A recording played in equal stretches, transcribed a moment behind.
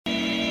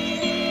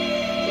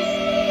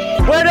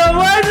Bueno.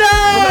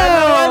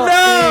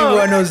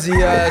 Buenos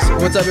dias.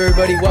 What's up,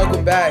 everybody?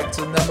 Welcome back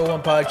to the number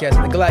one podcast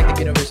in the galactic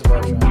universe of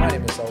Ultron. My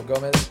name is Saul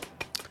Gomez.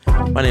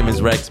 My name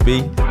is Rex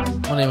B.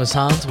 My name is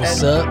Hans.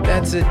 What's up?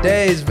 And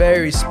today's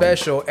very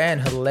special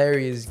and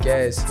hilarious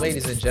guest,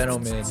 ladies and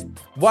gentlemen,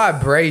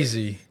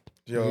 Ybrazzy.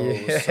 Yo,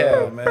 what's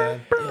up,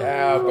 man?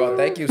 Yeah, bro.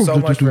 Thank you so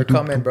much for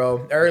coming,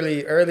 bro.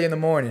 Early in the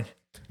morning.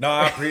 No,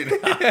 I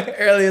appreciate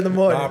Early in the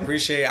morning. No, I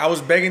appreciate it. I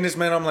was begging this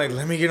man. I'm like,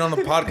 let me get on the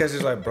podcast.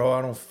 He's like, bro,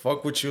 I don't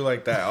fuck with you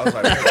like that. I was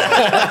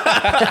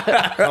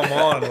like, bro, come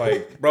on.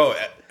 Like, bro,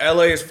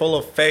 LA is full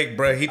of fake,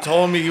 bro. He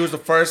told me he was the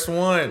first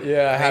one.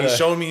 Yeah, and he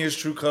showed me his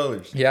true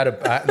colors. He had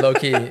a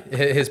low-key,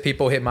 his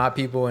people hit my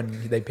people and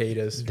they paid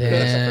us for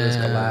this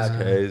collab.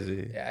 That's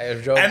crazy. Yeah, it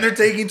was joke. And they're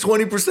taking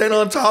 20%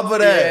 on top of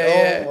that.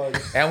 Yeah. Oh, my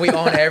God. And we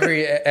own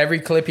every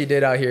clip he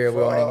did out here.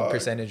 We're owning a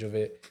percentage of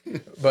it.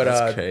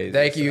 But crazy.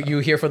 thank you. You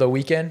here for the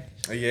weekend?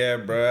 Yeah,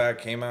 bro. I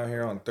came out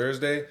here on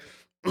Thursday.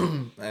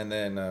 And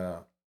then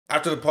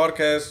after the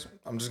podcast,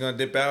 I'm just going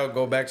to dip out,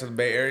 go back to the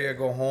Bay Area,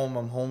 go home.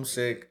 I'm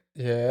homesick.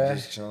 Yeah.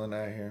 Just chilling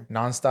out here.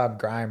 Non-stop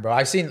grind, bro.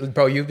 I've seen,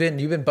 bro, you've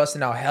been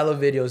busting out hella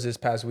videos this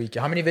past week.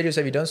 How many videos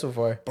have you done so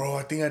far? Bro,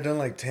 I think I've done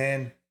like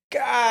 10.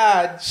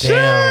 God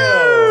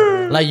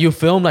Damn. Like you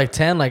film like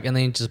 10, like, and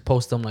then you just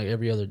post them like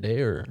every other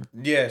day, or?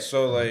 Yeah,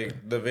 so like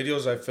the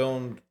videos I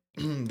filmed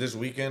this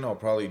weekend, I'll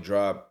probably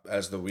drop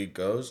as the week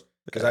goes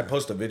because I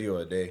post a video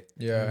a day.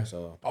 Yeah.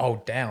 So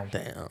Oh, damn.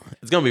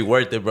 It's gonna be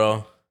worth it,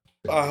 bro.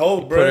 I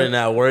hope, bro. Putting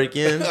that work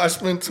in. I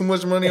spent too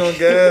much money on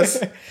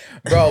gas.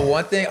 Bro,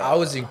 one thing I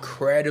was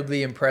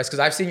incredibly impressed because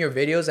I've seen your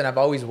videos and I've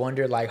always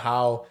wondered like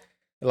how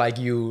like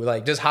you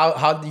like just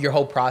how your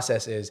whole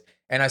process is.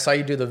 And I saw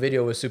you do the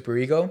video with Super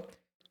Ego.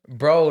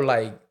 Bro,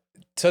 like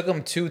took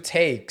them 2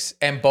 takes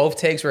and both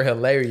takes were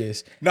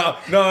hilarious. No,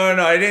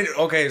 I didn't.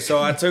 Okay,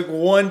 so I took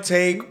one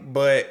take,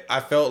 but I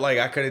felt like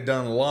I could have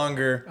done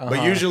longer.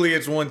 But usually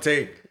it's one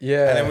take.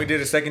 Yeah. And then we did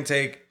a second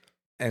take.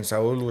 And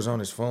Saul was on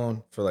his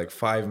phone for like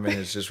 5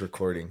 minutes just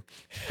recording.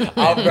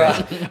 Oh, bro,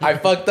 I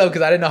fucked up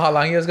because I didn't know how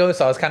long he was going.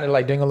 So I was kind of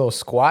like doing a little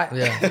squat.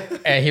 Yeah.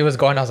 And he was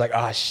going. I was like,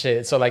 oh,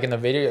 shit. So like in the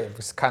video, it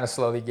was kind of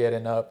slowly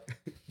getting up.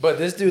 But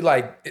this dude,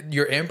 like,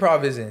 your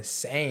improv is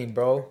insane,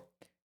 bro.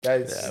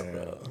 That's, Yeah,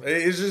 bro.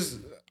 It's just,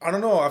 I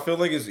don't know. I feel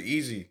like it's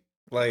easy,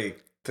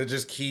 like, to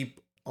just keep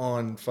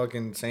on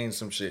fucking saying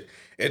some shit.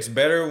 It's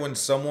better when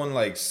someone,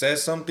 like,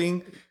 says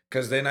something,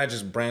 because then I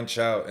just branch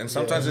out. And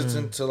sometimes it's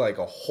into, like,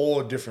 a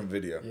whole different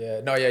video.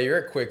 Yeah. No, yeah, you're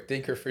a quick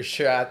thinker for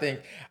sure. I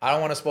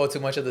don't want to spoil too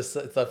much of the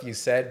stuff you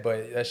said,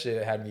 but that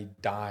shit had me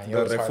dying.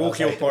 The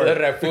refugio part. The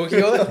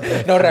refugio?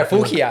 No,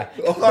 refugia.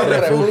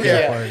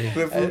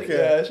 Refugia.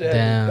 Yeah, that shit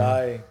had me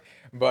dying.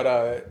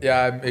 But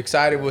yeah, I'm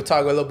excited. We'll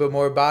talk a little bit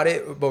more about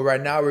it. But right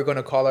now, we're going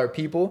to call our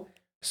people.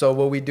 So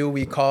what we do,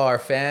 we call our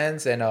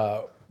fans, and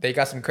they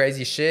got some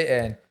crazy shit,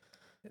 and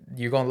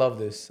you're going to love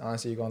this.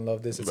 Honestly, you're going to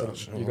love this.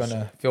 You're going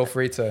to feel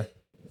free to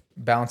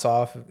bounce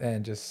off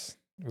and just,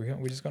 we're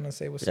just going to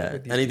say what's up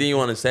with these Anything people. you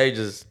want to say,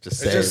 just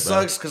say It just bro.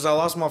 sucks because I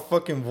lost my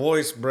fucking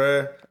voice,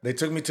 bruh. They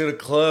took me to the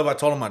club. I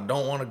told them I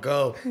don't want to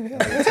go. And they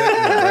took me,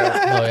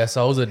 bruh. Oh yeah,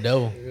 so I was a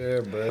devil. Yeah,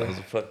 bruh. That was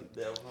a fucking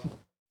devil.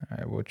 All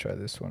right, we'll try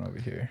this one over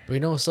here. But you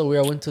know, so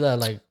weird. I went to that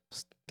like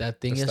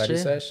that thing The study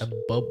yesterday, sesh? a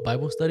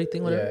Bible study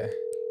thing, whatever.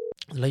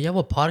 Yeah. Like you have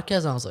a podcast,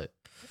 and I was like,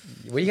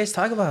 What do you guys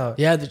talk about?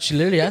 yeah. She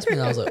literally asked me,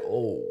 and I was like,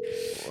 oh.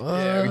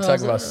 Yeah, we I talk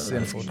was about like,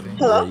 sinful things.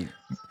 Hello.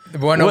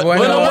 Bueno.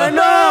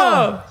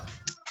 Bueno.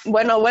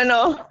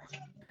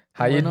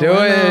 How you Bueno,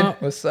 doing? bueno.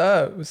 What's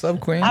up? What's up,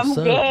 Queen? I'm up?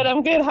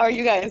 good. How are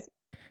you guys?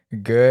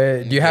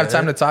 Good. Do you have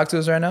time to talk to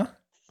us right now?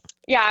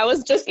 Yeah, I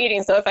was just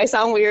eating, so if I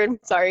sound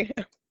weird, sorry.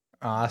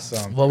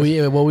 Awesome. What we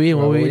eating? eating?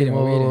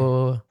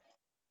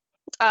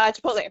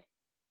 Chipotle.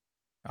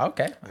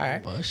 Okay. All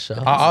right. What's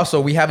Also,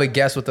 we have a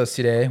guest with us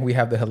today. We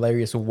have the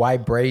hilarious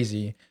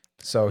Ybrazzy.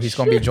 So he's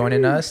going to be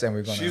joining us, and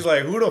we're going to... She's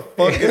like, who the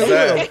fuck is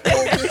that?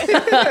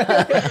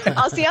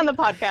 I'll see you on the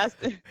podcast.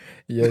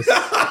 Yes.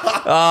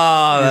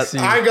 Oh, that's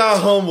I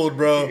got humbled,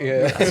 bro.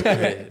 Yeah.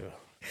 crazy.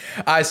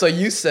 All right, so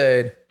you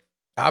said,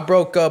 I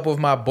broke up with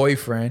my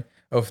boyfriend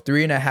of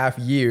 3.5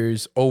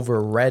 years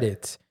over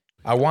Reddit.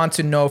 I want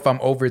to know if I'm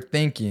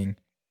overthinking.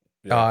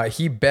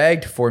 He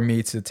begged for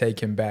me to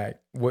take him back.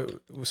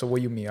 So what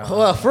do you mean?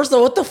 Well, first of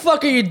all, what the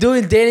fuck are you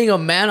doing dating a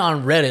man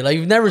on Reddit? Like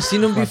you've never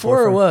seen him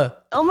before or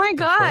what? Oh my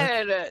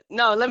God.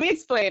 No, let me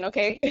explain,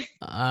 okay?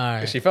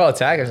 Alright. She felt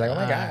attacked. I was like, oh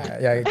my God.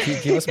 Yeah,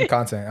 give us some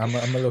content. I'm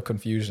a little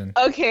confusion.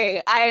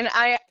 Okay,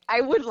 I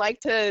would like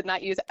to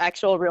not use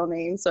actual real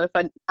names, so if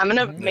I'm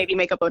gonna maybe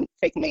make up a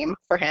fake name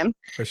for him.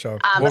 For sure.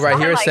 But Well, right more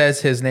here it like- says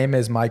his name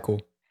is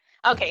Michael.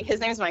 Okay, his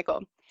name's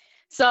Michael.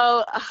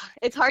 So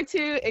it's hard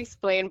to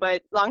explain,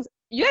 but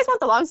you guys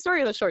want the long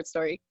story or the short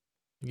story?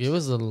 Give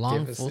us a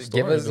long full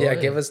story.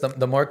 Give us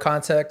the more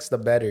context, the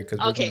better.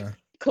 Okay,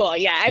 cool.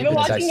 Yeah, I've You been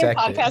can watching your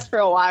dissect it. podcast for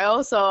a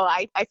while, so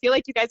I feel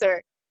like you guys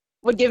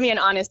would give me an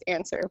honest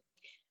answer.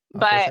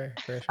 But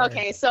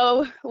okay,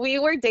 so we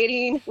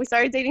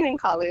started dating in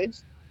college.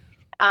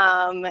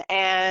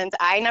 And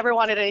I never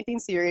wanted anything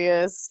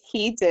serious.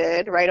 He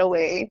did right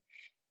away.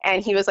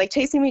 And he was like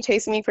chasing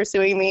me,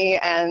 pursuing me.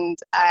 And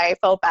I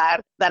felt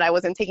bad that I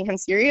wasn't taking him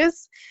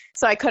serious.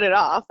 So I cut it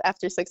off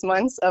after 6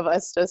 months of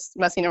us just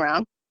messing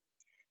around.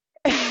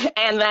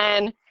 And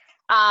then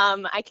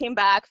I came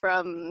back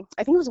from,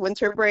 I think it was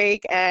winter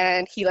break,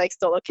 and he like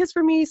stole a kiss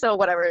from me. So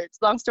whatever,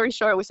 long story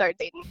short, we started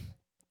dating.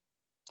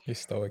 He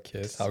stole a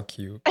kiss. How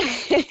cute.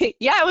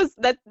 Yeah, it was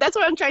that's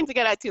what I'm trying to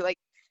get at too. Like,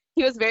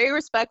 he was very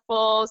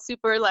respectful,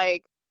 super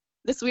like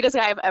the sweetest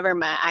guy I've ever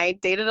met. I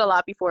dated a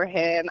lot before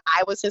him.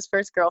 I was his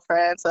first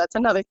girlfriend, so that's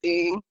another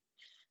thing.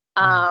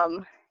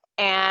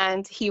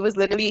 And he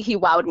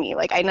wowed me.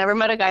 Like, I never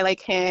met a guy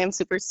like him.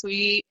 Super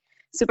sweet,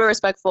 super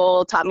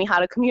respectful, taught me how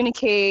to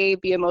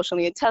communicate, be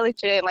emotionally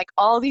intelligent, like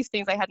all these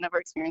things I had never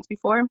experienced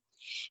before.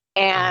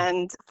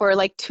 And for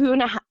like 2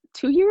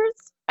 years,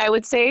 I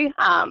would say,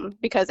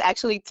 because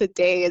actually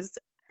today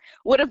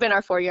would have been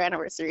our 4-year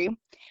anniversary.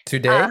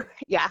 Today?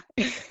 Yeah.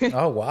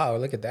 Oh wow,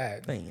 look at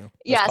that.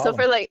 Yeah, so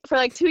for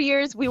like 2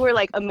 years we were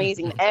like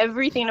amazing.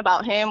 Everything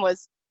about him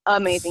was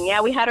amazing. Yeah,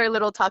 we had our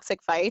little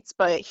toxic fights,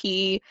 but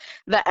the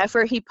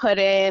effort he put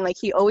in, like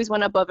he always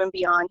went above and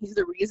beyond. He's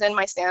the reason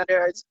my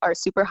standards are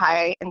super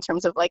high in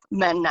terms of like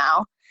men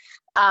now.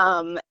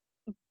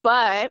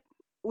 But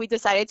we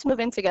decided to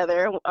move in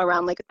together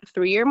around like the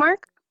 3-year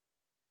mark.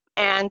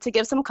 And to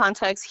give some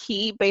context,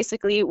 he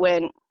basically,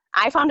 when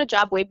I found a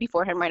job way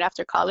before him, right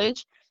after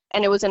college,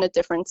 and it was in a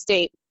different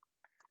state.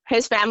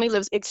 His family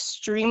lives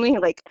extremely,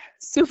 like,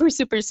 super,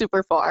 super,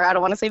 super far. I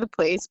don't want to say the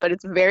place, but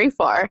it's very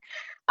far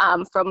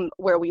from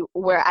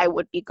where I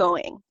would be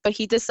going. But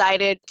he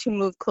decided to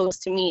move close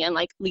to me and,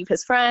 like, leave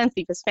his friends,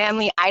 leave his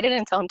family. I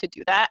didn't tell him to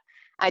do that.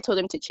 I told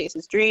him to chase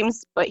his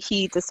dreams, but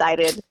he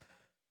decided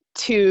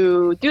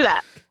to do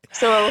that.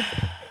 So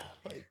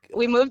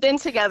we moved in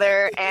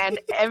together, and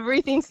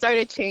everything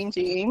started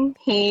changing.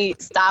 He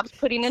stopped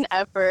putting in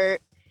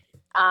effort.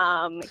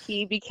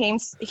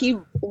 He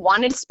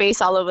wanted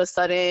space all of a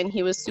sudden.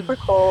 He was super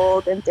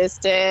cold and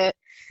distant.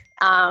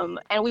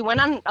 And we went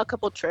on a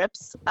couple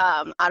trips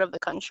out of the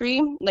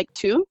country, like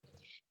 2,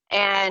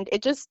 and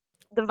the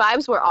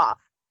vibes were off.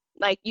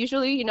 Like,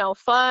 usually,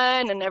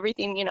 fun and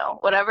everything,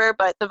 whatever,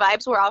 but the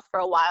vibes were off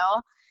for a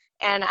while.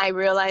 And I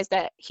realized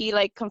that he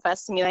like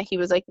confessed to me that he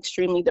was like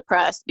extremely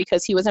depressed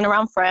because he wasn't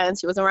around friends,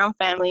 he wasn't around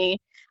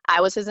family. I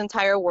was his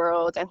entire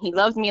world, and he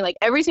loved me. Like,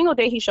 every single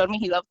day he showed me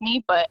he loved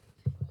me, but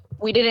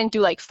we didn't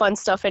do like fun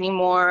stuff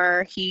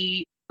anymore.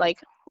 He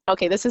like,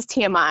 okay, this is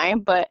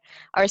TMI, but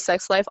our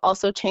sex life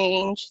also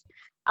changed.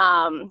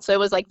 So it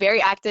was like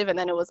very active, and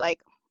then it was like,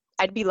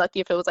 I'd be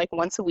lucky if it was like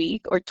once a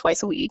week or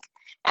twice a week.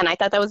 And I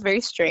thought that was very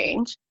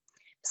strange.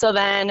 So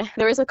then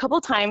there was a couple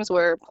times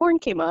where porn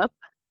came up,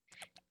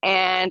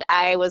 and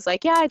I was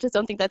like, yeah, I just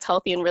don't think that's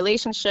healthy in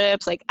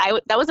relationships. Like,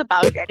 that was a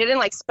boundary. I didn't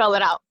like spell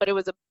it out, but it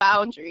was a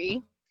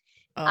boundary.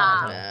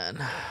 Man.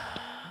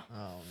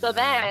 So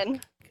then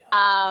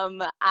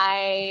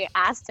I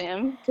asked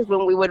him, because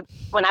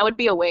when I would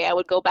be away, I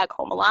would go back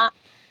home a lot.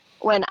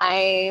 When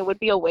I would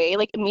be away,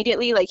 like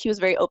immediately, like he was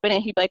very open,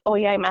 and he'd be like, oh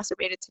yeah, I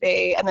masturbated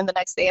today, and then the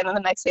next day, and then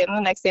the next day, and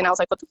the next day, and I was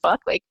like, what the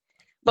fuck? Like,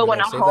 but when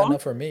I'm home,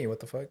 enough for me, what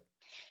the fuck?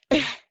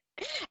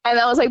 And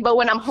I was like, but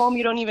when I'm home,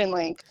 you don't even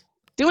like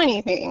do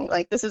anything.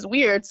 Like, this is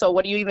weird. So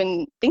what do you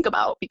even think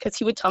about? Because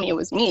he would tell me it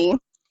was me.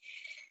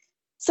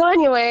 So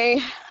anyway,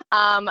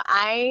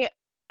 I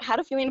had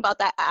a feeling about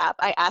that app.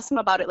 I asked him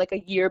about it like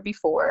a year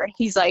before.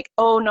 He's like,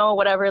 oh no,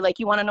 whatever. Like,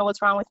 you want to know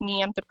what's wrong with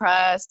me? I'm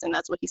depressed. And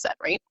that's what he said,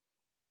 right?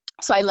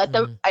 So I let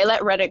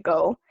Reddit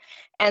go.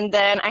 And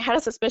then I had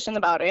a suspicion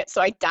about it.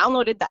 So I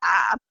downloaded the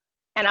app,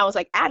 and I was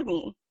like, add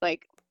me.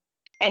 Like,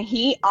 and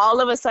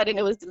all of a sudden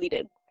it was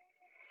deleted.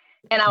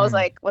 And I was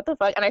like, what the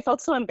fuck? And I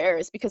felt so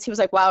embarrassed because he was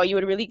like, wow, you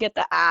would really get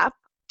the app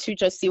to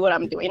just see what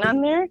I'm doing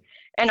on there?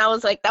 And I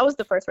was like, that was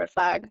the first red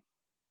flag.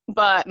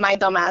 But my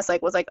dumb ass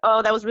was like,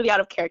 oh, that was really out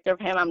of character of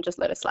him. I'm just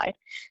let it slide.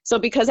 So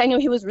because I knew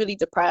he was really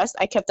depressed,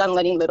 I kept on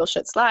letting little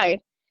shit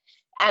slide.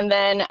 And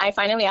then I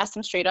finally asked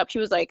him straight up.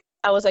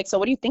 I was like, so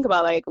what do you think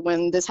about like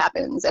when this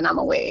happens and I'm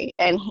away?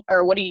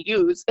 Or what do you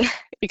use?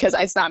 Because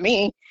it's not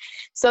me.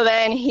 So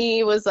then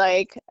he was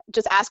like,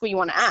 just ask what you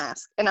want to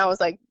ask. And I was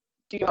like,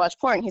 do you watch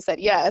porn? He said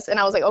yes. And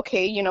I was like,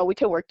 okay, we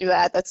could work through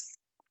that. That's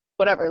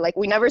whatever. Like,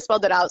 we never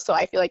spelled it out, so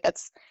I feel like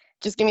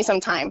just give me some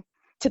time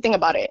to think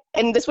about it.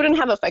 And this wouldn't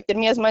have affected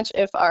me as much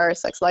if our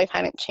sex life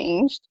hadn't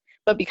changed,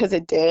 but because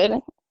it did,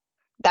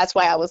 that's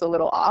why I was a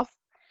little off.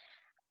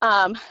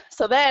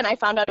 So then I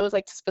found out it was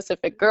like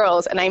specific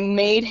girls, and I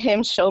made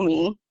him show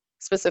me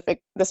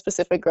the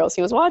specific girls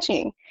he was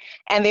watching,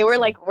 and they were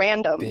like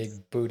random. Big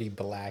booty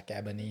black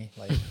ebony,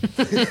 like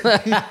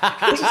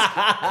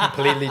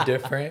completely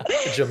different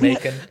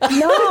Jamaican.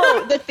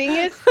 No, the thing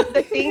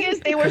is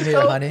they were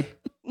so honey.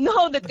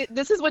 No,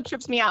 this is what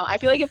trips me out. I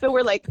feel like if it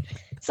were like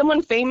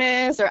someone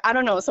famous or I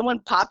don't know, someone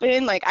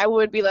popping, like I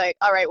would be like,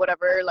 all right,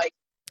 whatever, like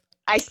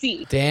I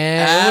see.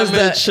 Damn,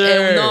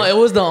 it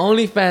was the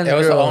OnlyFans. It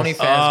was the OnlyFans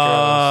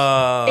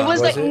girls. It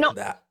was like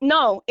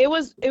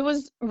it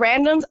was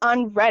randoms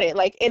on Reddit.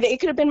 Like it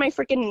could have been my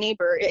freaking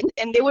neighbor,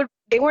 and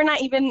they were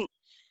not even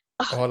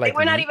Or like they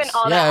were not even leaks?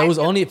 all that. Yeah, it was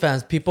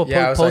OnlyFans. People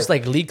Yeah, it was post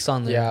like- like leaks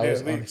on there. Yeah, it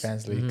was Yeah, leaks.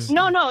 OnlyFans leaks.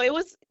 No, it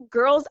was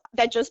girls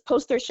that just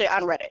post their shit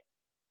on Reddit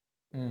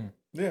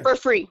Yeah. for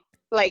free,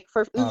 like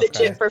for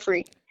legit for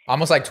free.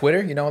 Almost like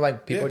Twitter, you know,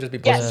 like people Yeah. just be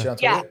posting Yes, shit on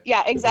Twitter.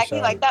 yeah, exactly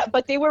Sure. like that.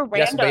 But they were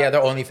Yes, random. but yeah,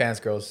 they're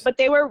OnlyFans girls. But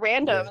they were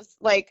randoms,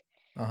 like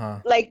Uh-huh.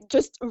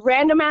 just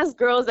random ass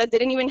girls that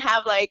didn't even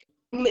have like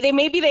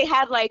they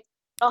had like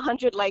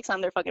 100 likes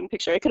on their fucking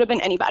picture. It could have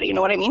been anybody. You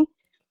know what I mean?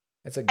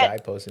 It's a guy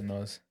posting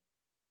those.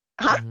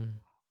 Huh?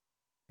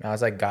 No,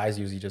 it's like guys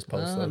usually just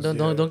post those.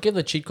 Don't give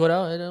the cheat code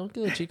out. Don't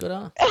give the cheat code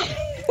out.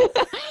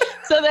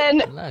 So then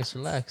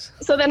Relax.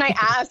 So then I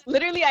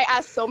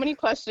asked so many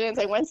questions.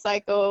 I went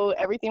psycho.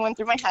 Everything went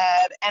through my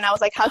head. And I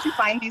was like, how'd you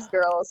find these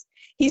girls?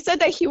 He said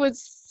that he would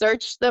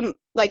search them,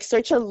 like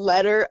search a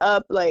letter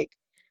up, like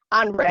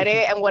on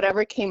Reddit, and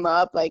whatever came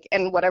up, like,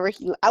 and whatever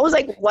I was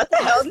like, what the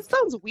hell? This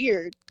sounds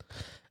weird.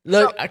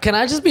 Look, can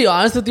I just be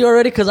honest with you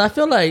already? Because I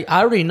feel like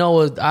I already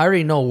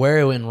know where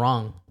it went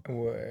wrong.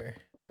 Where?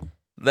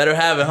 Let her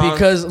have it, huh?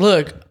 Because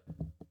look,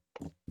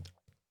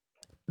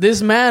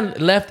 this man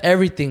left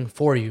everything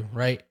for you,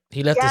 right?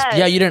 He left Yes, this.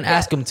 Yeah, you didn't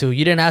ask him to.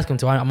 You didn't ask him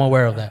to. I'm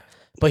aware of that.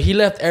 But he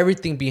left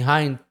everything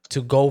behind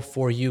to go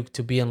for you,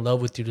 to be in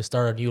love with you, to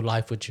start a new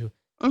life with you.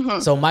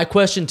 So my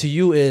question to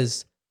you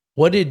is,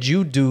 what did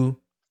you do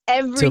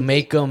to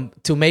make him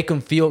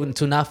feel,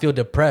 to not feel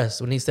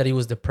depressed when he said he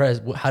was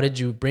depressed? How did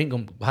you bring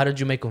him? How did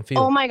you make him feel?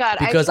 Oh my God.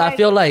 Because I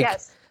feel like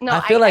yes. No,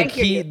 I feel like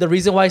hear you. the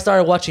reason why I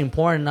started watching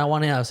porn and not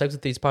wanting to have sex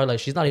with you is probably like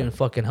she's not even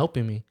fucking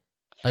helping me.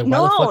 Like why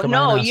the fuck am I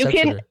gonna have you sex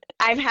can. with her?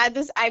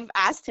 I've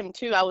asked him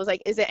too. I was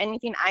like, is it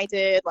anything I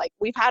did? Like,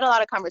 we've had a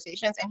lot of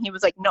conversations, and he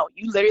was like, no,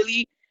 you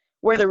literally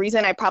were the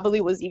reason I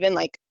probably was even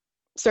like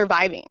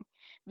surviving,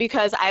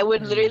 because I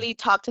would literally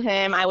talk to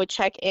him. I would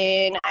check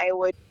in. I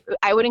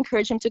would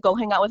encourage him to go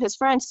hang out with his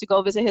friends, to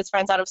go visit his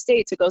friends out of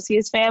state, to go see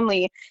his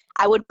family.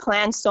 I would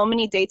plan so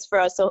many dates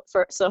for us,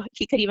 so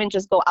he could even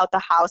just go out the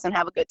house and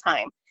have a good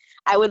time.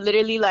 I would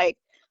literally like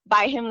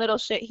buy him little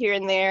shit here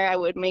and there. I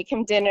would make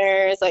him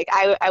dinners. Like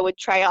I would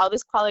try all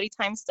this quality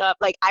time stuff.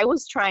 Like I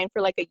was trying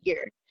for like a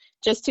year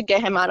just to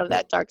get him out of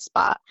that dark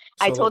spot.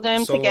 I told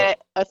him to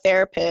get a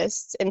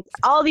therapist and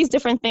all these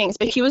different things,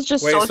 but he was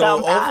just so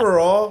down bad.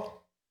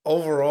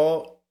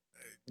 Overall,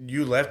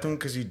 you left him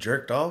because he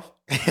jerked off?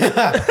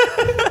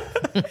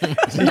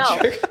 No.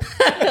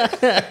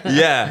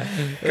 Yeah.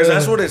 Because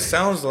that's what it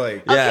sounds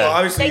like. Yeah. Well,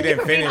 obviously he Thank you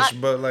didn't for being finish,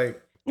 but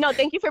like. No,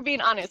 thank you for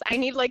being honest. I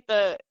need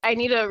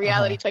a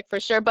reality check for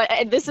sure. But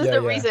this is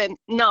the reason.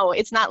 No,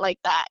 it's not like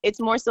that. It's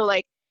more so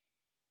like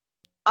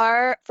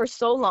for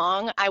so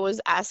long,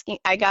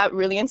 I got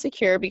really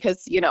insecure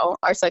because,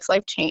 our sex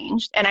life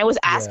changed. And I was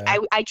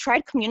I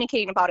tried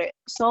communicating about it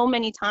so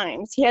many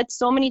times. He had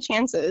so many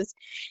chances,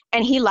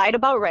 and he lied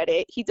about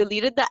Reddit. He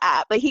deleted the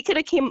app. Like he could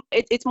have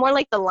it's more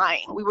like the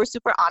lying. We were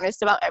super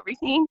honest about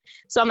everything.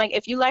 So I'm like,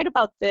 if you lied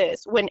about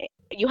this when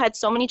you had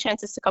so many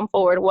chances to come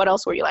forward, what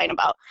else were you lying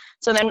about?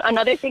 So then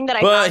another thing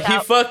that But he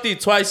fucked you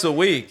twice a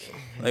week.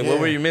 Like, what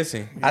were you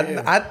missing?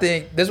 I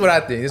think this is what I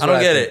think. I don't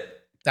get it.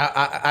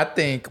 I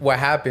think what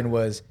happened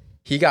was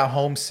he got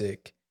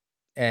homesick,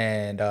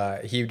 and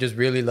he just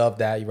really loved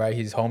that, right?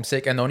 He's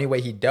homesick, and the only way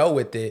he dealt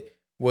with it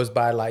was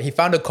by like he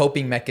found a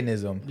coping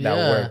mechanism that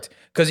worked.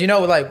 Because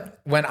like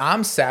when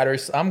I'm sad or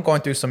I'm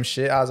going through some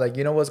shit, I was like,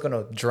 you know what's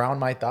gonna drown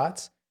my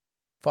thoughts?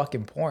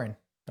 Fucking porn.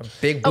 A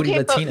big booty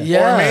Latina.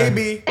 Or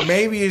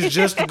maybe it's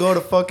just to go to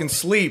fucking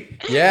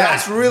sleep. Yeah,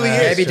 that's really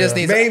it. Maybe just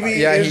needs. Maybe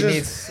he just,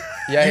 needs.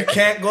 Yeah, you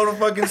can't go to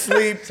fucking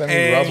sleep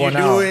and rub you one do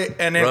out. it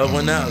and then Rub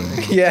one out.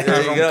 Yeah,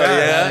 There you go.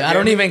 Yeah. I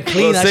don't even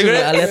clean. Little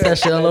cigarette? I let that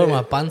shit all over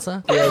my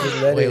panza. Yeah,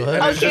 just let it. what?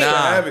 and it's just a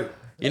Nah. habit.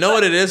 You know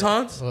what it is,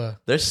 Hans? What?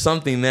 There's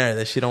something there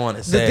that she don't want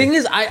to say. The thing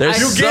is, There's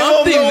You give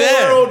something him the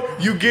there.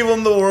 world. You give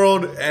him the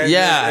world, and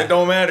it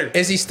don't matter.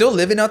 Is he still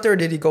living out there, or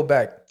did he go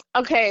back?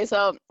 Okay,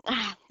 so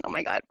oh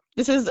my God,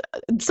 this is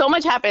so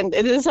much happened.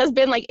 This has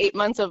been like 8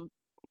 months of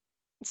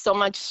so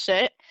much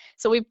shit.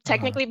 So we've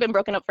technically been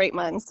broken up for 8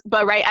 months.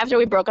 But right after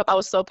we broke up, I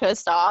was so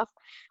pissed off.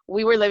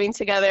 We were living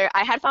together.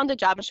 I had found a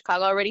job in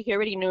Chicago already. He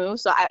already knew.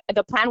 So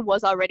the plan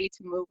was already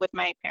to move with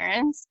my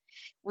parents.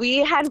 We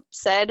had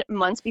said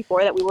months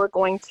before that we were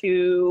going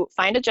to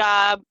find a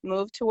job,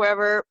 move to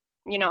wherever,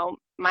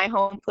 my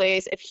home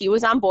place. If he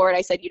was on board,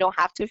 I said, you don't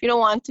have to if you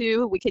don't want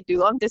to. We could do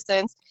long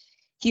distance.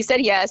 He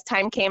said yes.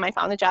 Time came. I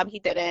found the job. He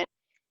didn't.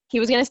 He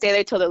was going to stay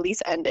there till the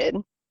lease ended.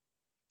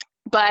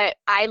 But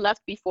I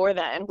left before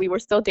then. We were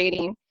still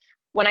dating.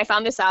 When I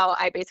found this out,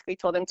 I basically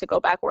told him to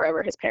go back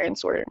wherever his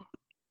parents were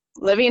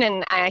living,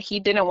 and he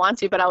didn't want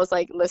to, but I was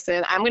like,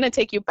 listen, I'm going to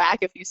take you back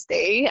if you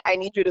stay. I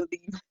need you to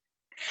leave.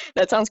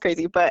 That sounds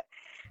crazy, but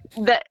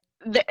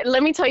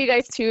let me tell you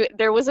guys too,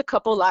 there was a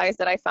couple lies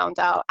that I found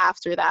out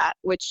after that,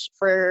 which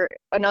for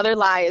another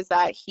lie is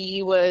that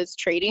he was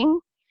trading,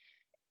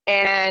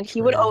 and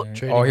he would...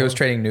 he was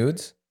trading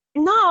nudes?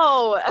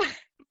 No.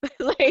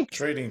 Like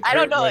Trading. I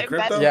don't know. Like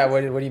crypto? Yeah,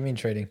 what do you mean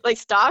trading? Like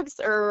stocks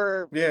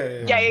or...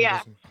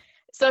 Yeah.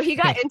 So he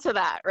got into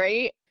that,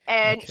 right?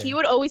 And he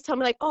would always tell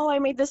me like, oh, I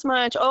made this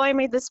much. Oh, I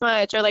made this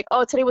much. Or like,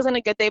 oh, today wasn't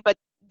a good day, but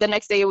the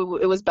next day it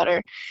was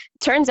better.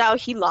 Turns out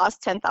he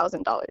lost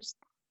 $10,000.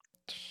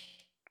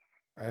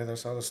 Hey,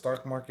 that's how the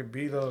stock market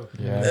be, though.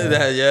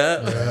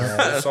 Yeah.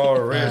 It's all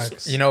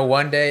risks. You know,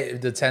 one day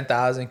the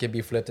 10,000 can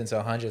be flipped into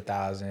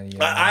 100,000. You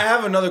know? I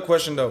have another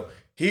question though.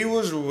 He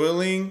was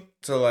willing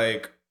to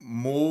like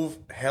move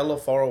hella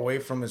far away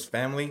from his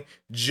family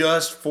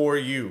just for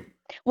you.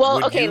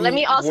 Well, okay, let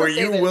me also Were say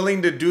you this.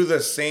 willing to do the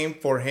same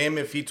for him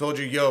if he told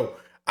you, yo,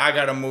 I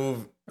gotta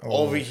move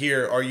over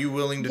here? Are you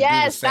willing to do the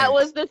same? Yes, that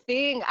was the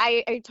thing.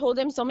 I told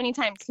him so many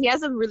times. He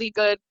has a really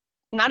good,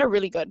 not a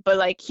really good, but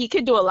like he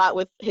could do a lot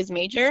with his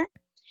major.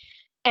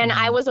 And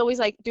I was always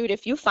like, dude,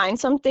 if you find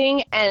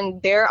something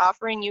and they're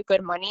offering you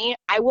good money,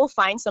 I will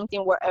find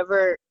something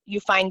wherever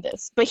you find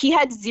this. But he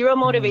had zero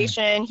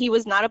motivation. He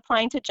was not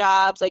applying to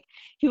jobs. Like,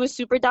 he was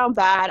super down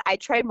bad. I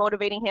tried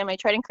motivating him. I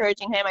tried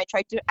encouraging him.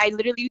 I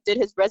literally did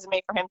his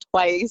resume for him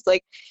twice.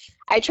 Like,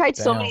 I tried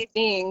so many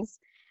things.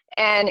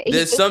 And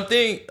there's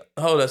something.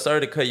 Hold on,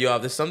 sorry to cut you off.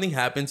 There's something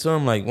happened to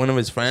him, like one of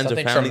his friends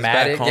something or family's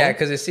traumatic. back home. Yeah,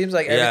 because it seems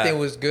like everything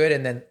was good,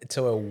 and then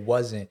until it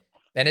wasn't.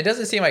 And it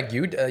doesn't seem like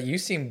you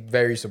seem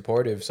very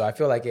supportive. So I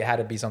feel like it had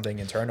to be something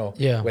internal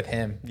with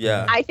him.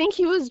 Yeah. I think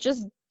he was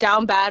just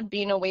down bad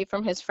being away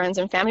from his friends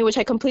and family, which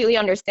I completely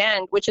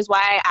understand, which is why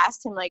I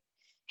asked him, like,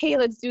 hey,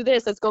 let's do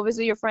this. Let's go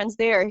visit your friends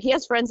there. He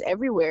has friends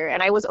everywhere.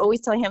 And I was always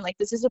telling him, like,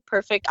 this is a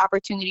perfect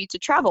opportunity to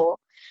travel.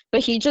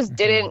 But he just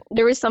didn't.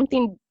 There was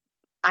something,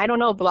 I don't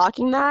know,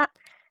 blocking that.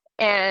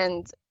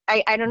 And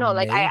I don't know.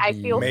 Like, I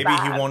feel maybe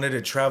bad. he wanted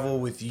to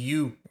travel with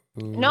you.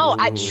 No,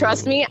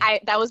 trust me,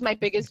 that was my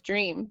biggest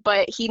dream.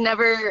 But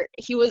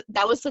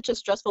that was such a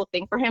stressful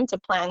thing for him to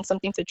plan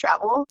something to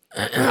travel.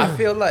 I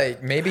feel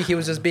like maybe he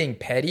was just being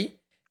petty,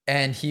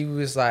 and he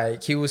was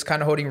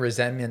kind of holding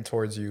resentment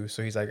towards you.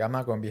 So he's like, I'm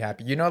not going to be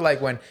happy. You know,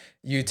 like when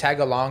you tag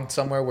along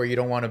somewhere where you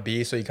don't want to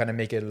be, so you kind of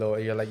make it a little,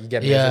 you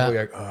get miserable.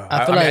 You're like, oh,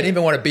 I didn't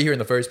even want to be here in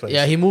the first place.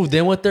 Yeah, he moved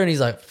in with her and he's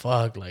like,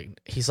 fuck,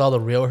 like he saw the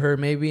real her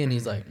maybe, and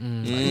he's like,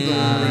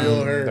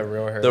 the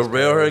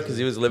real her, because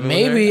he was living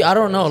maybe, with her. I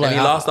don't know. And Like he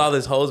lost all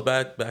his hoes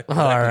back. All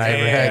right,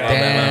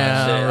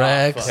 damn,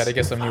 Rex. Gotta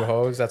get some new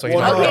hoes. That's what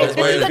Well, you no, this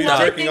but is if he's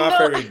another jerking thing, off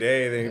though. every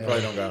day, then he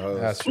probably don't got hoes.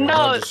 That's true.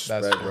 No,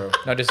 disrespect, bro.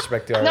 No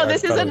disrespect to our No,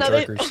 this is fellow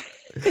another. jerkers.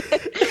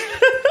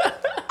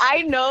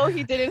 I know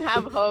he didn't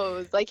have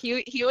hoes. Like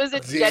he was a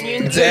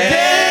genuine. She's the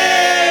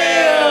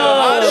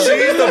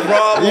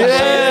problem.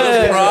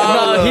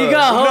 Yeah. No, he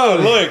got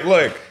hoes. No,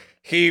 look.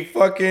 He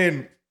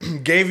fucking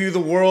gave you the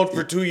world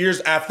for 2 years.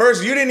 At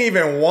first, you didn't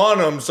even want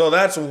him, so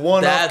that's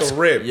one off the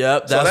rip.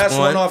 Yep, so that's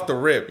one one off the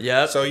rip.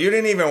 Yep. So you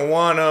didn't even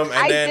want him, and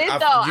I then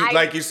did, though.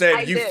 like you said,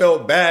 I you did.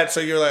 felt bad,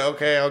 so you're like,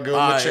 okay, I'll give him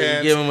a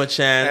chance. Give him a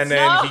chance. And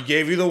then he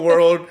gave you the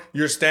world.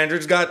 Your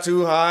standards got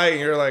too high, and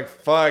you're like,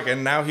 fuck.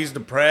 And now he's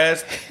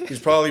depressed. He's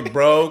probably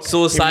broke.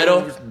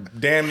 Suicidal.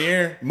 Damn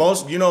near.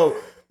 Most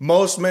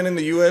men in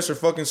the U.S. are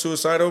fucking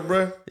suicidal,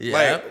 bruh. Yeah.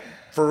 Like,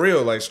 for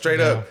real, like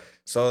straight up.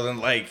 So then,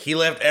 like, he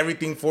left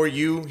everything for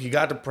you. He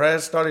got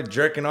depressed, started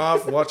jerking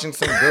off, watching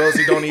some girls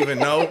he don't even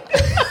know.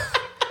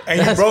 And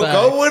you broke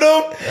up with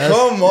him?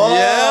 Come on,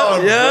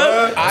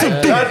 yeah.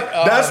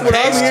 That's what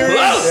I'm hearing.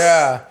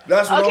 Yeah.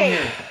 That's what I'm Okay.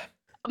 hearing.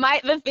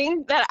 The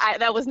thing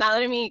that was not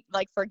letting me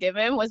like forgive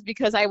him was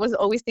because I was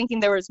always thinking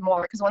there was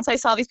more. Because once I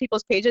saw these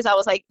people's pages, I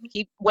was like,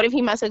 what if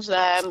he messaged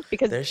them?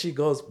 Because There she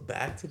goes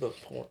back to the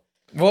point.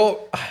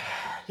 Well,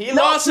 He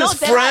lost his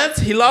friends.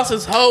 He lost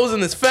his hoes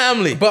and his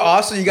family. but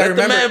also you got to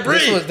Let the remember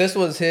man breathe. this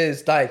was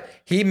his, like,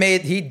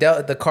 he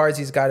dealt the cards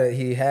he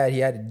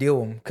had to deal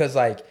with them, because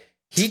like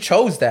he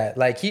chose that.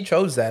 Like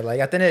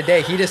at the end of the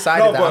day, he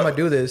decided that I'm gonna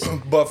do this.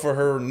 But for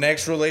her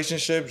next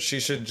relationship, she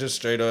should just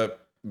straight up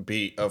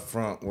be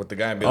upfront with the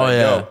guy and be yeah.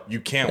 yo, you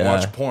can't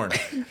watch porn.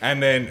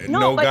 And then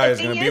No, but guy the is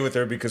going to thing be is- with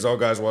her because all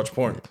guys watch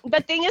porn.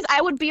 the thing is,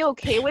 I would be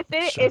okay with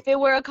it if it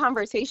were a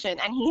conversation,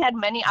 and he had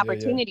many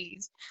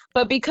opportunities.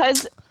 But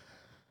because,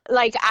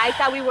 like, I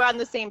thought we were on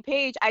the same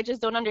page, I just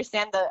don't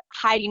understand the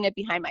hiding it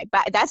behind my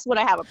back. That's what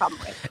I have a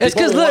problem with. It's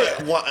because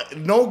look,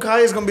 No guy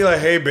is going to be like,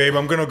 hey, babe,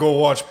 I'm going to go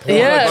watch porn.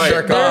 yeah, Like,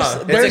 jerk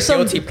off. there's It's a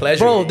some guilty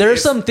pleasure. bro.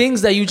 There's some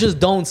things that you just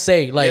don't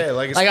say. Like, Yeah,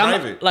 like it's I'm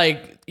private.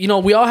 like, you know,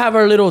 we all have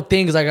our little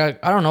things. Like,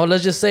 I don't know.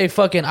 Let's just say,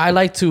 fucking, I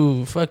like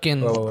to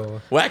fucking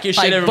Whack your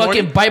shit like every fucking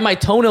morning. bite my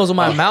toenails with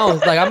my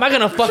mouth. Like, I'm not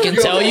gonna fucking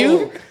tell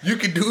you. You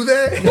can do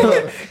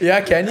that?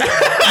 Yeah, can you?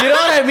 You know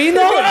what I mean,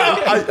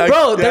 though,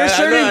 bro? There's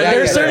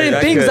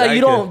certain things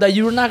that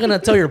you're not gonna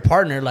tell your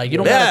partner. Like, you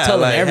don't gotta tell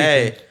them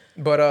everything. Hey,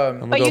 But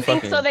But you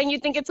think so? Then you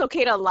think it's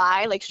okay to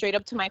lie, like, straight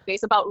up to my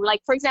face about,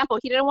 like, for example,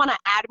 he didn't want to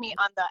add me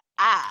on the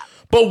app.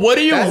 but what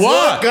do you What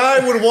want? guy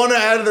would want to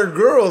add their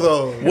girl,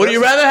 though? Would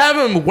you rather have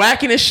him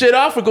whacking his shit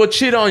off or go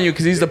cheat on you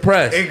because he's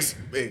depressed?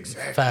 Exactly.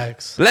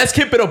 Facts. Let's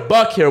keep it a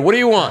buck here. What do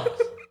you want?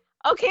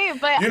 Okay,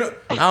 but You know,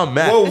 I'm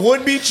mad. what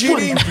would be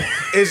cheating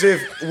is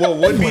if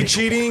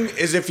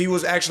he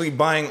was actually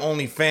buying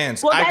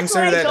OnlyFans. well, I that's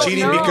consider what I that don't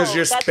cheating know. because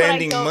you're That's what I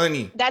spending don't-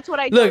 money. That's what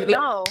I Look, don't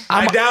know.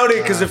 I doubt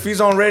it, because if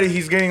he's on Reddit,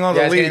 he's getting all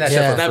the Yeah, he's getting leads.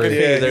 that shit for Snap your free.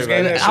 fingers, he's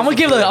getting everybody.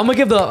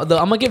 that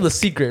I'm gonna give the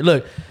secret.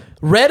 Look,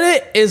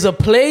 Reddit is a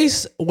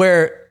place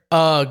where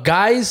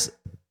guys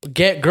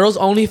get girls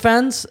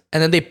OnlyFans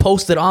and then they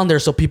post it on there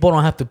so people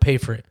don't have to pay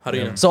for it. How do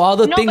you know? So all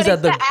the things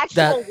but that it's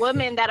the actual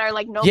women that are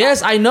like no.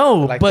 Yes, I know,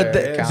 Like but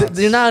their accounts.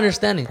 they're not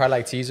understanding. Probably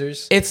like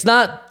teasers. It's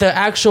not the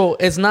actual.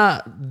 It's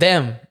not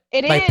them.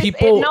 It like is.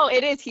 people. No,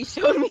 it is. He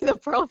showed me the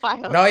profile.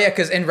 No, yeah,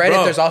 because in Reddit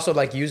Bro. there's also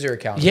like user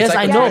accounts. Yes, It's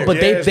like I a know, Twitter. but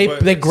Yes, they but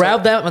they it's grab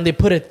like- that and they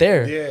put it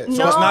there. Yeah, so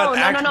No, it's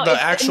not no. the It's-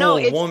 actual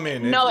it's-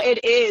 woman. No, it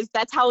is.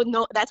 That's how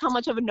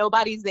much of a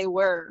nobodies they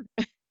were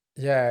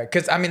Yeah,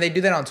 because I mean they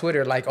do that on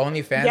Twitter. Like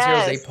OnlyFans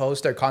girls, they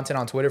post their content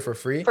on Twitter for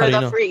free. for do you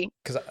the know? free.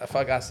 Because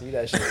fuck, I see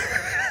that shit.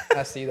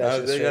 I see that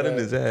shit. They straight got in up.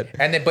 his head.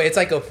 And then, but it's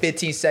like a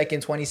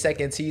 15-second,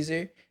 20-second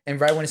teaser. And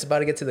right when it's about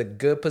to get to the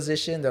good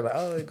position, they're like,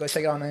 "Oh, go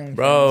check it out OnlyFans."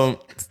 Bro,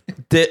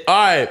 all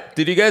right.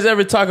 Did you guys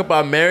ever talk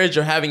about marriage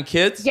or having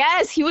kids?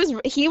 Yes, he was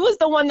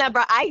the one that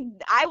brought.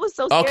 I was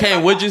so scared Okay,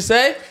 about what'd that. you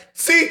say?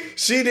 See,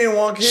 she didn't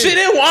want kids. She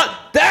didn't want.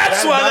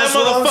 That's why that That's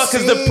what I'm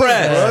motherfucker's saying,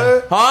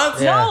 depressed, bruh. huh?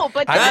 Yeah. No,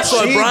 but That's I-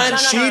 why she- Brian.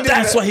 no.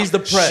 That's why he's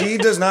depressed.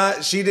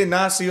 She did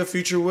not see a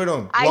future with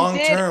him I long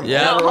did. term.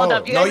 Yeah. No, hold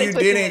up. You No, guys are you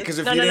twisting didn't, this. because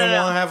if No, you no, didn't no,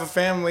 want no. to have a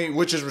family,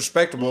 which is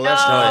respectable,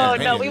 that's your No,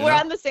 opinion, we you were know?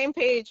 on the same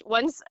page.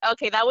 Once,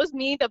 okay, that was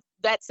me.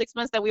 That 6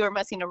 months that we were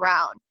messing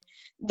around.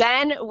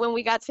 Then when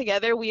we got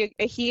together,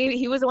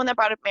 he was the one that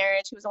brought up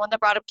marriage. He was the one that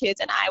brought up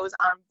kids, and I was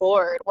on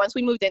board. Once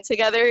we moved in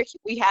together,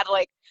 we had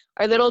like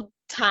our little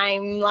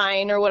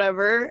timeline or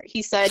whatever.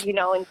 He said, in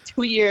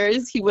 2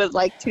 years he would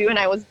like to, and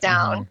I was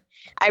down.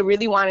 I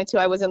really wanted to.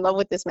 I was in love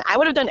with this man. I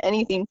would have done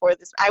anything for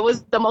this. I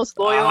was the most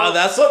loyal.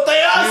 That's what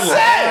they all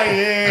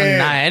say. And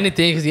not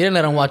anything because you didn't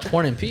let him watch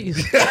porn in peace.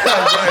 You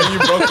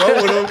broke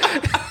up with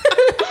him.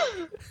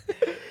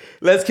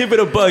 Let's keep it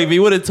a bug. If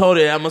you would have told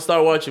it, I'm gonna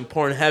start watching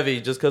porn heavy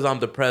just because I'm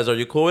depressed. Are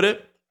you cool with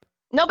it?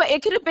 No, but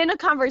it could have been a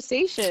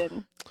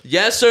conversation.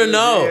 Yes or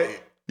no? Yeah.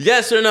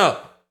 Yes or no?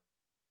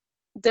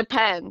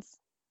 Depends.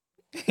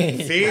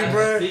 See,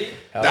 bro.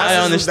 I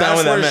understand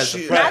what that where meant.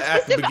 she- Not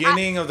at the specific-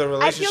 beginning of the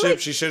relationship, like-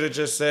 she should have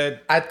just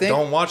said, I think-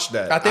 "Don't watch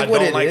that." I think don't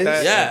what it like is-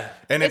 that. Yeah.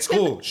 and it's It's just-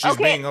 cool. She's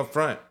okay. being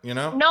upfront, you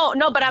know.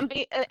 No, but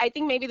I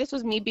think maybe this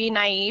was me being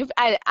naive.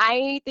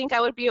 I think I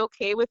would be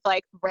okay with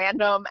like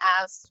random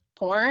ass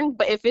porn,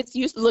 but if it's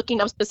you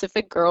looking up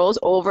specific girls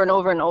over and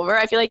over and over,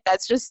 I feel like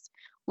that's just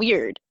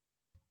weird.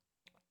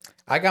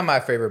 I got my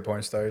favorite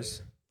porn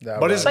stars. that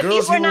But I it's like.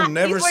 girls were he will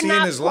never these were see in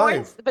not his porn-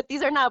 life. But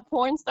these are not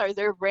porn stars;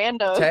 they're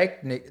random.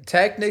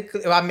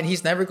 Technically, I mean,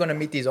 he's never gonna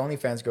meet these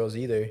OnlyFans girls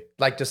either.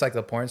 Like just like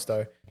the porn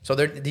star. So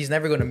he's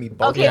never gonna meet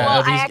both. Okay,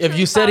 of them. well, if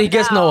you said he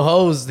gets no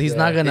hoes, he's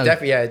not gonna.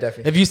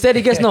 Definitely. If you said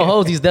he gets no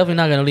hoes, he's definitely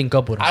not gonna link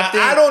up with him.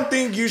 I don't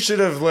think you should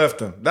have left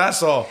him.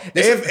 That's all.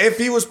 If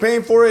he was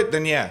paying for it,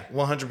 then yeah,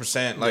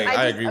 100%. Like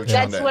I agree with you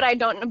on That's that. what I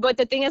don't. But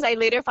the thing is, I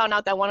later found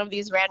out that one of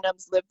these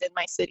randoms lived in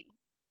my city.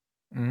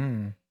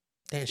 Mm.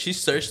 Damn, she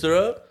searched her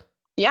up.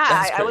 Yeah,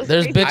 That's I was.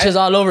 There's crazy. bitches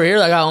all over here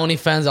that got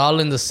OnlyFans all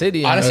in the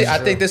city. Honestly, And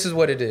I think this is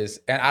what it is,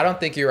 and I don't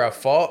think you're at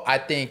fault. I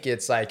think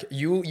it's like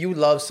you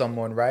love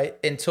someone, right?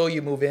 Until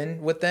you move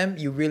in with them,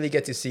 you really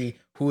get to see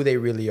who they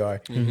really are.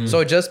 Mm-hmm.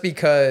 So just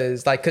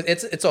because, like, cause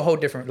it's a whole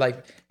different,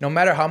 like, no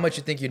matter how much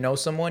you think you know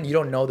someone, you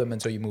don't know them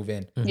until you move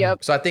in.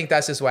 Yep. So I think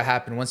that's just what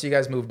happened. Once you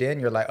guys moved in,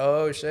 you're like,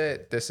 oh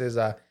shit, this is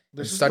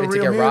is starting the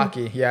to get real him.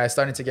 rocky. Yeah, it's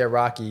starting to get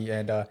rocky,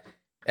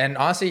 and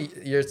honestly,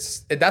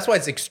 that's why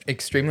it's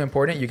extremely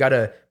important. You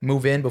gotta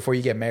move in before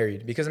you get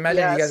married, because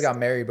imagine if you Yes. guys got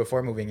married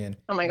before moving in.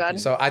 Oh my god.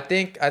 So I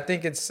think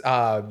it's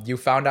you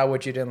found out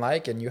what you didn't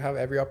like, and you have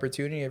every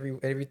opportunity,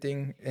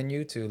 everything in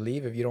you to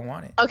leave if you don't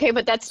want it. Okay,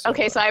 but that's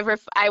okay. So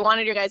I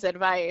wanted your guys'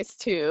 advice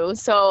too.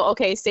 So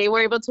okay, say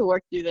we're able to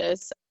work through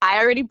this. I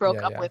already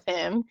broke up with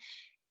him.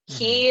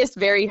 He is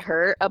very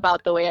hurt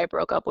about the way I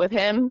broke up with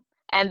him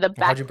and the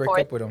back How'd you and break forth.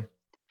 up with him?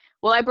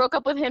 Well, I broke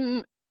up with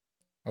him.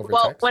 Over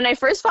Well, text? when I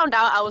first found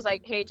out, I was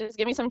like, hey, just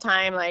give me some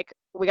time. Like,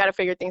 we got to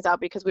figure things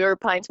out because we were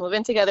planning to move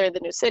in together in the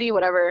new city,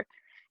 whatever.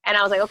 And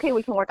I was like, okay,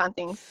 we can work on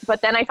things.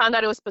 But then I found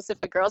out it was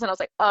specific girls, and I was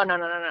like, oh, no.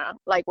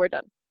 Like, we're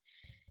done.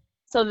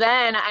 So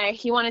then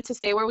he wanted to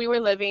stay where we were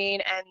living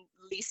and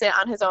lease it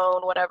on his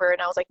own, whatever.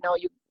 And I was like, no,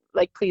 you,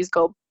 like, please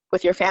go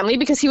with your family,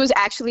 because he was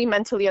actually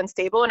mentally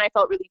unstable. And I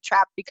felt really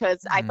trapped because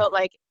I felt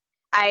like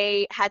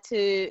I had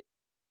to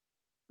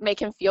make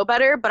him feel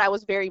better, but I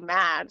was very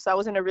mad. So I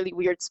was in a really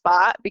weird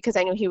spot because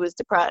I knew he was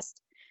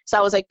depressed. So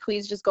I was like,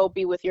 please just go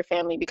be with your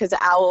family, because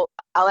I'll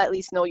at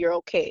least know you're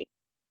okay.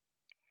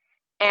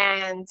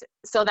 And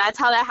so that's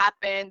how that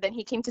happened. Then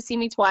he came to see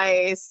me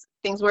twice.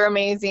 Things were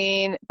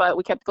amazing, but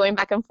we kept going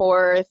back and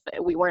forth.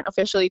 We weren't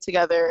officially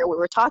together. We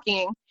were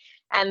talking.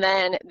 And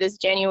then this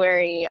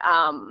January,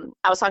 I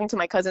was talking to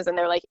my cousins, and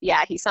they're like,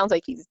 yeah, he sounds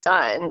like he's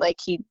done. Like,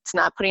 he's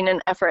not putting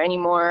in effort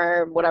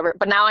anymore, whatever.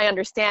 But now I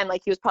understand,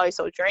 like, he was probably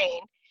so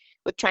drained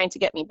with trying to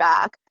get me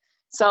back.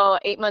 So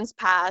 8 months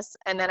passed,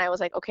 and then I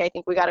was like, okay, I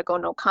think we got to go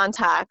no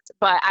contact.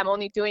 But I'm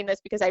only doing this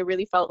because I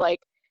really felt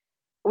like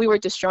we were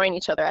destroying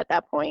each other at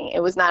that point. It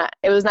was not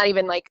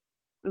even like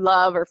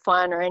love or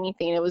fun or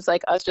anything. It was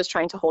like us just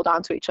trying to hold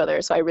on to each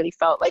other. So I really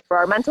felt like for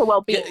our mental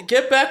well-being.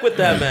 Get back with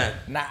that man.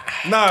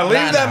 Nah,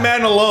 leave that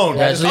man alone.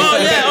 Yeah,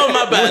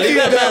 My bad. Leave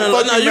that man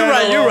alone. No,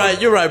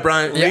 you're right,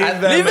 Brian. Yeah,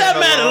 leave that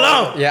man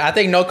alone. Yeah, I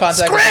think no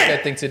contact is a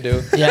good thing to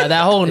do. Yeah,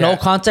 that whole no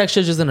contact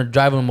shit just gonna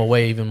drive him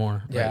away even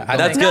more. Yeah,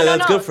 that's good.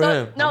 That's good for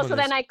him. No, so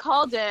then I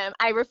called him.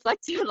 I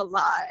reflected a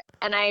lot,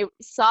 and I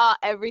saw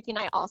everything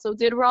I also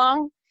did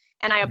wrong,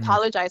 and I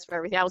apologized for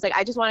everything. I was like,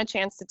 I just want a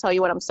chance to tell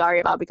you what I'm sorry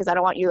about, because I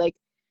don't want you like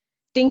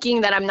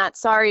thinking that I'm not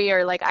sorry,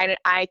 or like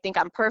I think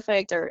I'm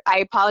perfect, or I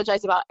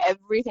apologize about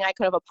everything I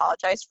could have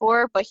apologized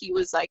for. But he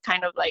was like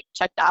kind of like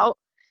checked out.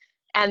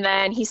 And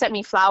then he sent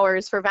me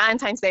flowers for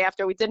Valentine's Day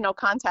after we did no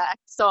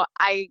contact. So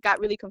I got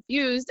really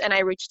confused, and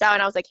I reached out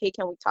and I was like, hey,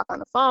 can we talk on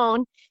the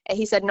phone? And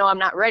he said, no, I'm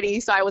not ready.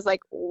 So I was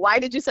like, why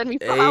did you send me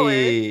flowers?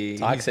 Hey,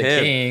 Toxic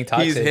king.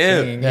 He's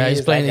him. Yeah,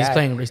 he's playing the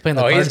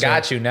Oh, cards he's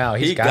got you now.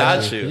 He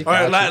got you. All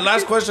right,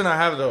 last question I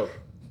have though.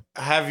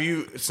 Have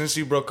you, since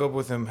you broke up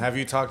with him, have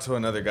you talked to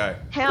another guy?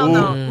 Hell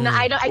no. No,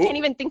 I can't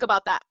even think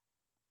about that.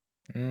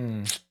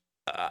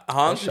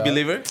 Hans, you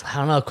believer? I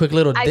don't know, a quick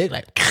little dick,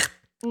 like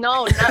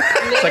No, not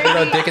It's like a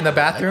little dick in the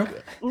bathroom.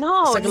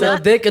 No, it's like a little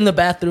dick in the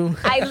bathroom.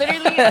 I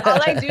literally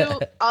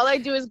all I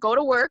do is go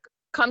to work,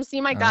 come see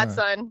my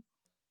godson,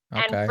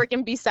 and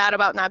freaking be sad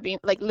about not being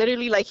like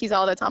literally like he's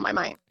all that's on my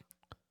mind.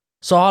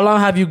 So how long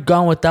have you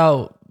gone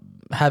without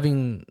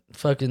having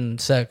fucking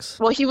sex?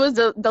 Well, he was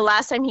the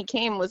last time he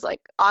came was like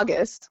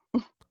August.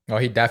 Oh,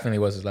 he definitely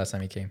was his last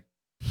time he came.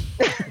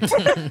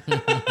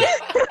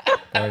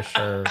 For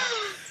sure.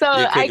 So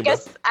I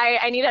guess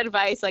I need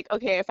advice. Like,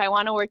 okay, if I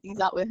want to work things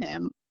out with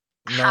him,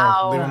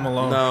 No, leave him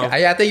alone. No.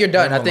 I think you're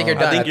done. I think you're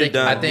done.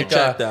 I think you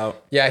checked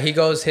out. Yeah, he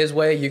goes his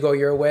way, you go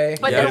your way.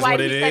 But then why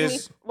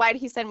did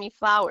he send me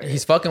flowers?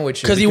 He's fucking with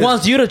you Because he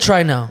wants you to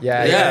try now.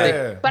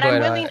 Yeah. But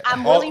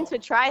I'm willing to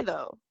try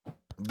though.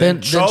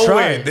 Then show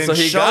try. it. Then So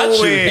he show got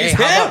you. it. He's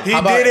him. He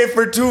did it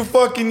for 2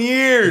 fucking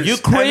years. You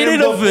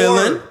created a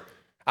villain,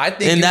 I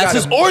think and that's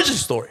his origin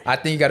story. I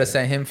think you got to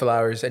send him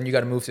flowers, and you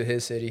got to move to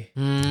his city.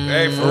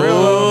 Hey, for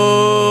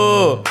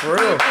real. For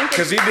real.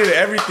 Because he did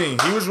everything.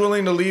 He was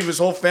willing to leave his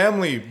whole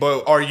family.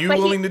 But are you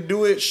willing to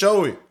do it?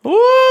 Show it.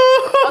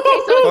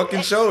 Okay, so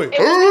Fucking show it.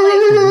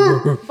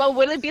 But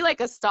will it be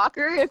like a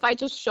stalker if I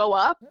just show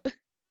up?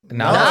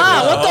 Nah,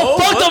 what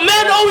the fuck? The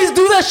men always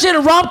do that shit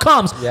in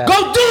rom-coms. Yeah. Go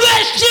do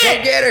that shit.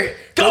 Go get her.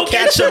 Go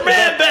catch your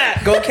man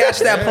back. Go catch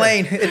that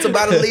plane. It's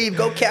about to leave.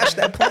 Go catch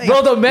that plane.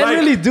 Bro, the men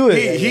really do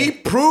it. He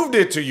proved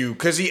it to you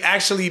because he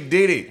actually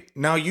did it.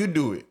 Now you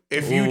do it.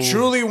 If you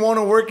truly want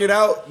to work it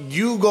out,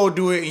 you go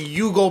do it and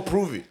you go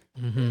prove it.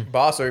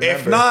 Boss, remember.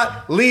 If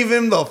not, leave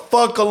him the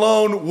fuck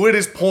alone with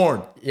his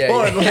porn.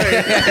 But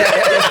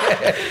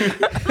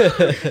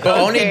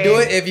only do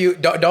it if you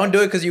don't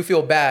do it because you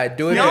feel bad.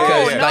 Do it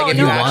because if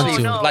you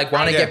actually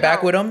want to get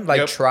back with him,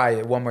 try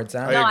it one more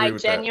time. No, I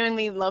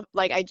genuinely love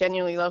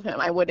him.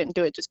 I wouldn't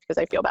do it just because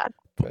I feel bad.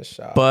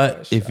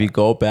 But if you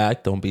go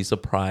back, don't be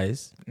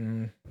surprised.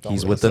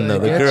 He's with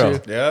another girl.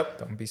 Yep.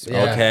 Don't be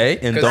surprised. Okay,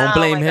 and don't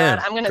blame him.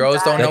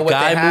 Girls don't know what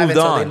they have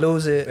until they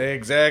lose it.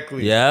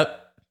 Exactly. Yep.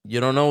 You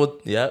don't know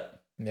what. Yep.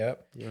 You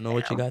don't know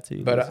what you got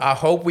to. But I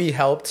hope we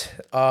helped.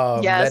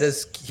 Let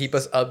us keep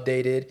us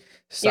updated.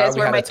 Sorry,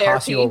 we had to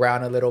toss you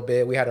around a little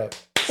bit. We had to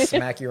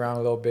smack you around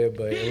a little bit,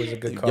 but it was a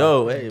good call.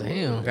 Yo, hey,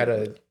 damn. We had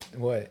to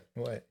what?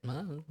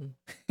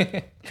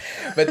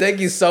 But thank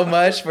you so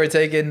much for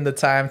taking the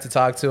time to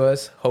talk to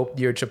us. Hope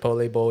your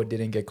Chipotle bowl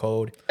didn't get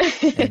cold.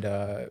 And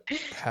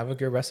have a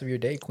good rest of your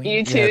day, Queen.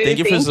 You too. Yeah, thank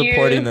you for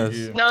supporting us.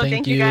 No,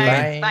 thank you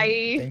guys. Bye.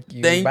 Bye.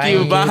 Thank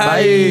you.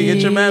 Bye. Get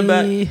your man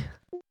back.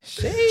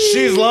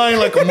 She's lying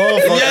like a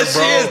motherfucker, Yes,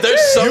 bro. she is.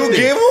 There's something. You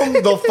give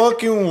him the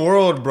fucking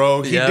world,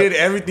 bro. He Yep. did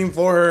everything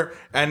for her,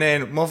 and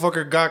then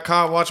motherfucker got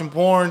caught watching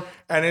porn,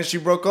 and then she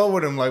broke up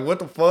with him. Like, what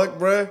the fuck,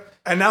 bro?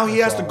 And now he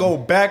has to go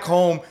back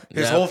home.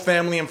 His whole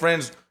family and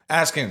friends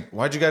asking,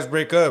 "Why'd you guys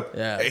break up?"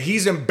 Yeah.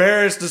 He's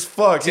embarrassed as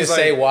fuck. He's Just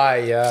say like, why,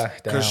 yeah.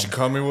 "Cause she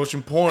caught me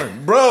watching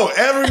porn, bro."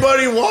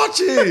 Everybody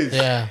watches.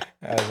 Yeah.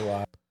 That's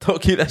wild.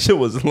 Toki, that shit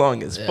was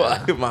long as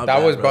fuck.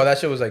 That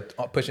shit was like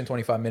pushing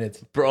 25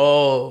 minutes.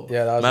 Bro.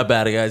 Yeah, that was my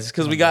bad, guys.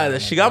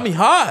 Because she got me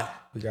hot.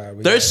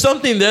 There's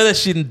something there that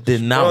she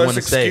did not want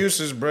to say.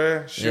 Excuses,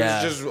 bro. She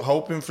was just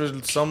hoping for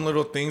some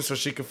little thing so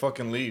she could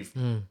fucking leave.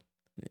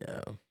 Yeah.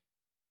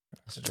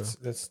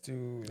 Let's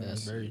do.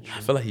 That's very true.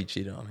 I feel like he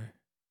cheated on her.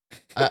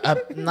 I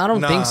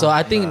don't think so.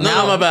 I think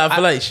No, my bad. I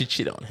feel like she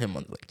cheated on him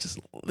on like just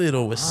a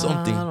little with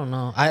something. I don't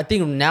know. I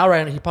think now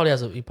right now he probably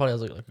has like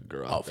a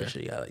girl. Oh, for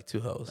sure. He got like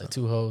 2 hoes. Like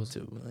 2 hoes.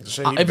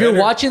 If you're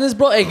watching this,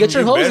 bro, hey, get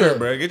your hoes up,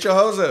 bro. Get your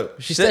hoes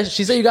up. She said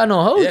you got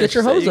no hoes. Yeah, get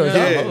your she said hoes you up.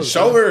 got Yeah, hoes,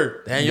 show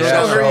her. Damn, you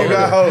Show her you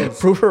got hoes.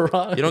 Prove her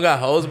wrong. You don't got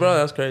hoes, bro?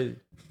 That's crazy.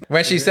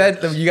 When she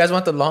said, "You guys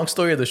want the long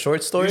story or the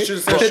short story?" You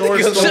should have said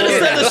short story. Should have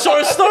said the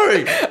short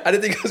story. I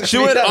didn't think it was. She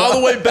went all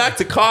the way back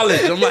to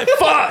college. I'm like,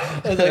 fuck.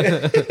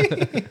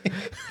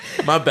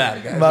 My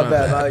bad, guys. My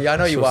bad. I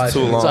know you watched.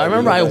 too long. So I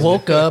remember I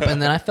woke up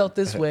and then I felt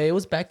this way. It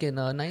was back in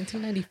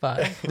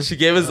 1995. She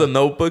gave us the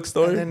Notebook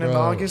story. And then on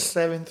August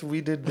 7th,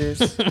 we did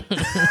this.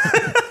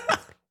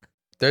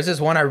 There's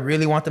this one I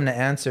really want them to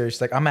answer.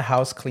 She's like, I'm a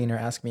house cleaner.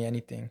 Ask me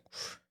anything.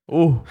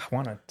 Ooh. I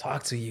want to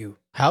talk to you.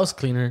 House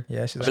cleaner.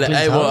 Yeah, she's Like, like,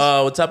 hey,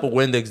 what type of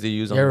Windex do you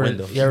use on the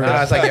windows?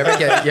 nah, it's like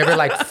you ever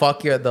like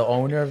fuck the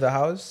owner of the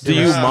house? Do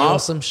you mop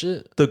some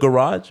shit? the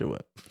garage or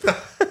what?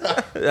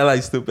 I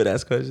like stupid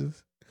ass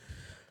questions.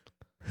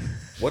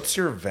 What's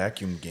your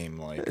vacuum game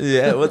like?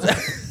 Yeah, what's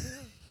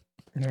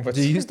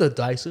Do you use the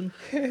Dyson?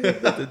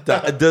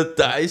 the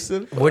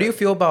Dyson? What do you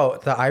feel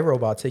about the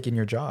iRobot taking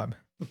your job?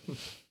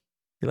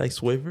 You like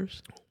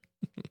Swifers?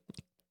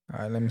 All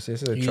right, let me see.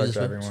 This is a You truck use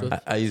driving Swiffer?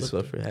 one. I use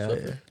Swiffer. Hell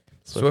yeah.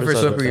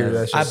 Swiffer,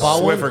 that shit. I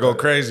bought one. Swiffer go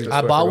crazy.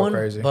 I bought Swiffer go one,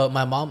 crazy. but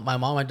my mom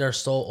and dad are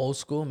so old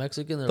school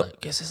Mexican. They're like,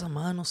 ¿qué es esa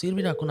mano?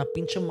 Sirve con una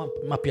pinche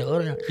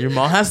mapeadora. Your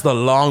mom has the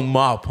long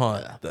mop,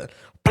 huh?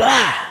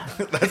 Blah!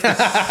 The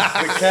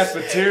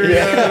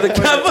cafeteria. The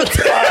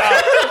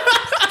cafeteria.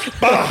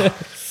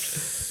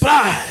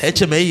 Blah!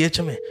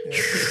 Échame.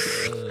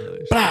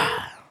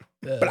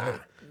 Blah!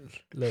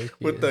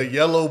 With the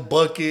yellow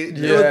bucket.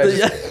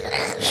 Yeah.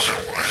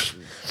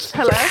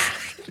 Hello?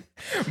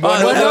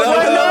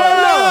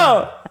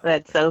 No.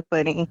 That's so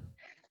funny.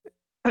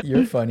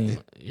 You're funny.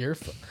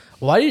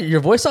 Why your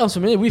voice sounds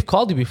familiar? We've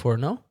called you before,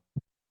 no?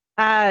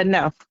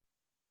 No.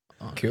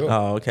 Cool.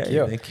 Oh, okay.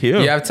 Cute. Thank you.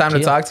 You have time to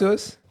Cute. talk to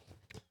us?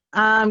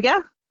 Yeah.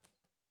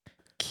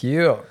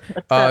 Cute.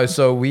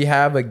 So we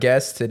have a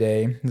guest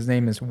today. His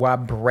name is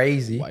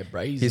Ybrazzy.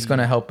 Ybrazzy. He's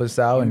gonna help us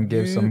out and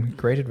give some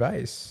great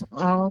advice.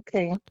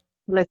 Okay.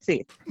 Let's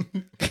see.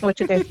 What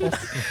you guys think?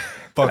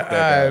 Fuck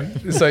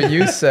that guy. So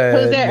you said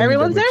Who's there? let me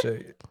Everyone's double there?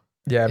 check.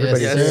 Yeah,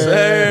 everybody's Yes, here.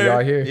 sir.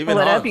 Y'all here? Even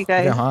What Hans. up, you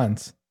Even guys?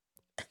 Hans.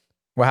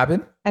 What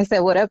happened? I said,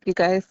 what up, you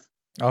guys?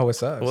 Oh,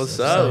 what's up? What's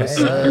up? Hey.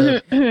 What's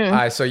up? All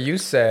right, so you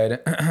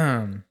said.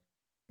 Let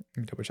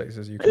me double check. This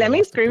is you. Let me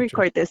Lost the screen picture.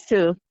 record this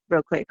too,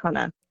 real quick. Hold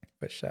on.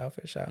 Fish out.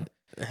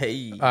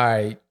 Hey. All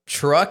right,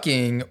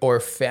 trucking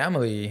or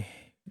family,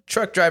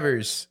 truck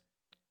drivers.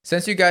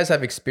 Since you guys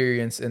have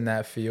experience in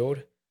that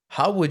field,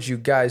 how would you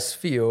guys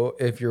feel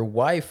if your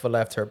wife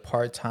left her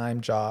part-time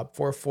job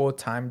for a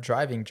full-time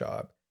driving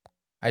job?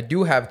 I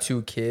do have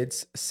 2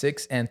 kids,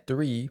 6 and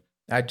 3.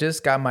 I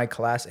just got my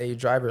Class A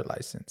driver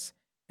license.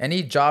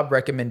 Any job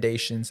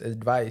recommendations,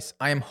 advice?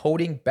 I am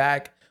holding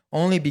back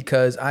only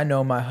because I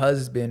know my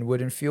husband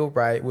wouldn't feel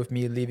right with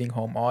me leaving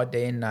home all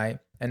day and night,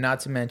 and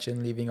not to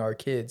mention leaving our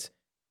kids.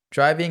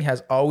 Driving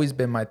has always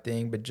been my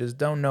thing, but just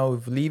don't know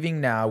if leaving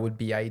now would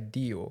be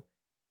ideal.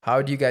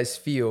 How do you guys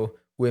feel,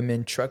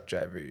 women truck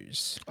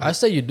drivers? I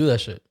say you do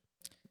that shit.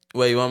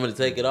 Wait, you want me to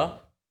take it off?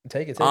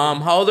 Take it. How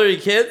old are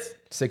your kids?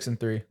 6 and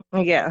 3.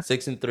 Yeah.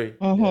 6 and 3.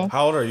 Mm-hmm.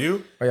 How old are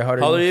you? Oh, yeah, How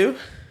old are you?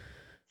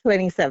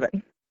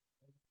 27.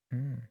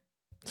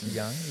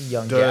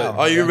 Young Dude. gal.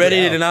 Are you Young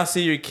ready gal. to not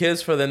see your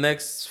kids for the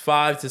next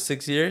 5 to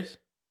 6 years?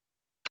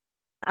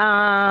 No,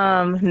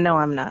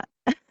 I'm not.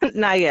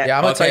 Not yet. Yeah,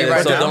 I'm gonna tell Okay, you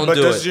right so now. don't But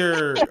do does it.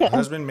 your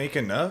husband make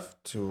enough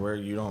to where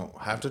you don't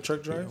have to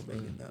truck drive?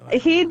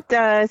 He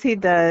does.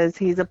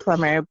 He's a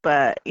plumber,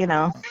 but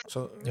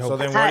So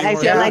then why I do you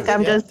feel want like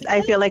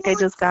I feel like I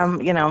just got,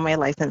 my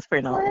license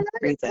for no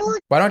reason.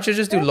 Why don't you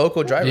just do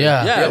local driving?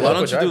 Yeah. Yeah, why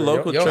don't you do driver.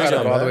 local You don't gotta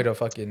trucking, go all the man? way to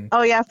fucking.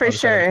 Oh yeah, for other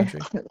side of the sure.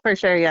 country. For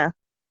sure, yeah.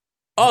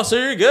 Oh, so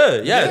you're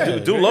good. Yeah, Yeah,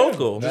 do you're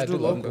local. good. Yeah, do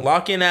local.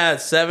 Lock in at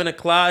 7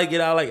 o'clock,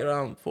 get out like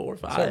around 4 or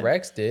 5. That's what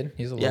Rex did.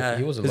 He was a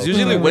Because local.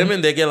 usually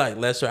women, they get like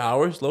lesser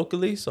hours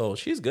locally, so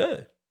she's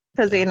good.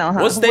 Because you know,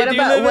 What state do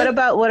you live in?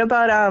 what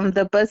about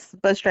the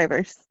bus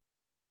drivers?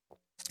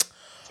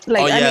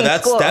 Like,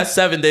 that's school,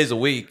 7 days a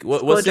week.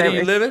 What city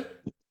you drivers. live in?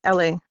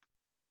 LA.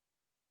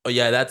 Oh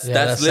yeah, that's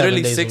that's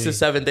literally 7 days a 6 to week.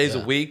 7 days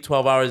Yeah. a week,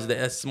 12 hours a day.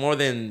 That's more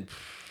than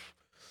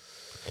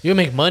You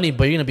make money,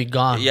 but you're gonna be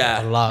gone. a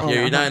a lot.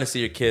 You're not gonna see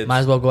your kids. Might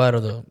as well go out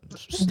of the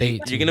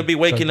state. You're gonna be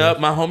waking up.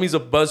 My homie's a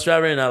bus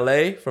driver in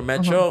LA for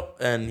Metro,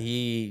 and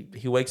he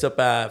wakes up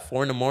at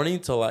 4 in the morning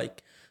till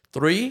like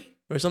 3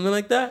 or something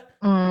like that.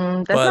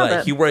 That's But not like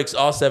bad. he works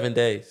all 7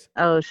 days.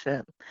 Oh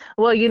shit.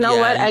 Well, you know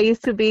Yeah, what? I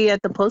used to be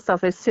at the post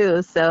office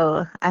too,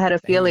 so I had a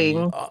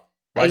feeling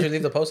Why'd you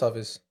leave the post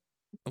office?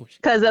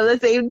 because of the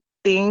same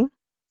thing.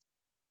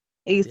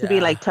 It used to be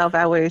Yeah. like 12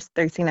 hours,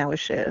 13-hour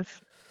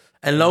shift.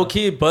 And low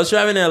key, bus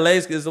driving in LA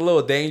is a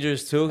little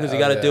dangerous too because you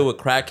got to yeah. deal with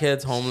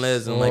crackheads,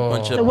 homeless, and like a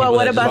bunch of Oh. people. Well, what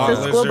that just about the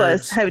walk. school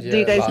bus? lizards. Do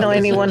you guys lot know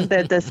lizards. anyone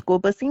that the school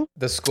busing?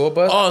 The school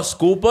bus? Oh,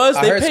 school bus?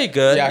 I They heard- pay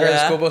good. Yeah, I heard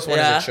the school bus one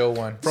is a chill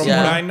one. From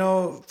Yeah. what I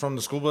know from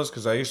the school bus,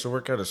 because I used to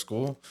work at a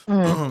school,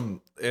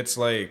 it's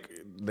like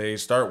they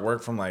start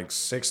work from like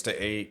 6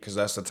 to 8 because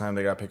that's the time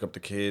they got to pick up the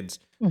kids.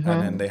 And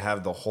then they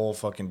have the whole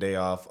fucking day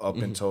off up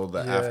until the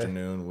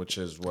afternoon, which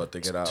is what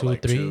they get out 2,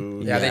 like 3?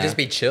 2. Yeah, they just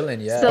be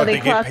chilling. Yeah. So But they they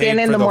get clock paid in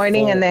for the the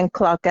morning full- and then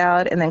clock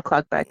out and then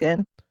clock back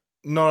in.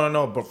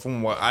 No. But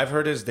from what I've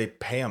heard is they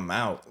pay them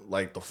out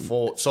like the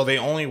full. So they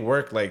only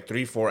work like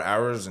 3-4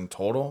 hours in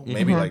total,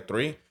 maybe like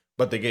 3,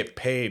 but they get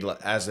paid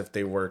as if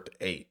they worked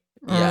 8.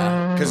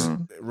 Yeah. Because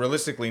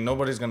realistically,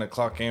 nobody's gonna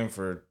clock in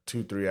for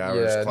 2-3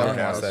 hours, Yeah, clock no one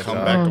wants out, that come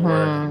job. back to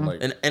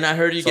work. Like, And I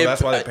heard you so get.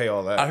 that's why they pay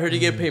all that. I heard you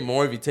get paid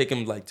more if you take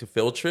them like to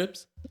field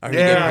trips. I heard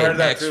yeah, you I get paid heard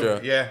that extra.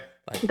 too. Yeah,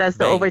 Like, That's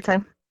the bank.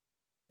 overtime.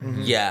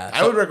 Yeah,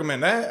 I would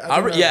recommend that.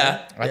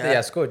 yeah. I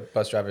think school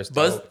bus drivers.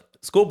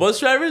 School bus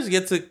drivers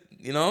get to,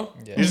 you know.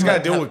 Yeah. You just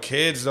gotta deal with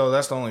kids though.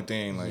 That's the only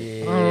thing. Like,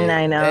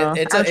 I know.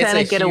 I'm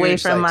trying to get away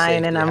from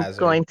mine, and I'm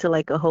going to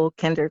like a whole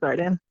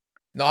kindergarten.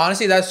 No,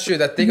 honestly, that's true.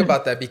 Think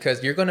about that,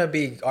 because you're gonna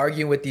be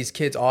arguing with these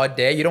kids all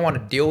day. You don't want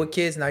to deal with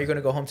kids. Now you're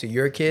gonna go home to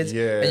your kids,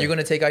 and you're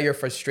gonna take out your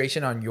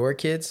frustration on your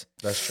kids.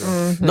 that's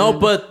true. No,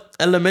 but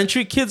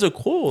elementary kids are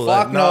cool.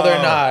 Fuck Like, no,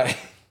 they're not.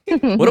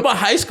 what about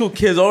high school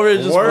kids over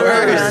there just Word.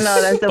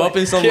 No, that's the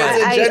bumping some Kids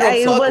like in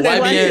general, fuck wasn't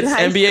white in YBN,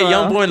 high NBA school.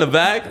 young boy in the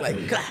back, like.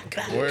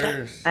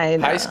 Worse. I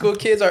know. High school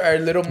kids are a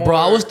little more. Bro,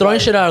 I was throwing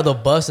shit out of the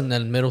bus in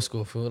then middle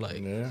school, fool. Like,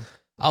 Yeah.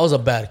 I was a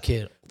bad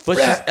kid. But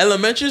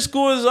elementary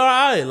school is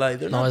alright. Like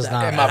they're not it's that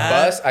not. In my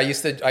bad. bus, I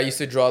used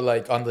to draw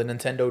like on the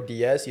Nintendo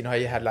DS. You know how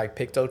you had like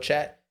Picto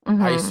Chat.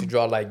 I used to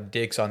draw like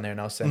dicks on there,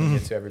 and I was sending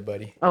it to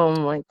everybody. Oh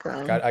my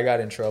god. I got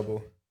in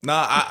trouble.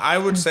 Nah, I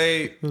would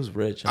say Who's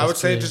rich? I would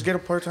say good. just get a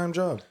part-time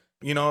job.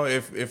 You know,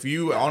 if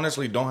you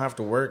honestly don't have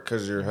to work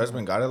because your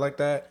husband got it like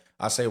that,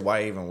 I say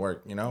why even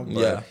work? You know?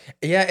 But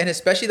Yeah, and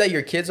especially that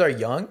your kids are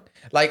young.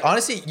 Like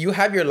honestly, you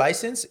have your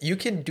license. You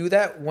can do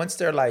that once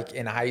they're like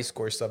in high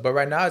school or stuff. But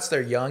right now, they're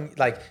young.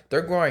 Like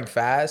they're growing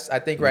fast. I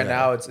think right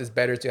now it's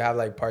better to have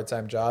like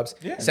part-time jobs.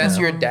 Yeah, since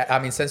your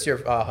since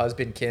your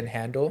husband can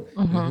handle.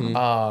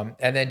 And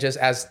then just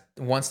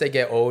once they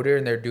get older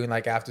and they're doing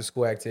like after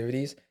school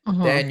activities,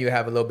 then you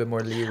have a little bit more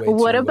leeway.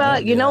 What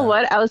about you know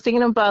what? I was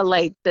thinking about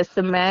like the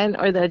cement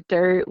or the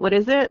dirt. What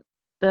is it?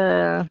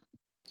 The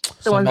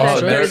ones that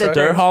carry the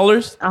dirt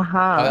haulers. Oh,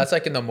 that's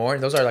like in the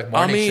morning. Those are like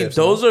morning shifts.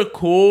 Those are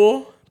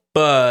cool,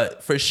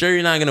 but for sure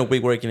you're not gonna be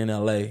working in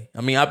LA.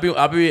 I mean, I'm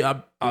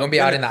gonna be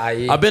out in the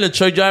IE. I've been a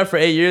truck driver for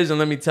 8 years, and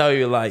let me tell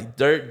you, like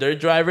dirt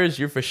drivers,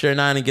 you're for sure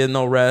not gonna get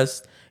no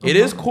rest. It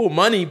is cool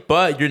money,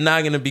 but you're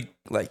not gonna be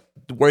like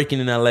working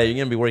in LA. You're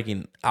gonna be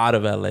working out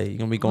of LA. You're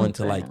gonna be going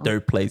to like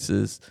dirt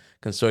places,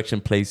 construction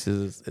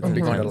places. I'm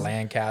be going to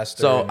Lancaster.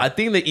 So I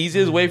think the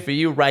easiest way for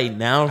you right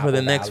now for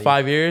the next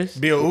 5 years,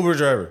 be an Uber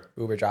driver.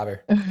 Uber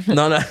driver.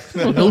 no,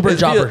 Uber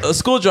driver. a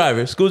school driver.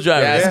 Yeah, school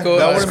driver. Yeah,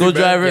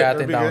 I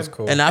think that was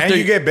cool. And after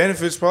you get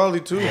benefits probably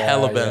too.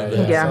 hella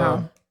benefits.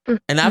 Yeah.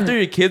 And after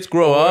your kids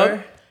grow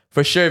up,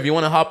 for sure, if you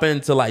want to hop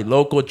into like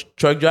local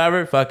truck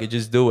driver, fuck it,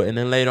 just do it. And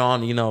then later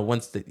on,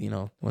 once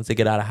they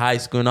get out of high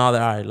school and all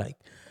that, all right, like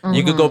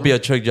you could go be a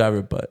truck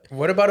driver. But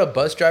what about a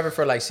bus driver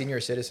for like senior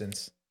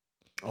citizens?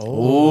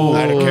 Oh,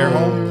 at a care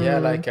home. Yeah,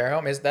 like care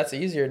home that's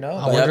easier. No,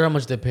 I wonder how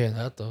much they pay in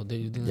that though.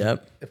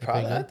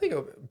 probably. I think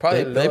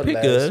probably they a little pay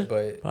less, good,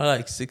 but probably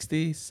like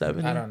 60,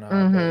 70. I don't know.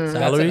 But that's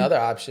Salary? another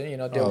option.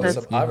 Deal with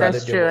some. I'd rather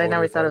That's deal true. with I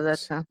never older thought of that.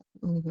 folks.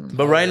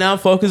 But right now,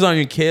 focus on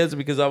your kids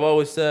because I've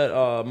always said,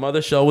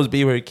 mother should always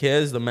be with her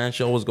kids. The man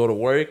should always go to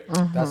work.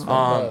 That's fucked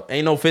up.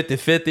 Ain't no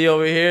 50-50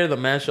 over here. The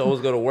man should always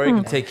go to work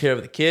and take care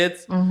of the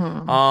kids.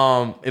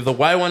 If the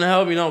wife want to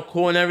help,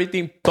 cool and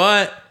everything.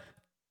 But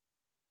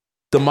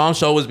the mom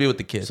should always be with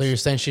the kids. So you're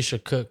saying she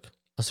should cook?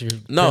 That's what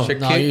No. you're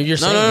No, saying. no.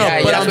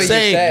 Yeah, But that's I'm what you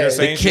saying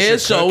said. the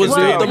kids should always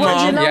be with the Well,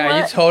 mom. you know Yeah,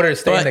 you what? told her to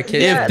stay in the But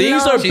kitchen. if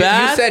things are You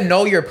bad, said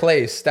know your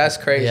place. That's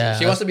crazy. Yeah.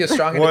 She wants to be a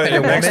strong, What?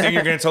 independent Next woman. thing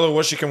you're gonna tell her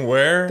what she can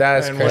wear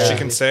That's and what she crazy.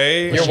 can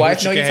say. Your who wife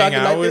she know you can talking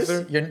hang out like with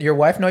this? her. Your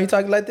wife know you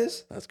talking like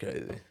this? that's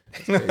crazy.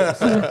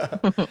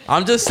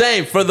 I'm just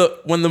saying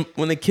when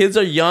the kids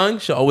are young,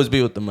 should always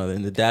be with the mother,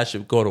 and the dad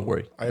should go to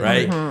work.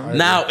 Right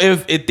now,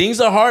 if things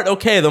are hard,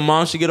 okay, the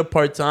mom should get a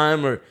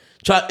part-time or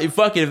try.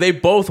 Fuck it, if they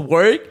both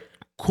work,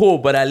 cool.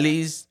 But at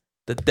least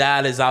the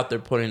dad is out there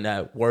putting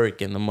that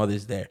work, and the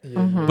mother's there.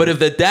 But if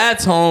the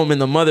dad's home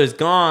and the mother's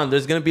gone,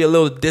 there's gonna be a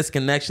little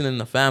disconnection in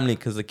the family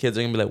because the kids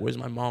are gonna be like, "Where's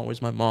my mom?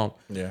 Where's my mom?"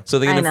 Yeah. So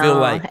they're gonna feel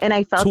like and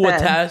I felt too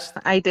that. attached.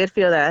 I did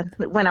feel that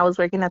when I was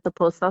working at the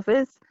post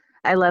office.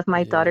 I left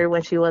my daughter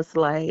when she was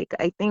like,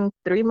 I think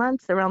 3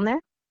 months around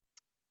there.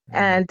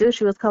 And dude,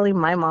 she was calling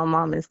my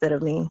mom instead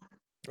of me.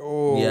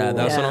 Yeah,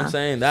 that's what I'm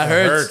saying. That That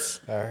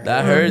hurts.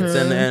 That hurts,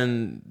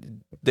 and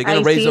they're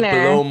gonna raise up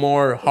a little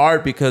more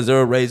hard because they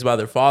were raised by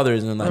their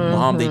fathers, and like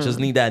mom, they just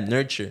need that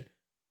nurture.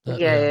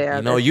 Yeah.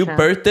 You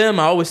birth them.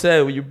 I always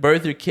say when you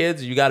birth your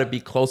kids, you got to be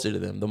closer to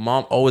them. The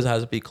mom always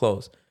has to be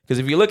close because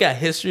if you look at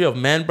history of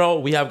men, bro,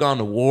 we have gone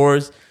to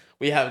wars,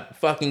 we have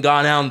fucking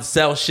gone out and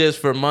sell shifts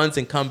for months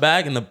and come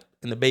back, and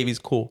the baby's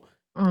cool,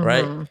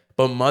 right?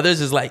 But mothers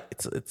is like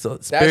it's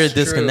a spirit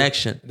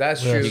disconnection.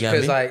 That's true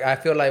because like I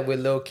feel like with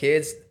little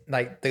kids,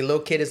 like the little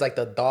kid is like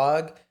the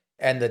dog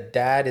and the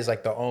dad is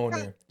like the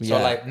owner. So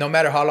like no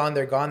matter how long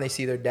they're gone, they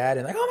see their dad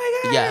and like,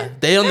 oh my god. Yeah,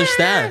 they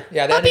understand.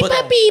 Yeah, they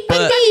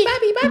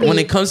But when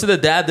it comes to the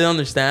dad, they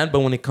understand.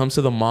 But when it comes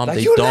to the mom, Like,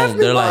 they you don't. left me,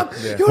 They're Mom.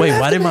 like, You wait,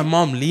 left why did me." my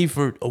mom leave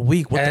for a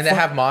week? What And the then they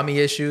fuck? have mommy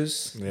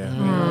issues. Yeah.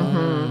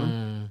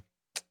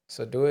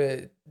 So do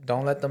it.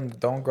 Don't let them.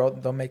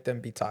 Don't make them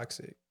be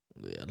toxic.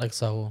 Yeah, like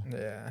so.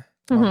 Yeah.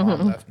 My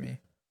mom left me.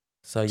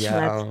 So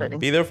That's funny.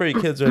 be there for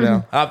your kids right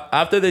now.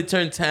 After they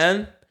turn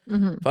 10,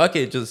 fuck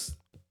it, just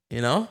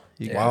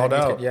Wild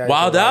out.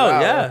 wild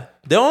out. Yeah,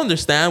 they'll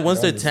understand once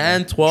they're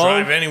 10, 12.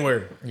 Drive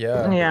anywhere.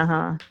 Yeah. Yeah,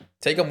 huh?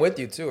 Take them with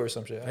you too, or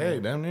some shit. Hey,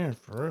 damn near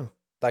for real.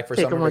 Like for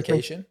Take summer 'em with me.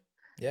 vacation.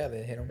 Yeah,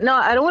 they hit them. No,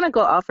 I don't want to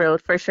go off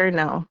road for sure.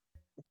 No,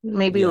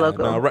 maybe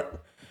local. No,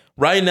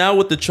 right now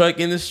with the truck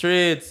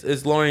industry,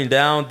 it's lowering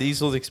down.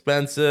 Diesel's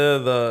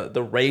expensive.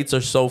 The rates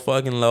are so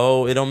fucking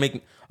low. It don't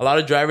make a lot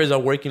of drivers are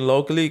working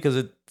locally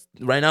because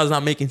right now it's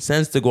not making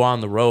sense to go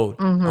on the road.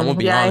 I'm gonna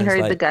be honest. I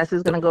heard like, the gas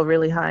is gonna go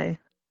really high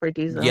for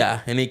diesel.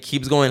 Yeah, and it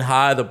keeps going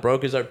high. The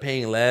brokers are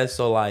paying less,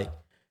 so like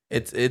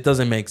it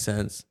doesn't make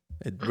sense.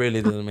 It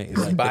really doesn't make sense.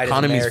 Like, the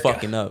economy's America.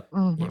 fucking up. Yeah,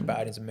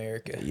 Biden's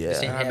America. Yeah.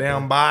 This ain't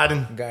Goddamn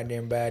happening. Biden.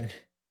 Goddamn Biden.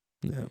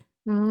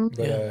 Yeah.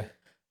 But,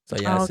 So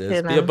yeah, Okay, sis, be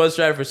a man. bus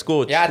driver for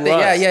school. yeah, I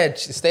think,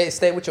 Trust.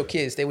 stay with your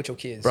kids. Stay with your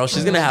kids. Bro,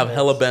 she's gonna have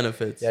hella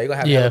benefits. Yeah, you're gonna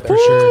have Yeah, hella for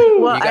benefits.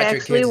 sure. Well, You got I your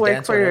actually kids work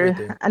dancing on for.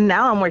 everything.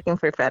 Now I'm working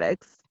for FedEx.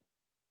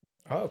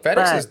 Oh, FedEx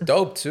But is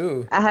dope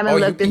too. I haven't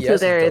looked UPS into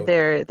is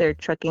dope. their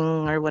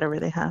trucking or whatever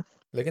they have.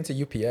 Look into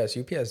UPS.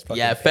 UPS is fucking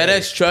Yeah, paid.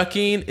 FedEx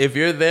trucking. If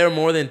you're there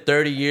more than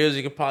 30 years,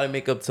 you could probably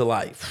make up to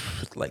like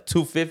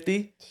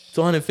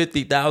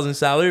 250,000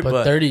 salary. But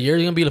But 30 years,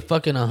 you're gonna be the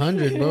fucking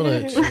 100, bro.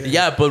 Like,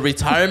 yeah, but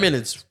retirement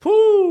it's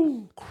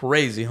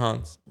crazy,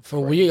 Hans.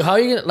 how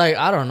you gonna, like?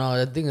 I don't know.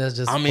 I think that's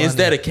just. I mean, it's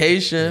funny.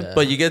 dedication, Yeah.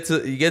 but you get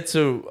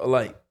to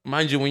like,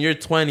 mind you, when you're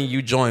 20,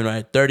 you join,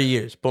 right? 30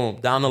 years, boom.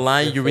 Down the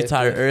line, you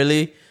retire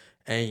early,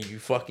 and you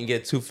fucking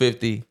get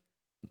 250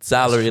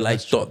 salary,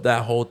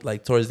 that whole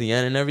like towards the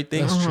end and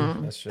everything. That's true.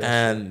 That's true.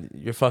 And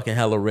you're fucking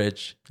hella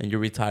rich, and you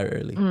retire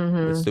early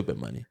with stupid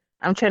money.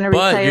 I'm trying to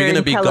But retire you're gonna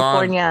in be gone.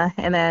 California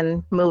and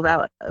then move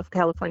out of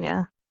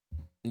California.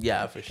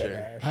 Yeah, for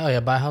sure. Oh yeah,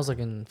 buy a house like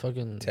in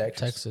fucking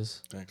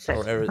Texas. Texas.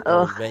 Or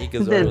Ugh,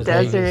 Vegas the or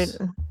Vegas.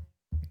 desert.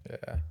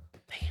 Yeah.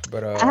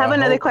 But I have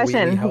another hope we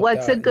question. helped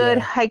What's a out. good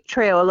Yeah. hike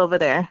trail over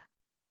there?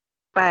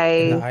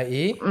 In the By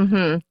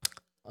IE?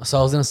 So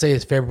I was gonna say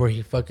it's February.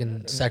 He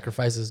fucking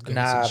sacrifices. goats and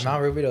Nah, shit.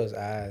 Mount Rubido's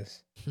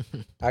ass.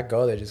 I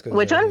go there just because.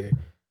 Which one?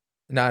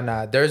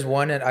 Nah. There's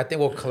one in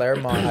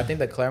Claremont. I think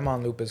the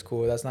Claremont Loop is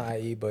cool. That's not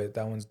IE, but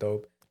that one's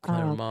dope.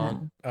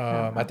 Claremont.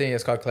 I think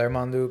it's called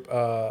Claremont Loop.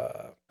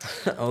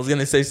 I was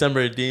gonna say San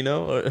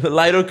Bernardino or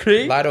Lido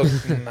Creek. Lido.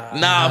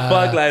 Nah,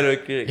 fuck Lido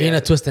Creek. He ain't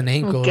a twist an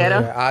ankle. Get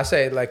him. Yeah, I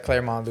say like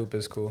Claremont Loop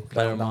is cool. That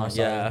Claremont, one's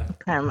yeah.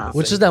 Claremont.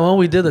 Which is that one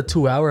we did the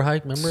 2-hour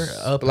hike? Remember?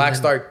 Up Black and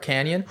then- Star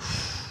Canyon.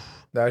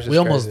 That was just We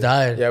almost crazy.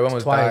 died. Yeah, we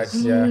almost twice.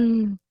 died.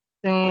 Yeah.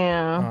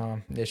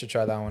 Damn. You should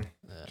try that one.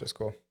 Just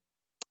cool.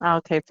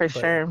 Okay, for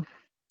sure.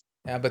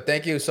 Yeah, but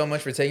thank you so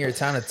much for taking your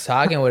time and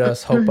talking with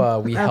us.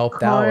 Hope we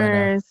helped out,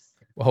 and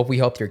hope we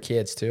helped your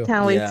kids too.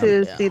 Can't wait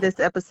to see this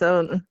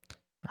episode.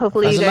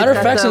 Hopefully, As you a guys matter of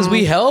got fact, some-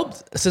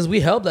 since we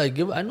helped, like,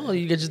 I know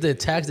you guys just did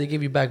tax. They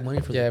give you back money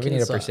for Yeah, the we need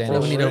kids, a so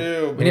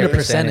percentage. we need a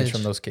percentage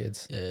from those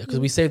kids. Yeah, because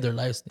we saved their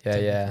lives.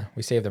 Yeah.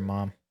 We saved their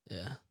mom.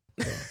 Yeah.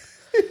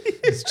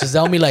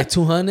 Giselle me like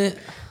 200.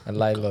 A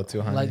light little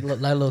 200.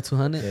 Like little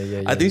 200.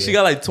 Yeah. I think she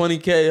got like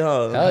 20K,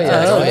 huh? Hell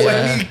yeah. Hell Hell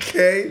yeah.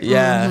 20K?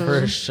 Yeah.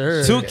 For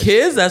sure. 2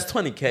 kids, that's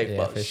 20K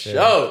Yeah, for for sure.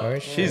 sure. For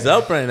sure. She's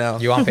up right now.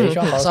 You on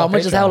Patreon? So I'm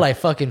gonna just have like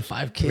fucking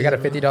 5 kids. we got a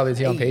bro. $50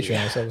 deal on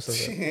Patreon. What's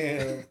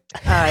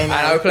up? I know.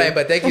 I know we're playing,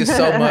 but thank you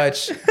so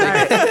much. She's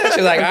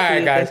like, all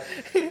right, guys.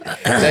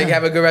 Thank you.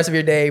 Have a good rest of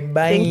your day.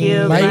 Bye. Thank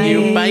you.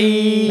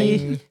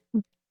 Bye.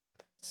 Bye.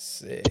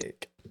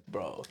 Sick.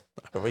 Bro.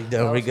 Are we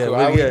done? We good. Cool.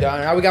 Are We we good.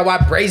 done? Now we got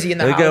Ybrazzy in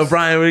the We house. good,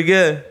 Brian. We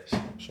good.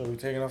 Should we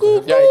take it off?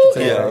 Yeah, you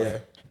can take Yeah,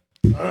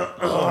 it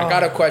off. I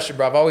got a question,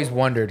 bro. I've always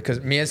wondered because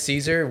me and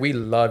Caesar, we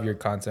love your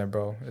content,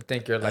 bro. I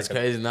think you're like That's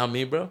crazy. Not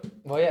me, bro.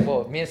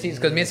 me and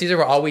Caesar, because me and Caesar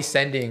were always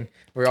sending.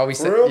 We're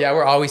always For real?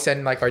 we're always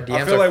sending like our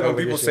DMs. I feel like when over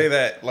people your say shit.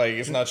 that, like,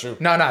 it's not true.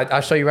 No,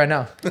 I'll show you right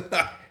now.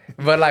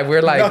 But like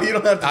we're like, No, you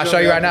don't have to I'll show show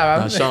me. you right now.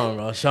 No, show him,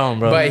 bro. Show him,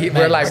 bro. But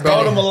we're like,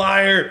 Called him a bro.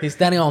 liar. He's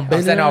standing on I'm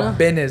business. sending right out now?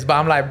 business, but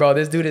I'm like, bro,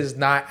 this dude is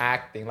not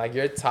acting. Like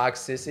your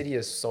toxicity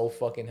is so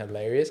fucking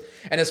hilarious,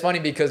 and it's funny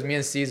because me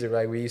and Caesar,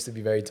 right, we used to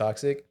be very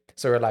toxic.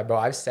 So we're like, bro,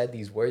 I've said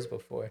these words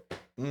before.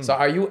 So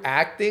are you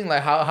acting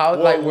like how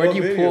like where what do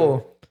you video?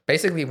 pull?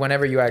 Basically,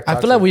 whenever you act, I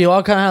feel like we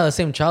all kind of have the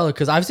same childhood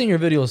because I've seen your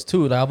videos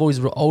too. Like I've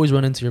always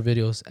run into your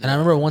videos, and I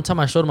remember one time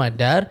I showed my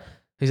dad.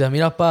 He's like,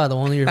 "Mira, pa, the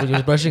one you're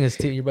brushing his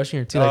teeth. You're brushing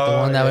your teeth, like the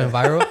one that went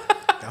viral."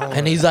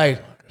 And he's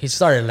like, he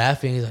started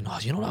laughing. He's like, "No,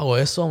 you don't know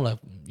eso." I'm like,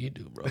 "You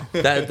do, bro."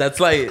 That's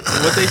like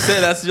what they say.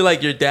 That's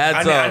like your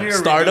dad's I need to redo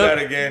startup.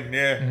 that again.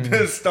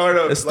 Yeah.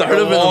 Startup. A startup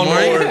in the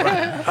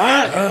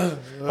morning.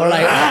 Or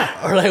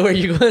like where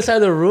you go inside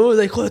the room,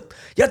 like,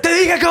 "Ya te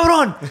dije,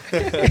 cabrón."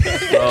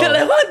 Te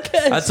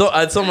levantes.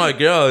 I told my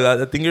girl.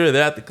 I think you were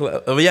there at the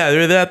club. Oh, yeah, they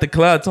were there at the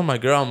club. I told my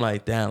girl, I'm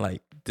like, damn,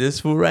 like this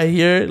fool right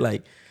here,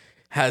 like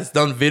has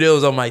done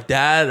videos of my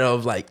dad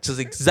of like just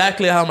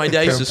exactly how my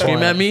dad used to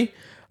scream at me.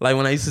 Like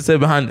when I used to sit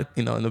behind,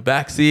 in the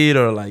back seat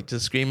or like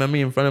just scream at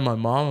me in front of my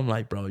mom. I'm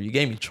like, bro, you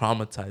gave me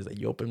traumatized. Like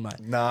you opened my.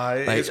 Nah,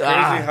 Like, it's crazy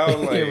how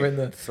You're in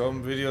the- like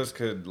some videos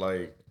could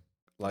like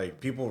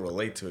people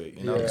relate to it,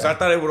 you know? Because I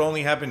thought it would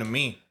only happen to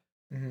me.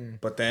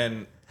 But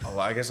then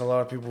I guess a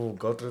lot of people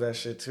go through that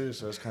shit too,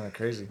 so it's kind of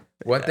crazy.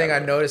 One thing I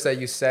noticed that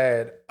you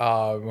said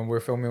when we're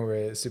filming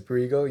with Super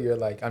Ego, you're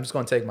like, I'm just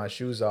gonna take my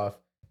shoes off.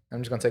 I'm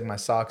just gonna take my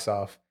socks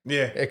off.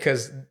 Yeah.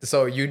 Because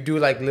so you do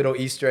like little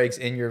Easter eggs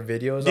in your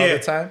videos all the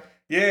time?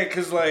 Yeah,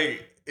 because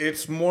like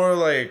it's more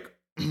like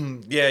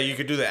yeah, you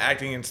could do the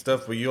acting and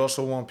stuff, but you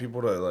also want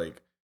people to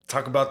like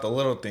talk about the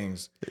little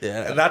things.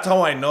 Yeah. And that's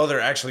how I know they're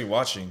actually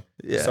watching.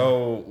 Yeah.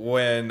 So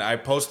when I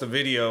post a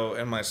video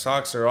and my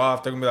socks are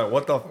off, they're gonna be like,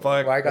 what the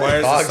fuck? Why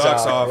is the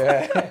socks off?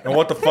 Yeah. And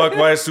what the fuck?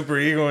 Why is Super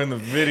Ego in the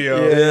video?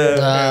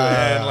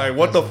 Yeah. And like,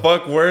 what the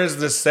fuck? Where is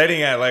this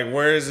setting at? Like,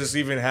 where is this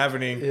even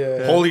happening?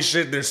 Yeah. Holy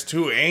shit, there's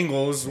 2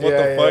 angles. What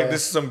the fuck?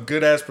 This is some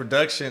good ass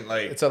production.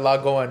 Like, It's a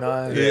lot going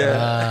on.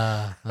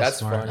 That's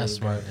smart, smart. That's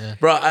smart. Yeah.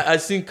 Bro, I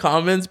seen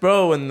comments,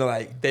 bro, when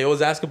like they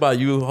always ask about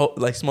you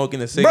like smoking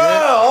a bro, cigarette.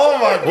 oh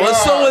my god.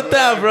 What's up with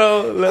that,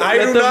 bro? I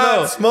do them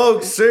not know.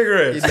 smoke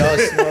cigarettes. He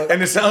does smoke.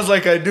 And it sounds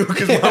like I do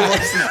because my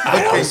voice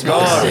is fucking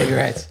gone.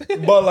 Cigarettes.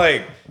 But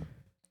like,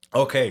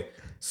 okay,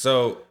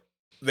 so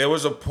there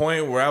was a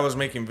point where I was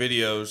making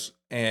videos,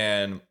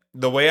 and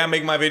the way I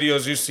make my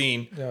videos, you've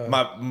seen,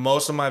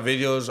 most of my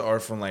videos are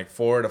from like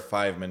 4 to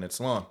 5 minutes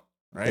long,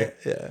 right?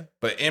 Yeah.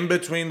 But in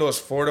between those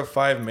 4 to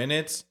 5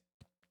 minutes,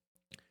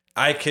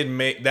 I could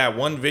make that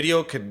one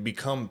video could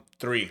become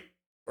 3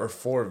 or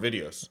 4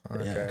 videos.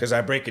 Okay. Because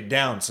I break it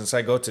down since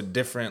I go to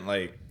different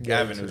like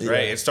avenues,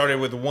 right? It started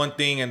with one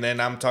thing and then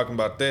I'm talking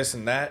about this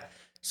and that.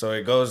 So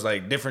it goes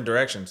like different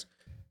directions.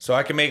 So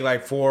I can make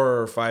like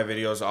 4 or 5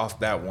 videos off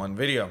that one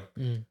video.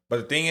 But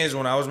the thing is,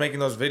 when I was making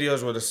those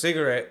videos with a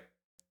cigarette,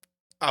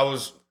 I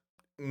was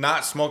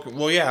not smoking.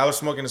 Well, yeah, I was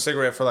smoking a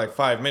cigarette for like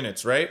 5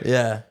 minutes, right?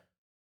 Yeah.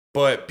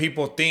 But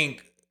people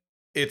think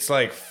it's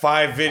like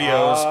 5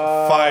 videos,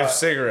 5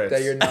 cigarettes.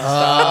 That you're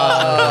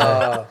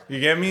not You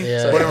get me?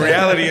 Yeah. But in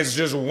reality, it's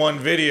just one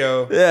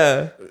video.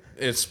 Yeah.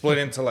 It's split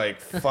into like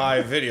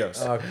 5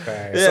 videos.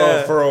 Okay. Yeah.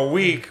 So for a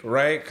week,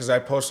 right? Because I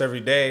post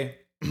every day.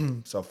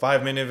 So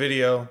 5-minute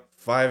video,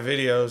 5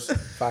 videos.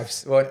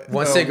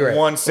 One cigarette.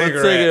 One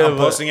cigarette. cigarette, I'm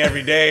posting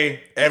every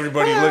day.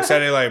 Everybody looks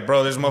at it like,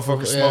 bro, this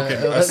motherfucker smoking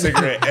a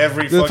cigarette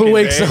every The fucking fool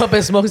wakes day. up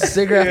and smokes a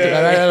cigarette.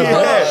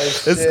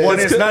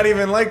 It's not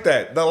even like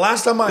that. The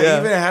last time I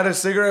even had a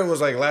cigarette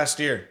was like last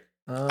year.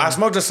 I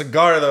smoked a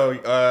cigar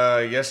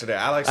though yesterday.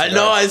 I like I cigars.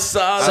 know I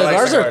saw that.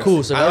 like Cigars are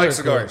cool. I like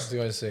Cigars are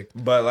cigars. Sick.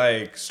 But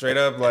like straight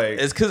up like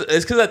It's cause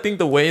I think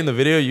the way in the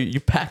video you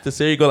pack the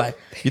cigarette, you go like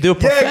you do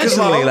it yeah, because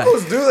my professionally.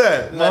 uncles do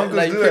that. My uncles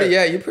Like do pretty, that.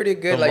 yeah, you're pretty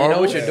good. The Like you know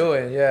what marbles? you're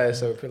doing. Yeah.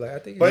 So people like I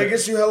think. But it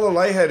gets you hella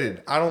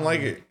lightheaded. I don't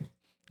like it.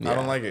 I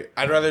don't like it.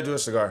 I'd rather do a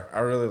cigar. I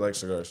really like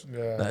cigars.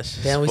 Yeah.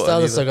 Damn, we saw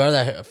the cigar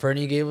that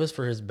Fernie gave us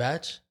for his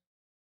batch.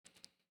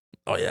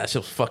 Oh yeah, that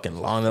shit was fucking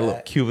long. That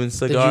little Cuban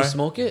cigar. Did you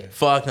smoke it?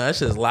 Fuck, no, that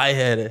shit's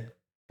lightheaded.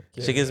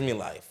 She gives me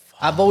like.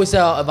 I've always said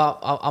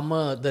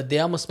about the day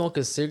I'm gonna smoke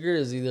a cigarette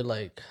is either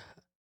like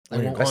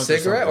A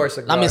cigarette or a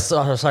cigar? I mean,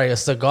 sorry, a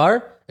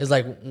cigar is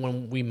like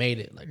when we made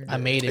it. Like I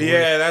made it.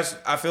 Yeah,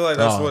 I feel like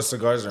that's what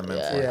cigars are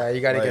meant for. Yeah,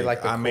 you gotta get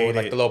like the cool,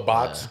 like the little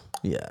box.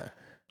 Yeah.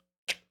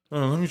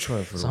 Let me try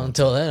it for So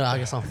until then, I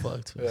guess I'm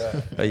fucked.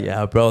 Yeah. But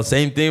yeah, bro.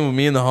 Same thing with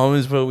me and the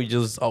homies, bro. We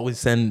just always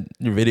send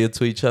your video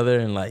to each other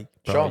and like,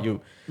 bro, Show 'em.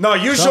 you. No,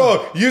 you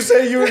show. You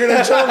said you were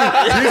gonna show me.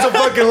 He's a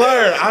fucking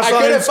liar. I saw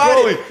him couldn't find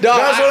scrolling. it. No,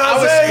 That's what I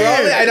I'm was saying.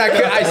 scrolling and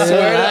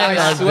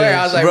I swear,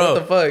 I was like, Bro, what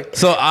the fuck?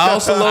 So I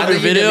also love I your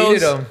think you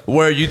deleted videos 'em.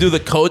 where you do the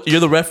coach, you're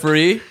the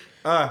referee,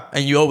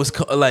 and you always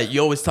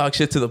you always talk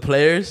shit to the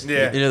players.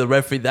 Yeah. You're the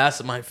referee.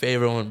 That's my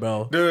favorite one,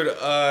 bro. Dude,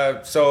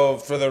 so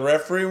for the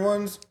referee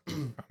ones,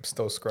 I'm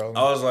still scrolling.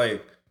 I was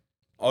like,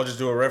 I'll just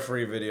do a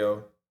referee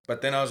video.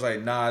 But then I was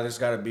like, nah, this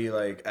gotta be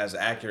like as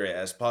accurate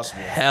as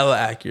possible. Hella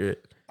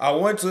accurate. I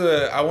went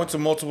to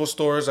multiple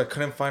stores. I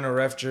couldn't find a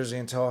ref jersey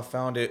until I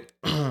found it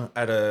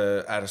at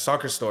a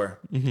soccer store.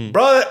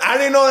 Bro, I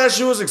didn't know that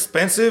shit was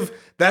expensive.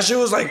 That shit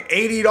was like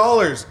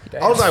 $80.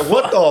 I was like,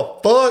 what the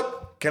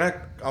fuck? Can I?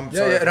 I'm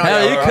sorry. no,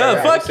 Hell, you all could.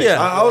 right. Fuck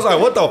yeah. I was like,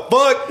 what the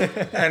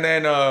fuck? And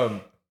then I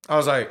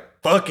was like,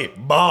 fuck it,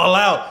 ball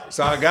out.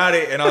 So I got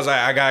it, and I was like,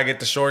 I gotta get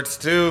the shorts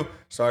too.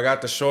 So I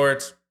got the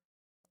shorts,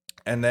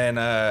 and then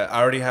I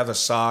already have the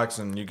socks,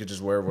 and you could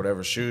just wear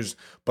whatever shoes.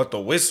 But the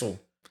whistle,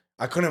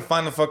 I couldn't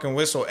find the fucking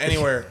whistle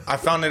anywhere. I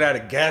found it at a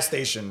gas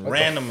station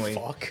randomly.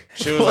 fuck?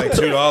 Shit was like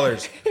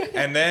 $2.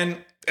 And then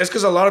it's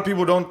because a lot of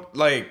people don't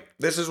like.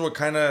 This is what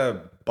kind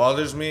of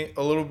bothers me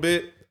a little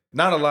bit.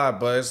 Not a lot,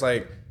 but it's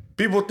like.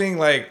 People think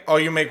like, oh,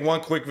 you make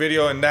one quick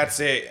video and that's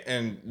it,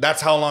 and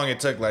that's how long it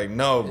took. Like,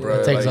 no,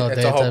 bro. It takes like, all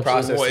it's day. a whole type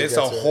process. shit. it's to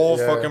a get to it. whole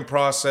Yeah. fucking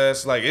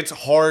process. Like, it's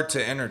hard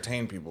to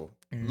entertain people.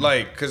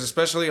 Like, because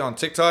especially on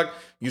TikTok,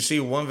 you see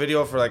one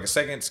video for like a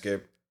second,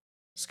 skip.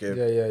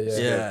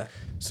 Yeah.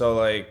 So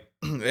like,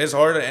 it's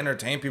hard to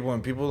entertain people,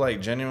 and people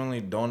like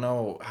genuinely don't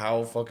know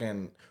how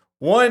fucking.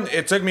 One,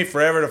 it took me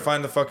forever to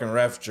find the fucking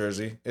ref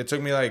jersey. It took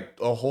me like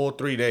a whole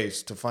 3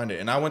 days to find it.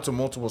 And I went to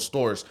multiple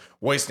stores,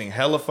 wasting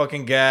hella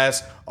fucking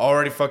gas,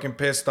 already fucking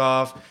pissed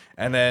off.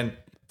 And then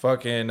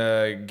fucking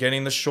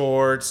getting the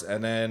shorts,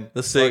 and then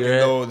the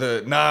cigarette.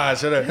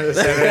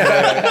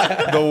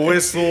 The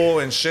whistle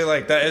and shit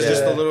like that. It's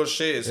just the little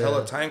shit. It's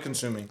hella time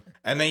consuming.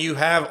 And then you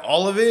have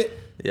all of it,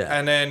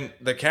 and then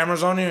the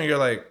camera's on you, and you're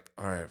like,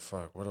 all right,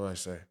 fuck, what do I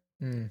say?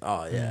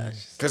 Oh yeah,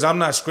 because I'm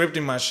not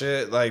scripting my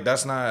shit. Like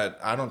that's not.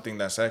 I don't think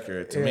that's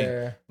accurate to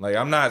me. Like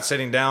I'm not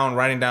sitting down,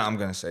 writing down. I'm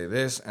gonna say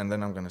this, and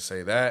then I'm gonna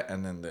say that,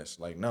 and then this.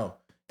 Like no,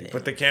 you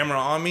put the camera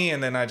on me,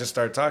 and then I just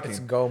start talking. It's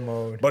go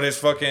mode. But it's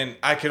fucking.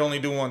 I could only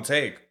do one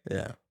take.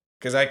 Yeah,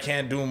 because I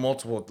can't do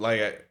multiple.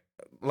 Like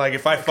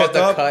if I fuck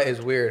up, the cut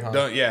is weird, huh?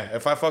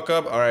 If I fuck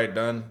up, all right,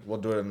 done. We'll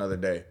do it another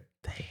day.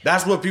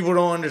 That's what people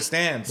don't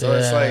understand. So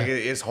it's like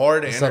it's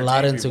hard. It's a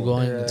lot into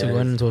going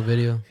into a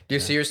video. Do you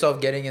see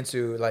yourself getting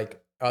into like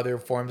other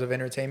forms of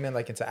entertainment,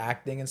 like into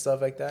acting and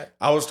stuff like that?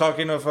 I was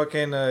talking to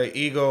fucking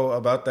Ego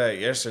about that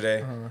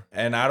yesterday,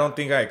 and I don't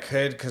think I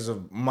could because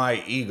of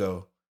my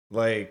ego.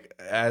 Like,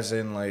 as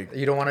in, like,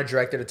 you don't want a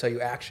director to tell you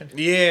action.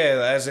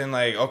 Yeah, as in,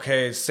 like,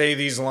 okay, say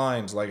these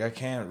lines. Like, I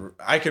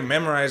can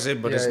memorize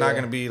it, but it's not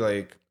gonna be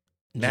like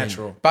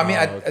natural. But I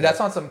mean, that's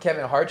on some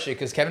Kevin Hart shit,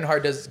 because Kevin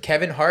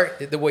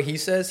Hart, the way he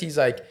says, he's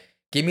like,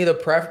 give me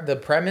the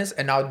premise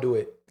and I'll do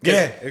it.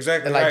 Yeah,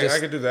 exactly. Like I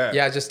could do that.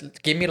 Yeah,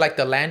 just give me like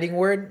the landing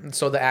word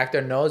so the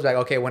actor knows, like,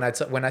 okay, when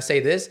I say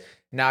this,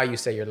 now you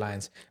say your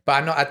lines.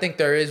 But I think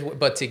there is,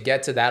 but to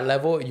get to that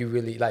level, you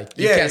really like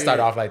you can't start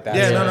off like that.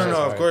 Yeah,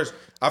 no, of course.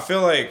 I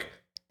feel like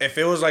if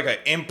it was like an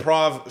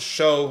improv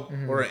show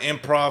or an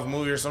improv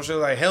movie or some shit,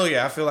 like hell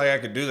yeah, I feel like I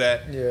could do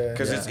that. Yeah,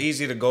 because it's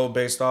easy to go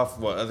based off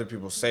what other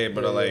people say,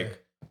 but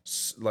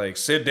like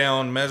sit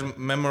down,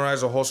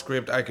 memorize a whole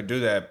script, I could do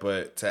that.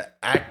 But to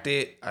act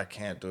it, I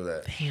can't do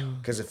that. Damn,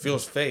 because it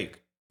feels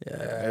fake.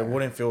 Yeah, it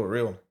wouldn't feel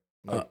real.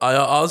 Like, I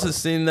also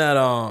seen that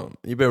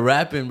you been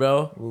rapping,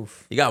 bro.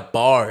 Oof. You got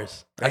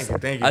bars. Thank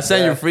you. I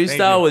sent you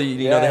freestyle with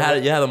you know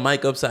you had the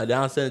mic upside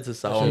down. I sent it to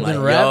someone.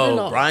 I'm like,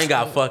 yo, Brian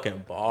got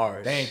fucking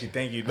bars. Thank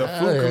you. The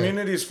food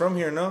community is from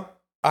here, no?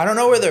 I don't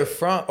know where they're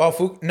from.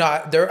 Oh, no,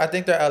 I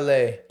think they're LA.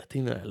 I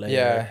think they're LA.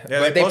 Yeah,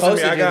 they posted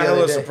me. I got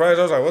hella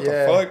surprised. I was like, what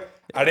the fuck?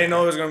 I didn't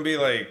know it was gonna be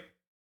like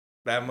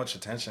that much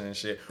attention and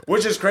shit.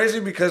 Which is crazy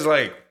because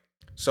like,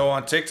 so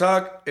on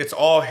TikTok it's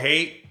all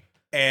hate.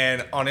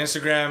 And on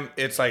Instagram,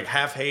 it's like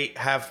half hate,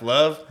 half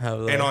love.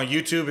 And on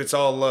YouTube, it's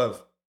all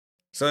love.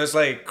 So it's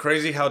like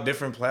crazy how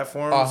different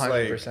platforms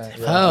 100%.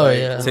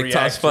 Like,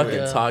 TikTok's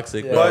fucking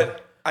toxic. Yeah.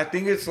 But I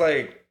think it's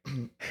like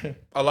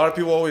a lot of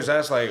people always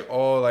ask like,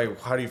 oh, like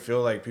how do you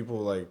feel like people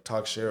like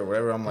talk shit or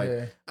whatever? I'm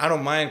like, I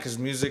don't mind because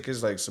music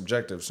is like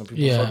subjective. Some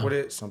people fuck with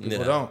it, some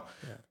people don't.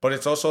 Yeah. But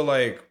it's also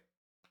like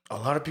a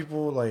lot of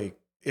people like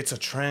it's a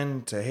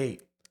trend to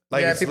hate.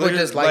 Like people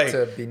just like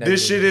to be negative.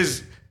 This shit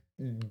is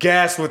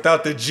gas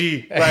without the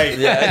G. Like,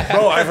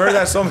 bro, I've heard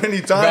that so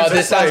many times. Bro,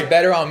 this sounds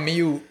better on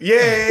mute.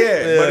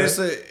 Yeah. But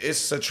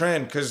it's a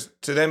trend because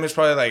to them it's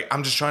probably like,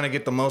 I'm just trying to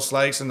get the most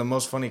likes and the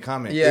most funny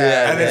comment.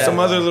 And then some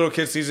other little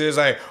kid sees it, is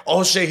like,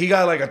 oh shit, he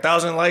got like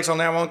 1,000 likes on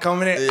that one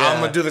comment. I'm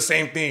gonna do the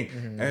same thing.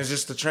 And it's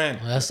just the trend.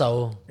 That's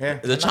all. Yeah.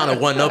 They're trying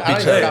to one up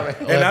each other.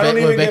 And I don't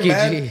even get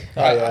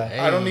mad.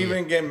 I don't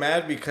even get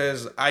mad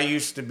because I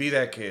used to be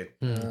that kid.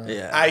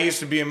 Yeah. I used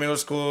to be in middle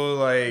school,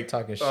 like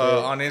talking shit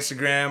on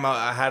Instagram.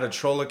 I had a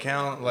troll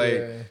account.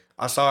 Like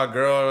I saw a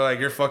girl, like,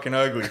 you're fucking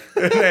ugly.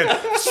 And then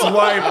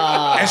swipe,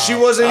 and she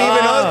wasn't even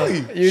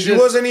ugly. She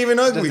wasn't even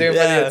ugly.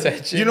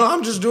 You know,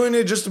 I'm just doing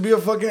it just to be a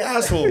fucking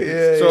asshole.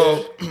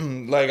 So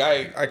like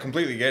I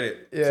completely get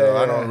it. So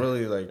I don't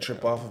really like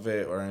trip off of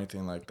it or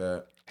anything like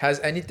that.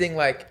 Has anything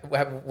like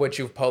what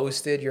you've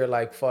posted, you're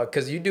like, fuck,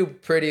 because you do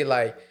pretty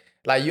like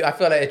you, I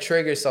feel like it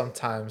triggers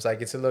sometimes.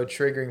 Like it's a little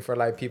triggering for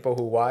like people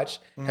who watch.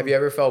 Have you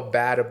ever felt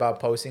bad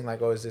about posting?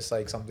 Like, oh, is this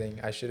like something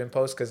I shouldn't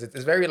post? Because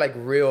it's very like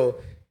real,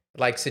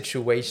 like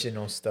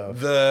situational stuff.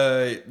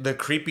 The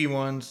creepy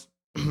ones,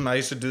 I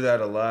used to do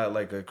that a lot.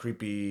 Like a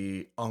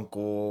creepy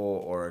uncle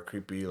or a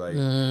creepy like.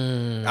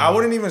 I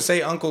wouldn't even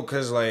say uncle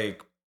because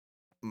like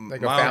a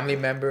family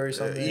member or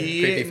something.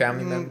 Creepy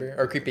family member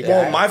or creepy guy.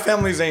 Well, my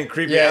families ain't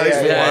creepy. At least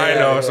from what I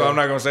know, so I'm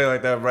not gonna say it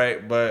like that,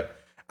 right? But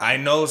I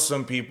know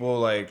some people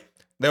like.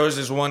 There was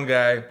this one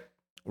guy,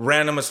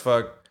 random as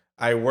fuck.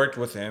 I worked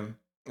with him,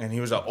 and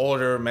he was an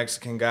older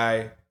Mexican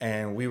guy,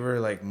 and we were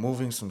like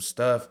moving some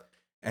stuff,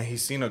 and he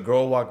seen a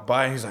girl walk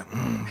by, and he's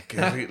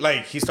like,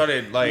 like he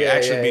started like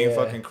being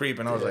fucking creep,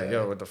 and I was like,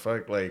 yo, what the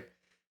fuck? Like,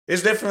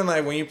 it's different.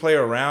 Like when you play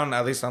around,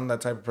 at least I'm that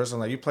type of person.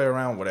 Like you play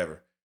around,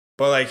 whatever.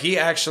 But like he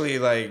actually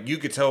like you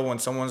could tell when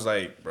someone's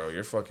like, bro,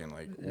 you're fucking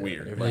like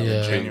weird, like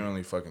you're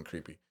genuinely fucking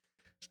creepy.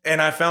 And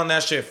I found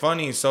that shit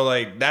funny, so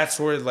like that's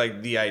where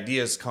like the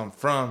ideas come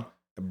from.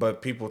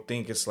 But people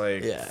think it's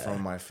like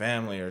from my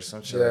family or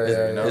some shit.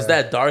 You know? It's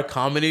that dark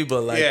comedy,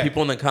 but like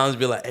people in the comments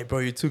be like, "Hey, bro,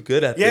 you're too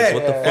good at this.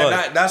 What the fuck?"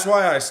 And that's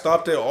why I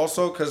stopped it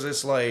also because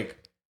it's like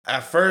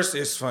at first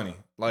it's funny.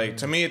 Like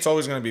to me, it's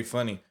always gonna be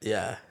funny.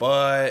 Yeah.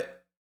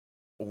 But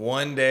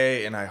one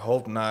day, and I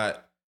hope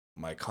not,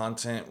 my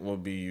content will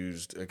be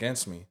used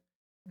against me,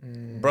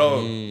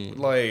 bro.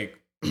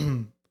 Like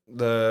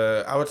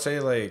I would say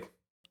like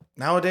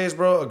nowadays,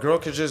 bro, a girl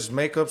could just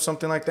make up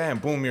something like that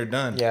and boom, you're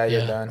done. Yeah,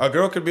 you're done. A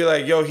girl could be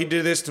like, yo, he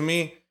did this to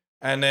me.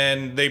 And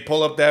then they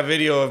pull up that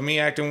video of me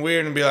acting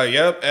weird and be like,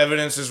 yep,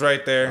 evidence is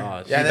right there.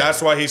 Oh, That's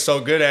why he's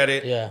so good at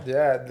it. Yeah.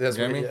 Yeah, that's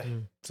You what know I what I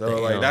mean.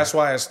 So like that's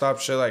why I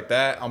stopped shit like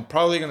that. I'm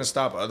probably gonna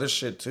stop other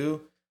shit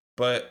too.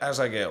 But as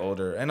I get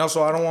older, and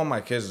also I don't want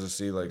my kids to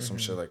see like some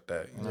shit like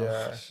that. You know?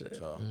 Yeah.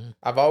 So.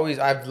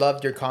 I've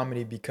loved your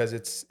comedy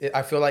because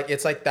I feel like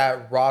it's like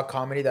that raw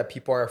comedy that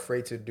people are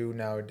afraid to do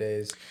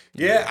nowadays.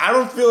 Yeah, I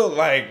don't feel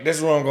like this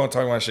is where I'm gonna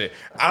talk about shit.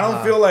 I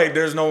don't feel like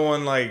there's no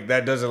one like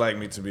that does it like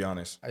me, to be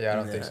honest. Yeah, I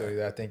don't think so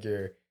either. I think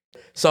you're.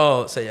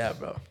 So yeah,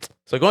 bro.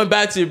 So going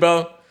back to you,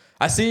 bro.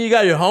 I see you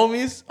got your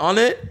homies on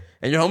it,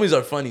 and your homies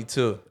are funny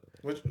too.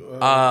 Which, Your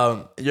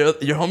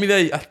homie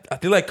that I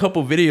did like a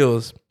couple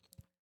videos.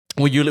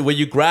 When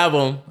you grab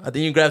them, I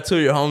think you grab two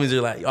of your homies.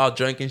 You're like all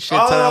drunk and shit.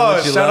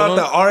 Oh, shout out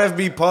the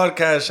RFB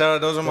podcast. Shout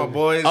out, those are my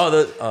boys.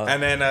 Oh,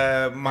 and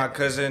then my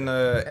cousin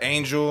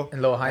Angel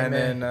And Lil Jaime.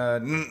 And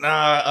then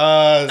shout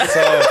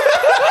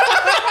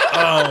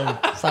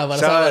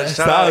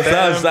out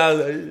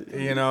them,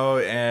 you know,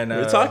 and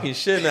we're talking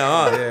shit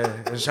now, huh? yeah.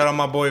 And shout out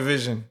my boy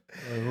Vision,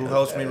 who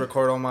helps me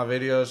record all my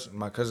videos.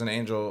 My cousin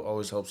Angel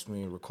always helps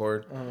me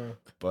record.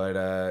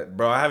 But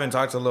bro, I haven't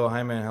talked to Lil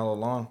Jaime in hella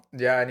long.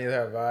 Yeah, neither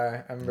have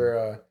I. I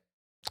remember.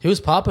 He was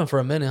popping for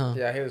a minute, huh?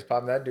 Yeah, he was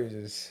popping. That dude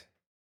just.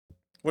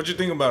 What you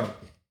think about him?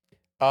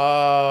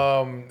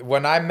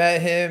 When I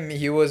met him,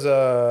 he was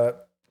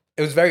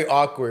it was very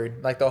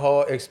awkward. Like the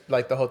whole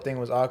thing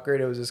was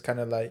awkward. It was just kind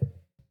of like,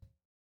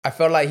 I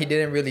felt like he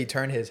didn't really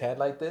turn his head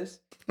like this.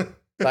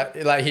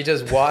 like he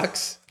just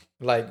walks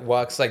like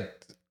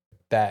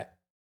that.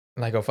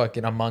 Like a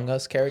fucking Among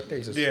Us character.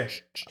 He's just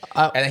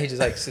and then he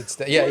just like sits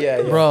there.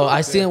 Yeah. Bro,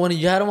 I seen it when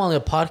you had him on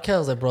the podcast. I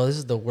was like, bro, this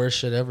is the worst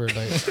shit ever.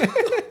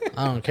 Like,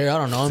 I don't care. I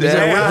don't know him.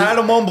 Yeah, I had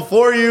him on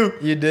before you.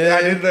 You did?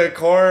 I did the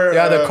car.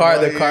 Yeah, the car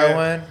yeah.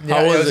 one. Yeah,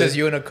 How it was was it? just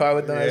you in a car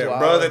with them as well.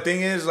 Bro, the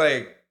thing is,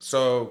 like,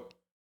 so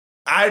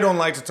I don't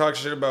like to talk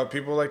shit about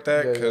people like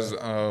that because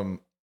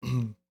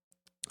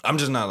I'm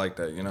just not like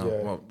that, you know?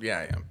 Yeah. Well, yeah,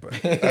 I am, but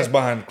that's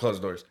behind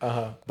closed doors.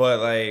 But,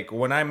 like,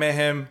 when I met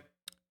him,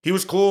 he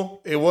was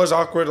cool. It was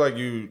awkward, like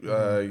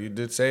you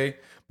did say.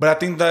 But I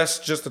think that's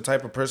just the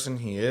type of person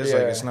he is.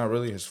 Like, it's not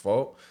really his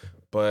fault.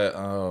 But,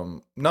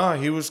 no,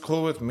 he was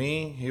cool with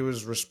me. He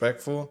was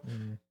respectful.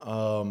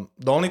 The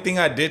only thing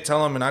I did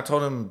tell him, and I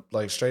told him,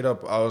 like, straight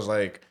up, I was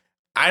like,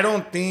 I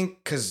don't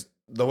think, because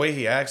the way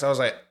he acts, I was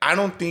like, I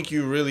don't think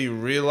you really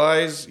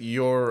realize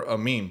you're a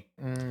meme.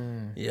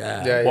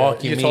 Yeah.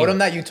 You told him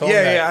that? You told him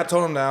that? Yeah, I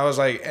told him that. I was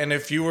like, and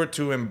if you were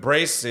to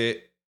embrace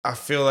it, I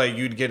feel like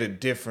you'd get a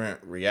different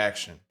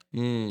reaction.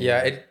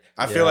 Yeah.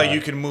 I feel like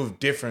you can move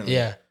differently.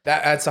 Yeah.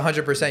 That's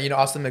 100%. You know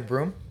Austin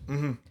McBroom?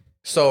 Mm-hmm.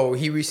 So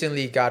he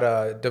recently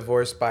got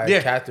divorced by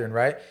Catherine,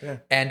 right? Yeah.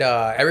 And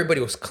everybody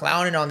was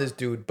clowning on this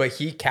dude, but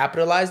he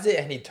capitalized it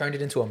and he turned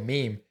it into a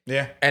meme.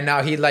 Yeah. And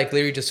now he like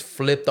literally just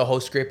flipped the whole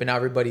script and now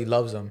everybody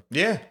loves him.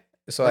 Yeah.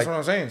 So that's like, what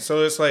I'm saying.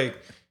 So it's like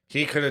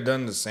he could have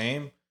done the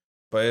same,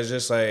 but it's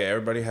just like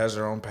everybody has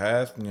their own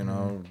path. You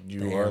know,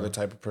 you are the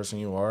type of person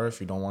you are. If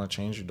you don't want to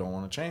change, you don't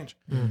want to change.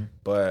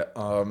 But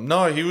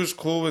no, he was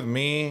cool with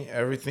me,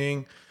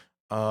 everything.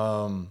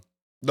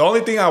 The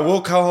only thing I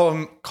will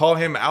call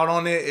him out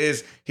on it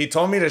is he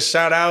told me to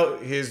shout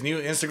out his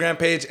new Instagram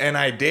page, and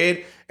I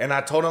did. And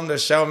I told him to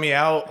shout me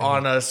out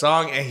on a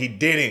song, and he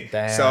didn't.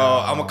 Damn. So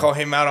I'm gonna call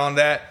him out on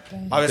that.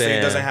 Obviously, he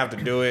doesn't have to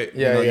do it.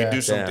 Yeah, you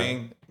do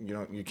something. You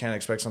know, you can't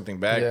expect something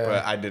back,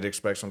 but I did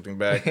expect something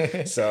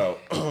back. So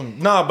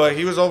no, but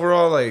he was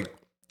overall like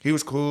he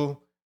was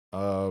cool.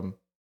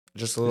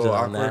 Just a little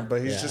awkward,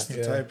 but he's just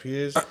the type he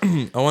is. I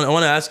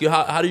want to ask you,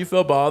 how do you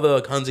feel about all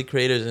the content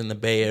creators in the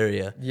Bay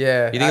Area?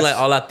 Yeah. You think like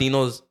all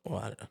Latinos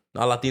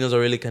are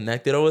really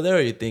connected over there,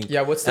 or you think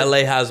what's LA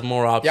has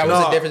more options? Yeah,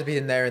 what's the difference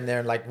between there and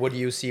there? Like, what do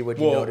you see? What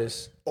do you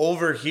notice?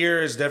 Over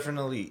here is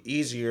definitely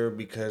easier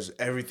because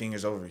everything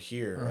is over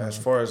here. As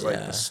far as like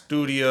the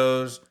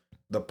studios,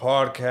 the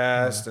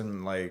podcast,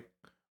 and like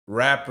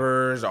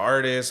rappers,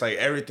 artists, like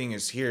everything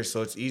is here.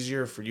 So it's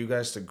easier for you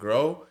guys to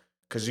grow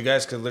because you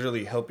guys could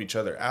literally help each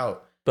other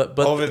out. But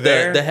over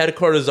there, the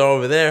headquarters are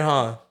over there,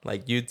 huh?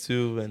 Like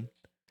YouTube and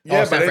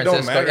but it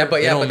don't matter. Yeah,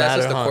 but don't that's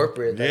just matter, the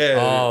corporate.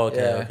 Oh,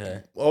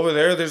 okay. Over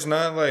there's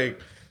not like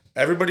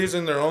everybody's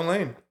in their own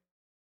lane.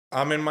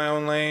 I'm in my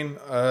own lane.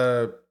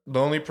 The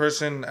only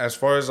person as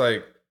far as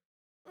like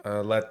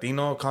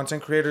Latino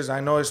content creators I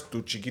know is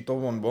Tu Chiquito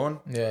Bonbon.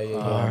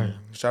 Yeah.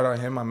 Shout out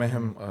him. I met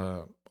him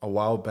a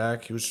while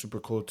back. He was super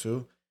cool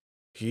too.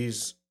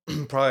 He's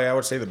probably I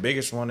would say the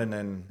biggest one, and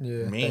then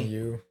me. And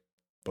you.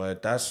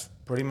 But that's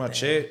pretty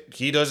much it.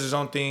 He does his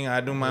own thing.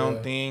 I do my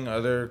own thing.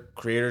 Other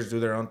creators do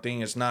their own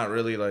thing. It's not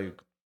really like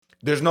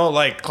there's no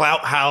like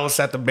clout house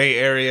at the Bay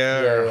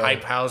Area or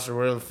hype house or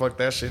whatever the fuck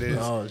that shit is.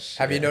 Oh, shit.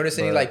 Have you noticed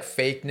any like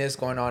fakeness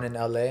going on in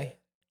LA?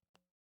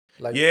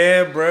 Like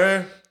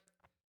bruh.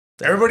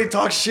 Everybody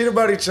talks shit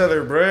about each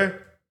other, bruh.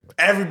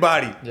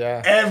 Everybody.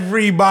 Yeah.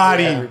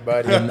 Everybody.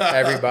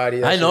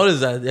 Everybody. I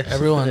noticed that. Yeah.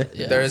 Everyone.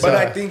 There's But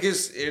I think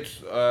it's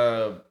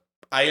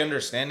I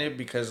understand it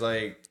because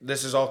like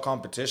this is all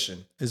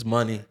competition. It's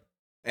money.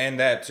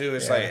 And that too,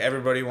 it's like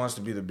everybody wants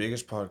to be the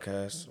biggest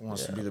podcast,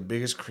 wants to be the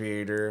biggest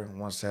creator,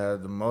 wants to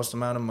have the most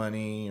amount of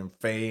money and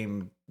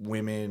fame,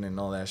 women, and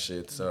all that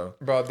shit. So,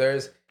 bro,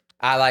 it's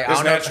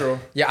natural.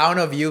 I don't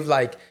know if you've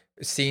like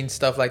seen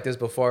stuff like this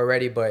before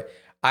already, but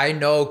I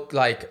know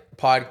like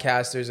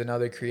podcasters and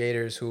other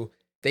creators who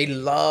they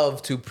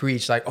love to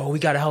preach like, oh, we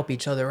gotta help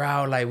each other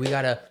out, like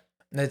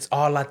it's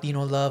all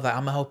Latino love. Like,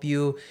 I'm gonna help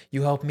you,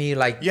 you help me.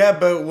 Like, yeah,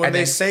 but when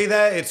they say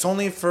that, it's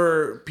only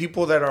for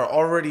people that are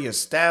already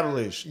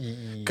established.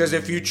 Because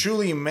if you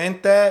truly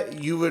meant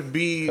that, you would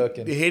be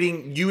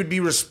you would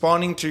be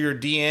responding to your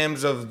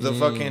DMs of the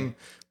fucking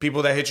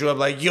people that hit you up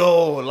like,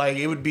 yo, like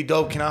it would be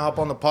dope. Can I hop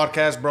on the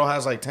podcast? Bro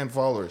has like 10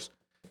 followers.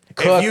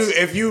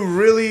 If you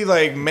really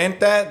like meant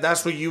that,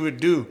 that's what you would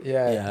do.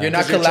 Yeah. You're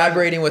not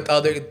collaborating with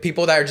other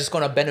people that are just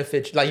gonna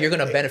benefit. Like you're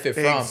gonna benefit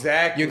from.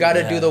 Exactly. You got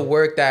to do the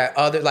work that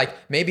other like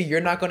maybe you're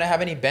not gonna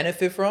have any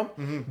benefit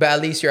from, but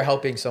at least you're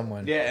helping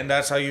someone. Yeah, and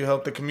that's how you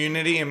help the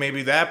community. And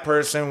maybe that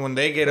person, when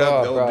they get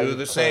up, they'll do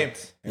the same.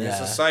 And it's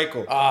a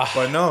cycle.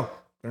 But no.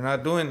 They're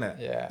not doing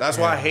that. Yeah. That's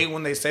why I hate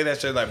when they say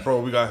that shit like,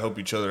 bro, we gotta help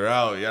each other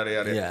out, yada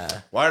yada.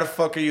 Yeah. Why the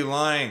fuck are you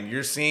lying?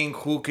 You're seeing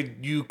who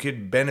you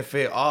could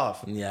benefit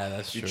off. Yeah,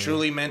 that's true. You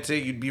truly meant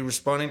it. You'd be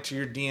responding to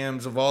your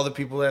DMs of all the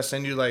people that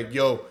send you like,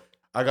 yo,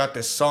 I got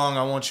this song.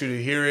 I want you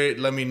to hear it.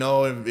 Let me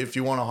know if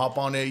you want to hop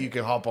on it. You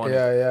can hop on it.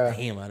 Yeah.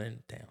 Damn, I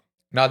didn't. Damn.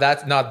 No,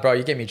 that's not, bro.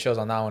 You gave me chills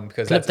on that one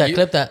because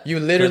clip that. You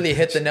literally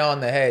hit the nail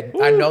on the head.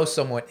 Woo. I know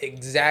someone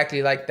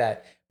exactly like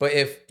that. But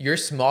if you're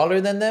smaller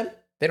than them,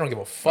 they don't give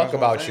a fuck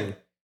about you.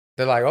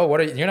 They're like, oh,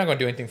 you're not gonna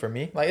do anything for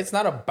me. Like, it's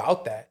not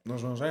about that.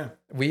 That's what I'm saying.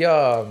 We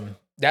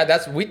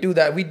do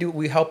that.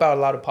 We help out a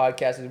lot of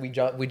podcasters.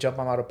 We jump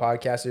on a lot of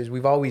podcasters.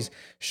 We've always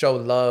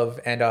showed love,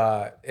 and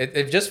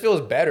it just feels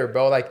better,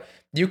 bro. Like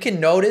you can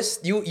notice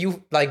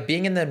you like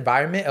being in the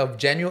environment of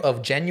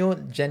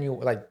genuine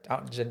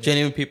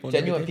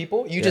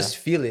people. You just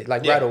feel it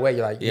like right away.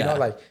 You're like, you know,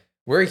 like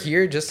we're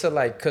here just to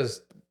like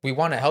because we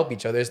want to help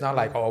each other. It's not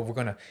like,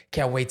 oh,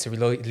 can't wait to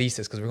release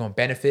this because we're gonna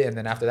benefit, and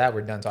then after that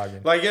we're done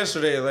talking. Like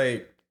yesterday,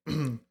 like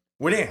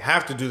we didn't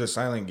have to do the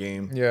silent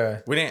game. Yeah,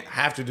 we didn't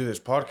have to do this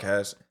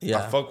podcast. Yeah,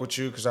 I fuck with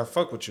you because I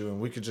fuck with you,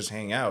 and we could just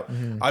hang out.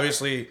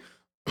 Obviously,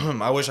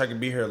 I wish I could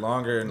be here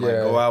longer and like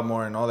go out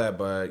more and all that,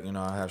 but you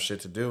know I have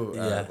shit to do.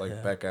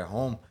 Back at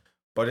home.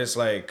 But it's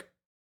like,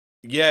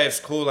 yeah,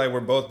 it's cool. Like we're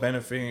both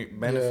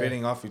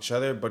benefiting off each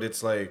other, but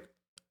it's like,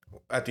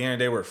 at the end of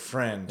the day, we're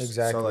friends.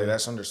 Exactly. So like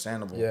that's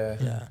understandable.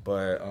 Yeah.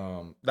 But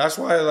that's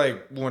why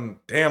like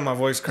damn my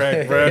voice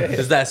cracked, bro.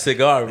 It's that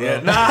cigar, bro. Yeah.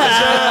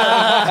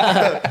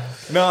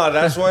 No,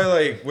 that's why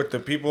like with the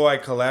people I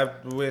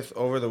collabed with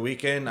over the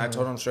weekend, I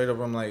told them straight up,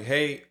 I'm like,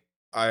 hey,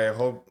 I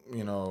hope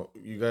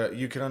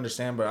you can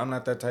understand, but I'm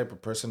not that type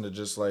of person to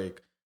just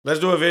like, let's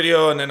do a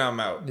video and then I'm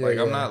out.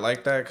 I'm not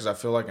like that because I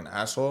feel like an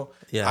asshole.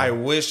 Yeah. I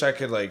wish I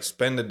could like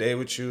spend the day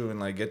with you and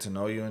like get to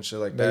know you and shit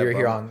like that. You're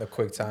here on a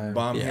quick time.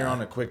 But I'm here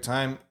on a quick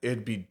time.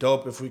 It'd be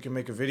dope if we can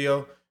make a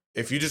video.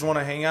 If you just want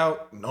to hang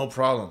out, no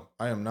problem.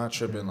 I am not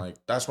tripping. Like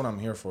that's what I'm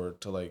here for,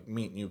 to like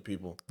meet new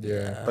people.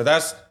 Yeah. But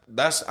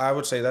that's I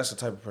would say that's the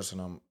type of person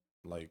I'm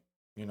like,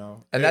 you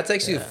know. And that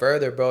takes you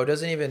further, bro. It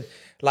doesn't even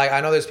like, I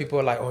know there's people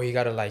who are like, oh, you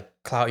gotta like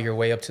clout your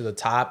way up to the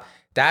top.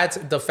 That's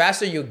the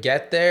faster you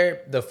get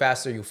there, the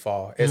faster you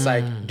fall. It's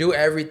like do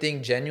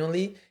everything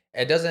genuinely.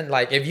 It doesn't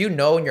like, if you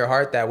know in your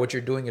heart that what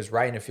you're doing is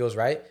right and it feels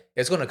right,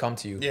 it's gonna come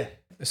to you. Yeah.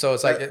 So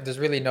it's like there's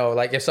really no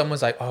like, if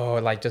someone's like, oh,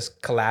 like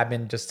just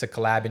collabing just to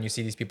collab, and you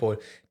see these people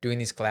doing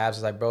these collabs,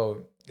 it's like,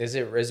 bro, is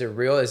it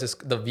real? Is this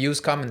the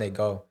views come and they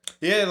go?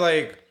 Yeah,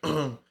 like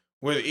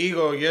with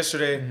Ego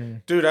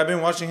yesterday, dude, I've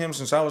been watching him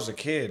since I was a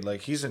kid.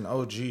 Like he's an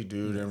OG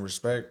dude, and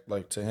respect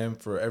like to him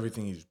for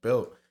everything he's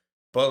built.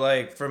 But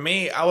like for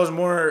me, I was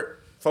more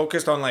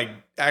focused on like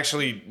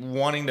actually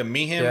wanting to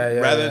meet him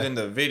rather than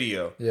the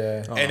video.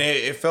 Yeah. And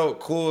it felt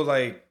cool,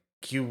 like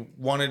he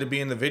wanted to be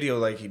in the video,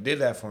 like he did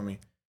that for me.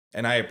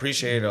 And I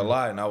appreciate it a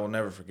lot, and I will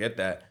never forget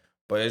that.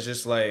 But it's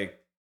just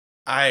like,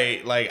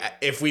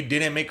 if we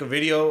didn't make a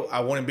video,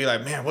 I wouldn't be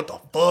like, man, what the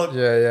fuck?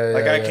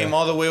 Like I came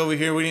all the way over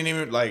here, we didn't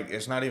even like,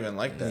 it's not even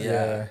like that.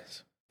 Yeah.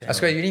 That's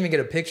great. You didn't even get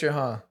a picture,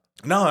 huh?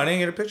 No, I didn't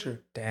get a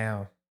picture.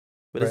 Damn.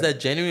 But it's that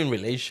genuine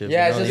relationship.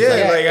 Yeah, you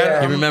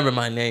know? You remember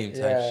my name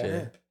type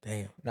shit.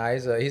 Damn. Nah,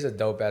 he's a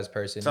dope ass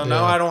person. So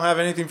now I don't have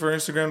anything for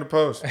Instagram to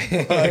post.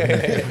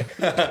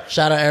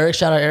 Shout out Eric.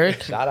 Shout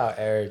out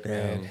Eric,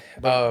 man.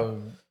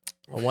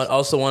 I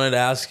also wanted to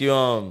ask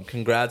you,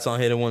 congrats on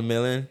hitting 1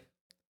 million.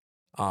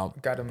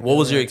 What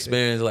was your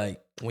experience like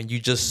when you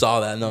just saw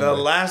that number? The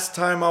last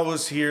time I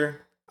was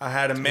here, I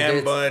had a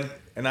man bun,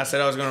 and I said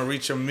I was gonna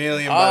reach 1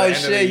 million by the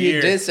end of the year.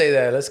 You did say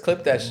that. Let's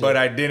clip that shit. But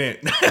I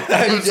didn't.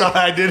 So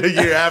I did a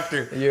year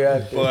after.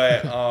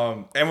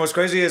 But and what's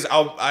crazy is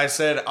I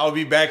said I'll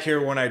be back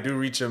here when I do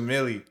reach 1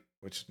 million,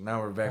 which now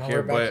we're back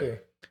here.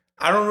 But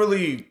I don't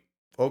really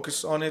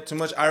focus on it too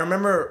much. I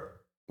remember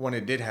when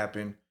it did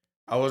happen,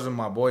 I was with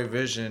my boy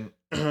Vision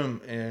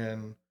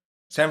in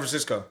San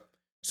Francisco.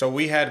 So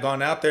we had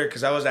gone out there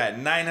because I was at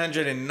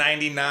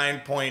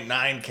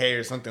 999.9K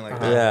or something like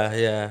that.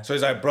 Yeah. So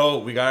he's like, bro,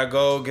 we gotta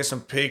go get some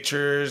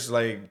pictures,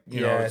 like,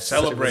 you know,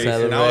 celebrate.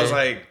 And I was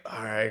like,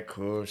 all right,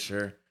 cool,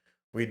 sure.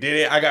 We did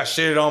it. I got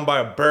shitted on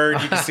by a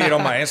bird. You can see it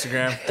on my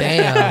Instagram.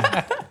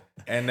 Damn.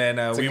 And then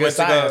we went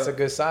to go. It's a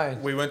good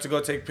sign. We went to go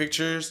take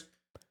pictures.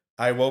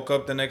 I woke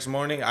up the next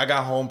morning. I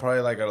got home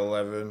probably like at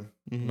 11,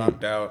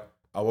 knocked out.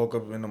 I woke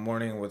up in the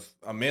morning with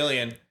 1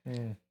 million,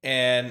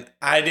 and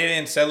I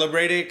didn't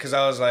celebrate it because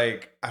I was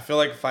like, I feel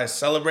like if I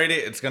celebrate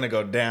it, it's gonna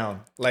go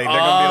down. Like they're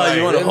gonna be like,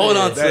 you want to hold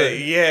on to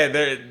it? Yeah,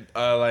 they're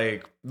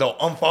like they'll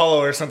unfollow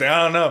or something.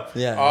 I don't know.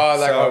 Yeah. Oh,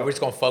 like we're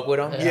just gonna fuck with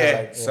them.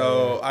 Yeah.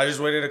 So I just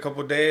waited a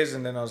couple days,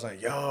 and then I was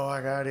like, yo,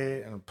 I got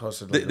it, and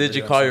posted. Did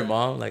you call your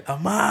mom? Like,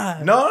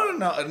 Ama?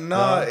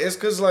 No. It's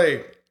because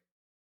like,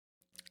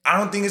 I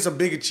don't think it's a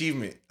big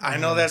achievement. I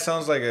know that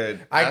sounds like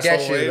I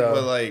get you, though.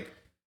 but like,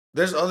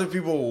 there's other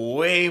people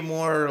way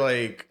more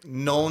like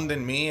known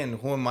than me, and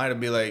who am I to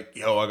be like,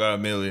 yo, I got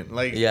 1 million?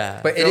 Like,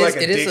 but it is like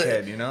a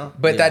dickhead, you know.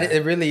 But that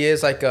it really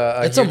is like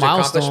a it's huge a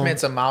milestone. accomplishment.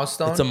 It's a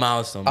milestone. It's a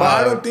milestone. But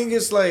I don't think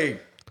it's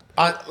like.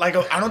 I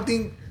don't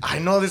think. I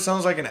know this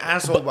sounds like an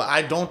asshole, but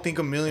I don't think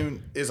 1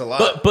 million is a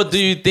lot. But do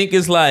you think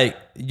it's like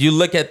you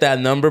look at that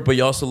number, but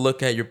you also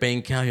look at your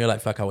bank account? You're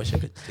like, fuck, I wish I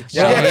could.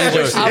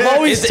 I've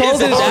always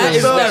told this.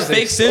 Is that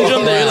fake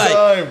syndrome that you're like,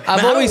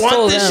 I've always want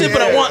told this him. shit,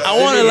 but I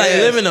want to like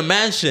live in a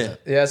mansion.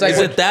 Yeah, it's like, is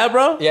it that,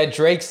 bro? Yeah,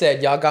 Drake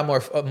said y'all got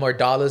more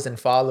dollars than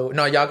followers.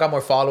 No, y'all got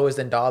more followers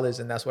than dollars,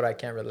 and that's what I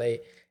can't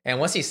relate. And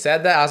once he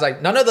said that, I was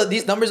like, none of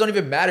these numbers don't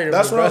even matter to me.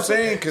 That's what I'm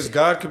saying, because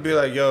God could be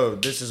like, yo,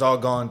 this is all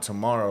gone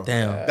tomorrow.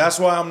 Damn. That's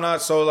why I'm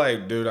not so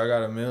like, dude, I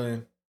got 1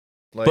 million.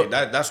 Like,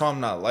 that's why I'm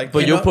not like that.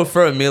 But you'll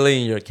prefer 1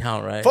 million in your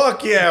account, right?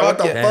 Fuck yeah, what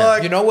the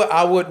fuck? You know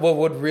what what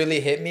would really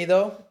hit me,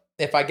 though?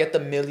 If I get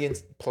the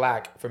millionth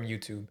plaque from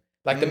YouTube.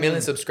 Like the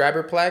million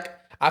subscriber plaque.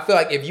 I feel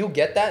like if you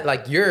get that,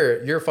 like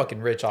you're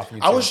fucking rich off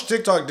YouTube. I wish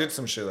TikTok did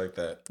some shit like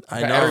that.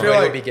 I know.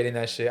 Everybody would be getting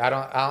that shit.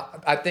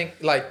 I think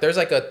like there's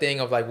like a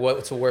thing of like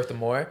what's worth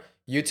more.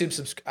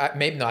 YouTube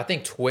I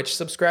think Twitch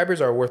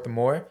subscribers are worth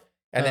more,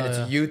 and then it's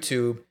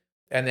YouTube,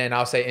 and then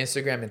I'll say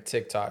Instagram and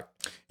TikTok.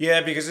 Yeah,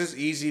 because it's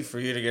easy for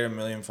you to get 1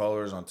 million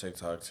followers on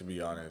TikTok, to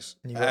be honest.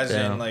 As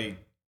in, like,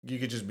 you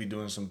could just be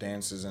doing some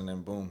dances and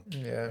then boom,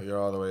 you're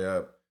all the way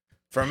up.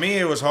 For me,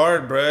 it was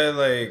hard, bro.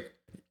 Like,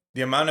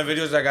 the amount of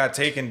videos I got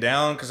taken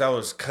down because I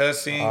was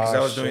cussing, because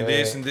I was doing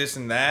this and this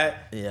and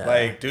that. Yeah.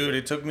 Like, dude,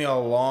 it took me a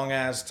long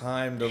ass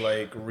time to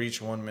like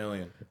reach 1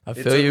 million. I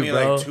feel it took you, me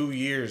bro. like 2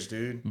 years,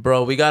 dude.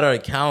 Bro, we got our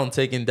account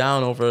taken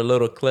down over a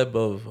little clip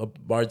of a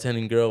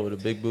bartending girl with a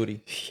big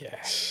booty. Yeah.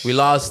 We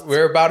lost.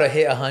 We're about to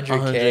hit 100K.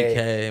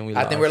 100K and we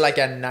lost. I think we're like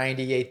at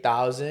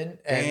 98,000.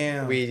 And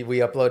Damn. we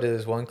uploaded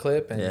this one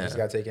clip and it just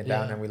got taken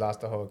down and we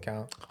lost the whole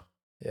account.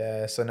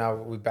 Yeah, so now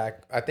we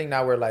back. I think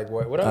now we're like,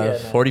 what are we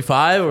at now?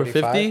 45 or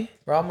 50?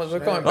 We're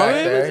going back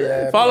there.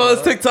 Yeah, follow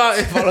us TikTok.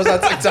 Follow us on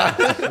TikTok.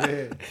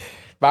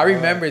 But I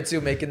remember too,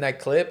 making that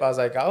clip. I was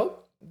like, oh,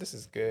 this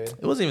is good.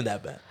 It wasn't even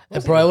that bad.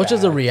 Bro, it was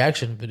just a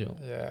reaction video.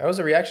 Yeah, it was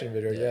a reaction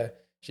video. Yeah,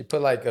 she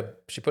put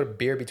a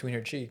beer between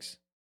her cheeks,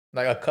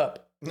 like a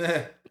cup,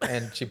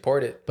 and she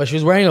poured it. But she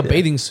was wearing a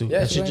bathing suit.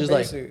 Yeah, and she just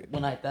like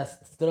when I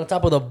stood on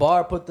top of the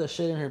bar, put the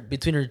shit in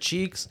between her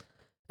cheeks,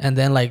 and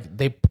then like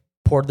they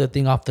poured the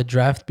thing off the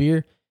draft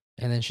beer,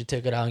 and then she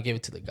took it out and gave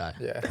it to the guy.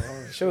 Yeah,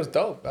 she was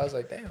dope. I was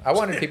like, damn. I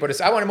wanted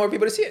more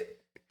people to see it,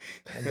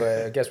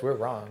 but I guess we're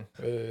wrong.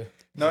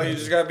 No, you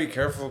just gotta be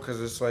careful because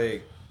it's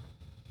like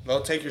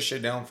they'll take your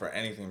shit down for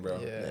anything,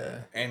 bro. Yeah.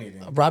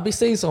 Anything. Bro, I be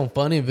seeing some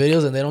funny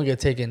videos and they don't get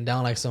taken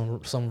down, like some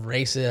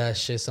racist ass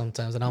shit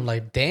sometimes, and I'm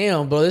like,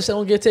 damn, bro, this shit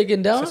don't get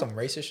taken down. Some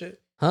racist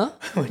shit. Huh?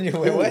 When you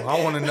wait, what?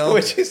 I want to know.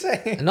 What you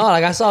say? No,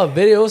 like I saw a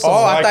video.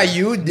 I thought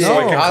you did. So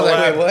I can I was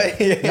like,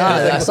 wait, what?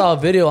 Nah, I saw a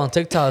video on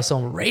TikTok of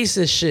some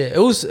racist shit. It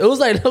was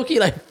like low-key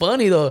like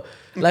funny though.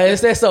 Like it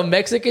said some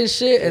Mexican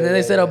shit, and then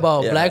they said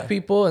about black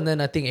people, and then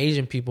I think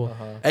Asian people.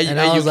 And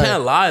and you like,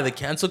 can't lie. The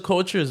cancel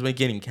culture has been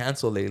getting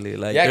canceled lately.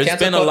 Like Yeah, there's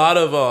been a lot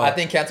of. I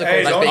think cancel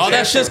culture. Like, all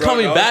that shit's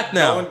coming back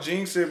now. Don't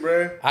jinx it,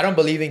 bro. I don't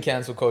believe in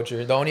cancel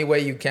culture. The only way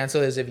you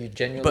cancel is if you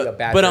genuinely a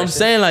bad But person. I'm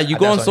saying, like, you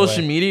go on That's the only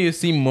social way. media, you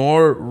see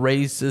more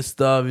racist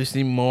stuff. You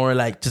see more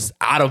like just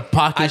out of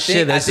pocket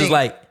shit that's just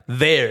like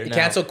there. Now.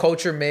 Cancel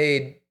culture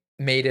made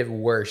it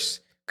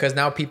worse. Because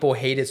now people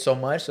hate it so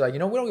much. They're like, we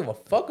don't give a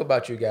fuck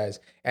about you guys.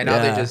 And now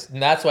and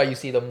that's why you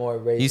see the more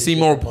racist. You see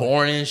more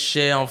porn and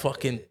shit on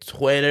fucking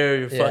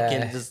Twitter,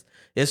 fucking just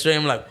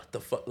Instagram. Like, what the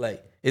fuck?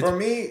 Like, it's, For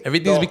me,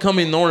 everything's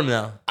becoming norm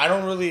now. I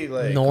don't really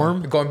like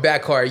norm. Going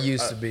back how it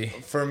used to be.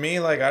 For me,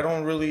 like I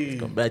don't really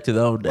Back to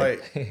the old day.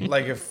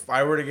 like if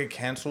I were to get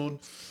canceled,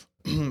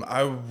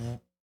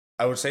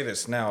 I would say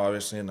this now.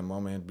 Obviously, in the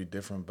moment, it'd be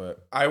different,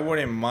 but I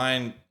wouldn't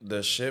mind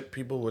the shit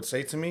people would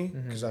say to me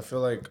because I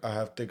feel like I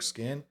have thick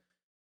skin.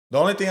 The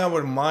only thing I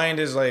would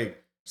mind is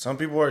like some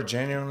people are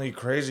genuinely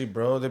crazy,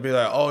 bro. They'd be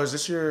like, "Oh, is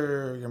this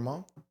your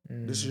mom?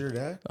 This is your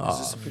dad? Is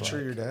this a picture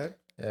of your dad?"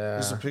 Yeah.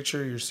 There's a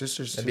picture of your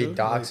sisters too. It'd be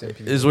doxing Like,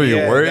 people. Is where you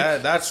work?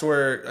 That's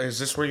where. Is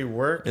this where you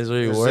work? Is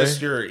where you Is work?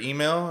 this your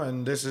email?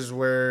 And this is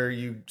where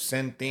you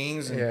send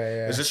things. And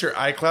Yeah. Is this your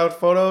iCloud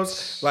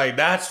photos? Like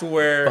that's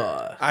where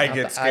I Not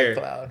get the scared.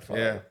 iCloud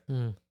photo.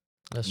 Yeah,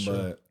 That's true.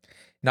 but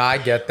No, I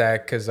get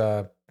that because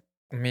I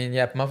mean,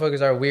 yeah,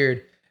 motherfuckers are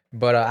weird,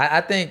 but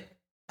I think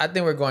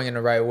we're going in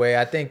the right way.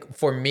 I think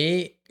for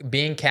me,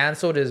 being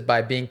canceled is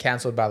by being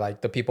canceled by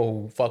like the people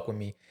who fuck with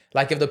me.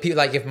 Like if the people,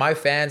 like if my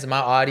fans, my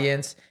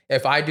audience,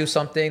 if I do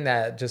something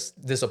that just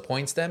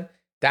disappoints them,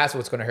 that's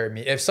what's gonna hurt me.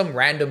 If some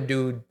random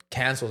dude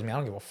cancels me, I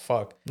don't give a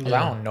fuck. Like,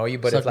 I don't know you,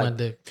 but Suck it's like, my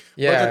dick.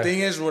 yeah, But the thing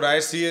is, what I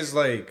see is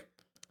like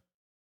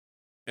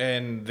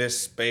in this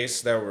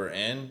space that we're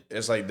in,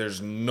 it's like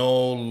there's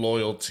no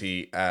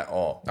loyalty at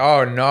all.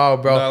 oh no,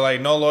 bro. No,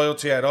 like no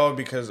loyalty at all,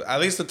 because at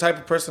least the type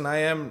of person I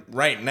am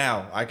right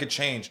now, I could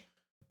change.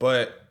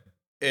 But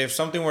if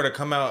something were to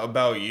come out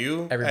about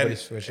you,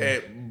 Everybody's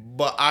switching.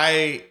 But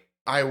I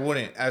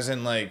wouldn't, as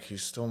in like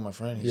he's still my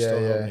friend. He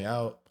still helped me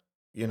out.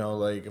 You know,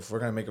 like if we're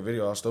gonna make a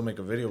video, I'll still make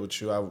a video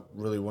with you. I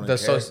really wouldn't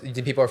care.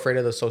 The people are afraid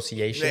of the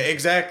association. Yeah,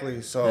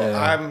 exactly. So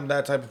I'm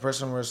that type of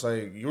person where it's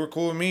like, you were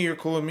cool with me, you're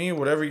cool with me.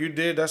 Whatever you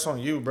did, that's on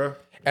you, bro.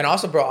 And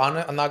also, bro,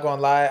 I'm not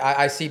gonna lie.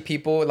 I see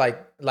people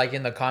like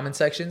in the comment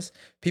sections,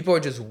 people are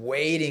just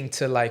waiting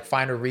to like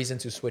find a reason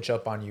to switch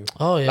up on you.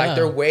 Oh yeah. Like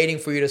they're waiting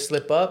for you to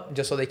slip up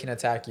just so they can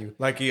attack you.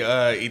 Like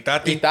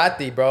Itati.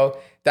 Itati, bro.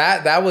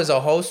 That was a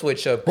whole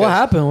switch up. What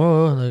happened?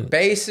 Like,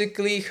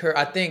 Basically,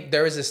 I think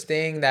there was this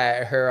thing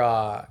that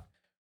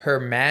her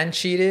man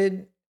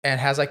cheated and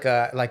has like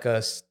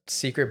a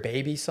secret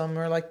baby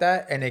somewhere like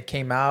that, and it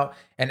came out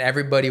and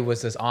everybody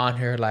was just on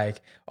her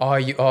like,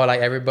 like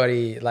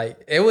everybody,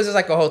 like it was just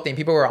like a whole thing.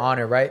 People were on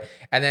her, right?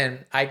 And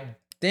then I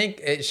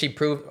think she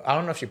proved, I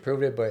don't know if she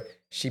proved it, but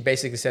she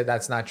basically said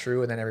that's not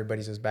true, and then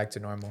everybody's just back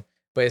to normal.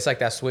 But it's like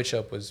that switch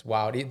up was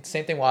wild.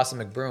 Same thing with Austin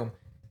McBroom.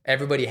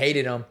 Everybody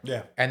hated him.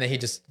 Yeah. And then he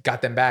just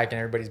got them back and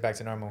everybody's back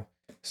to normal.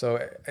 So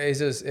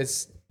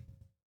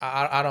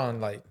I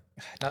don't like,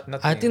 nothing.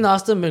 I think the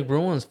Austin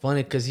McBroom one's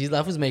funny because his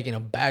life was making a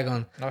bag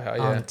on hell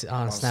yeah. on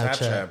On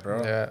Snapchat.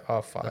 bro. Yeah.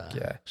 Oh, fuck.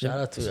 Yeah. Shout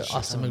out to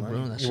Austin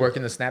McBroom. That You shit work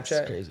in the is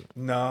Snapchat? crazy.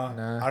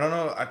 Nah. I don't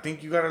know. I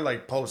think you gotta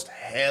like post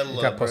hella.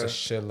 You gotta post bro.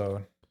 a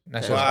shitload.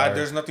 That shit's Well, hard.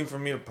 there's nothing for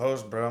me to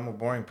post, bro. I'm a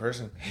boring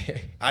person.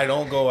 I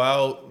don't go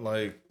out.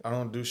 Like, I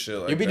don't do shit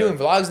like You be that. doing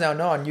vlogs now,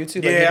 no, on YouTube?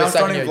 Like, Yeah, you've been I'm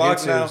starting your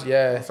vlogs now. YouTubes.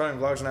 Yeah. I'm starting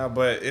vlogs now,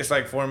 but it's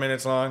like 4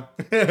 minutes long.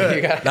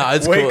 You got- Nah,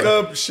 it's Wake cool.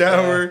 up,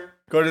 shower,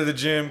 go to the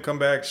gym, come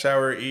back,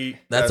 shower, eat.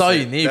 That's all it.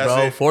 you need, That's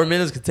bro. it. 4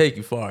 minutes could take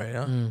you far, you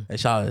know? Hey,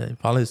 shout out.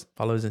 Follow his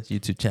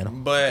YouTube channel.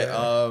 But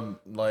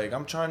like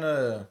I'm trying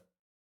to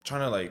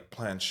like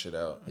plan shit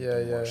out. And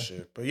do more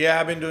shit. But yeah,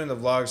 I've been doing the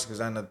vlogs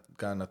because I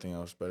got nothing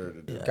else better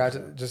to do. Got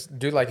to just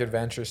do like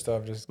adventure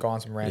stuff. Just go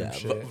on some random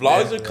shit.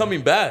 Vlogs are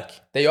coming back.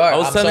 They are. I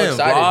was I'm telling so him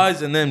excited.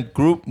 vlogs and then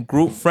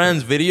group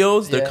friends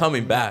videos. They're Yeah.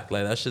 coming back.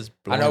 Like that's just.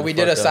 I know we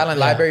did a silent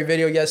library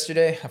video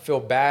yesterday. I feel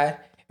bad.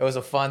 It was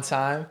a fun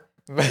time.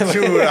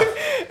 Dude,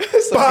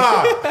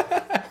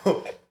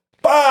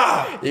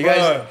 bah! You guys,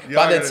 Bruh,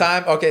 by the y'all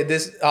time, okay,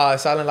 this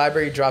Silent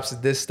Library drops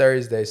this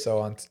Thursday,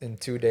 so in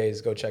 2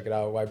 days, go check it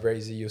out.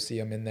 Ybrazzy, you'll see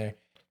him in there.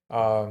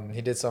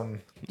 He did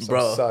some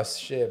Bro, sus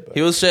shit. But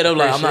He was straight up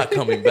like, I'm not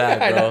coming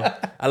back,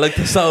 bro. I looked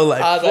at so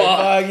like, I was like,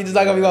 fuck, you just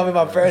not gonna be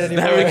my friend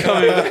anymore. never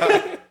coming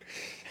back.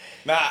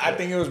 Nah, I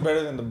think it was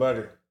better than the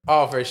butter.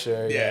 Oh, for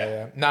sure.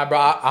 Yeah. Nah, bro,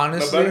 The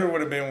honestly, butter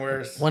would have been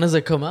worse. When does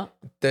it come out?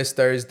 this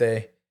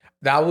Thursday,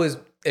 that was,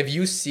 if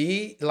you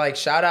see, like,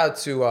 shout out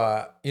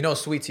to,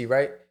 Sweet Tea,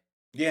 right?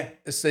 Yeah.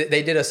 So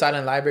they did a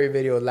Silent Library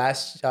video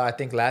last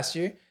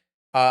year.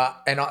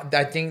 And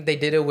I think they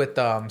did it with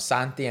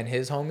Santi and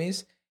his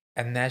homies.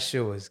 And that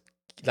shit was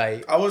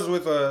like, I was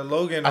with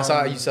Logan. I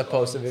saw you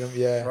supposed to be him.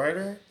 Yeah.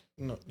 Friday?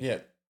 No, yeah.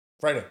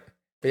 Friday.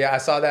 But yeah, I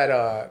saw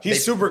that.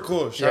 He's super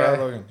cool. Shout out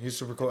Logan. He's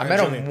super cool. I met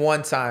him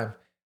one time,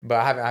 but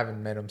I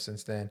haven't met him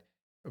since then.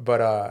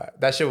 But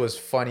that shit was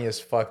funny as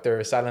fuck.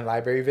 Their Silent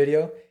Library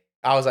video.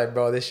 I was like,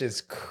 bro, this shit's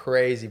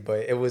crazy.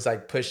 But it was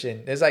like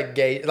pushing. It's like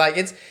gay. Like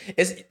it's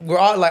we're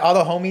all like all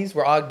the homies.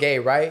 We're all gay,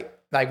 right?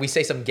 Like we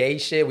say some gay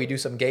shit. We do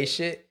some gay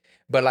shit.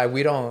 But like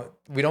we don't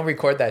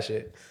record that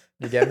shit.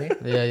 You get me?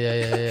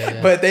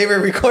 Yeah. But they were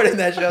recording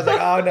that shit. I was like,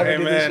 oh, I'll never Hey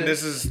do man,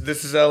 this shit.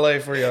 this is LA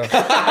for y'all.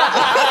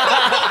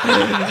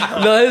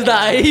 No, it's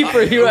not E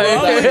for you right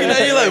I'm looking there.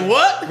 at you like,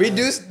 what?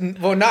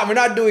 We're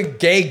not doing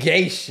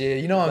gay shit.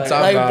 You know what I'm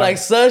talking about? Like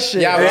such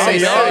shit. Yeah, we bro. say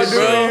young, sus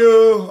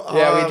bro. shit.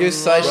 Yeah, we do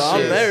such Bro,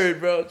 I'm shit. married,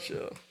 bro.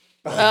 Chill.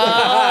 All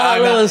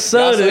of a Y'all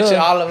sudden. switch it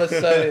all of a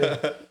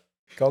sudden.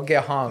 Go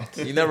get honked.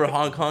 You never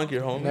honk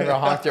your homie? Never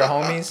honked your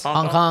homies.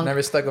 Hong Kong.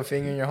 Never stuck a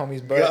finger in your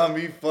homie's butt. Got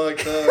me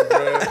fucked up,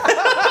 bro.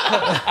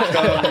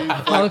 Got me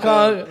fucked Hong up.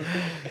 Kong.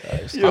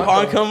 You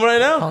honk him right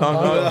now? Honk.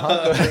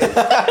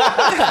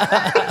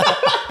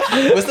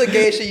 What's the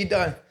gayest shit you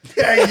done?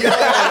 Hey,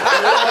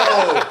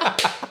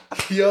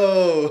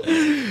 yo.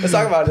 Let's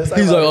talk about this.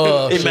 He's like,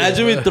 oh,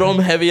 Imagine we throw him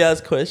heavy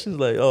ass questions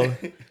like, oh,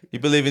 You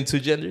believe in two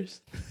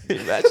genders?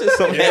 That's just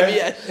so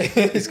heavy.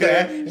 He's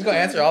gonna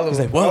answer all of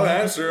them. Like, well, I'll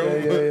answer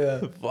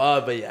him.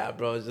 but yeah,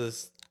 bro, it's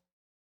just.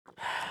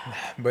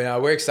 But yeah,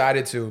 we're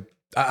excited to.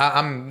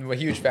 I'm a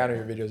huge fan of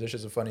your videos. It's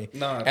just funny.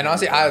 No, and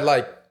honestly, I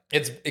like.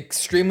 It's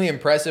extremely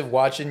impressive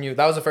watching you.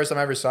 That was the first time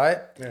I ever saw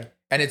it. Yeah.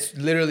 And it's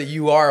literally,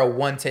 you are a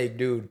one take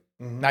dude.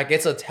 Like,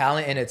 it's a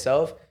talent in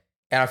itself.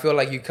 And I feel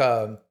like you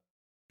can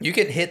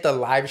hit the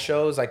live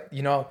shows, like,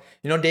 you know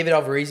David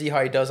Ybrazzy,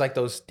 how he does like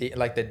those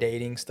like the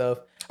dating stuff.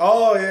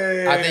 Oh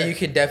yeah. I think you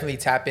can definitely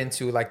tap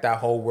into like that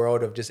whole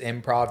world of just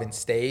improv and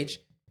stage,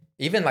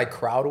 even like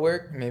crowd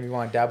work. Maybe you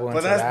want to dabble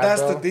into that. But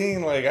that's the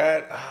thing. Like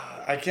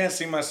I can't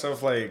see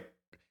myself like.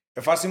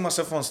 If I see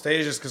myself on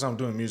stage, it's because I'm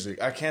doing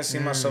music. I can't see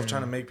myself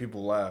trying to make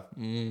people laugh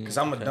because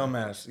I'm a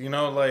dumbass. You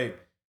know, like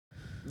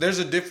there's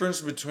a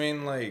difference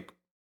between like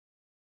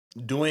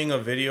doing a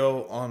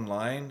video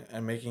online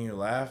and making you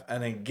laugh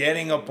and then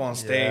getting up on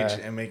stage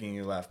and making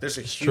you laugh. There's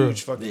a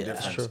huge fucking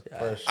difference. True.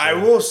 Sure. I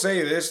will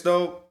say this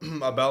though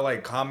about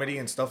like comedy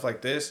and stuff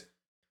like this.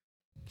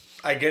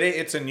 I get it.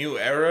 It's a new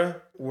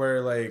era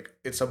where like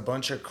it's a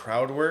bunch of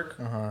crowd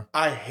work.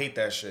 I hate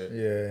that shit.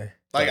 Yeah.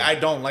 Like, I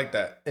don't like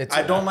that.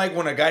 I don't like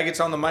when a guy gets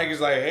on the mic, he's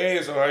like, hey,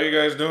 so how you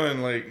guys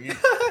doing? Like,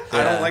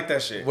 I don't like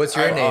that shit. What's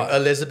your name?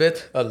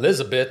 Elizabeth?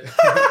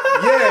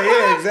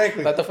 Yeah,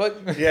 exactly. What the fuck?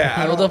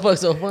 Yeah. What the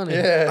fuck's so funny?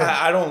 Yeah.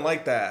 I don't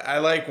like that. I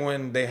like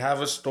when they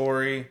have a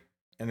story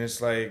and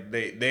it's like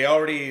they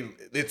already,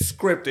 it's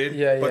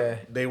scripted,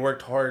 but they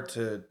worked hard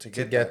to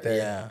get there.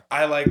 Yeah.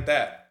 I like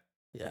that.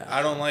 Yeah.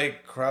 I don't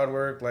like crowd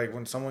work. Like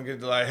when someone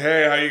gets like,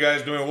 hey, how you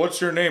guys doing?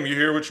 What's your name? You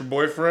here with your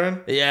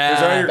boyfriend? Yeah. Is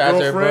that your That's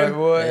girlfriend?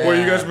 boy. Well,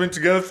 you guys been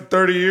together for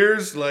 30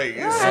 years? Like,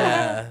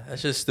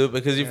 That's just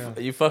stupid because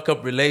you fuck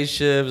up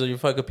relationships or you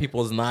fuck up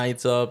people's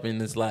nights up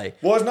and it's like.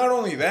 Well, it's not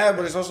only that,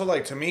 but it's also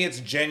like, to me, it's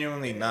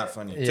genuinely not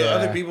funny. To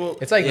other people,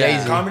 it's like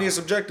lazy. Comedy is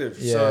subjective.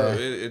 So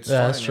it's fun,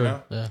 that's true. you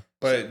know? Yeah.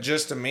 But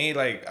just to me,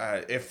 like,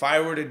 if I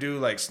were to do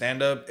like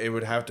stand up, it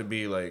would have to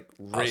be like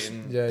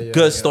written.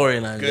 Good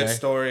storyline. Good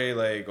story.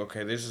 Like,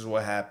 okay, this is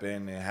what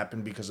happened. It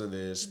happened because of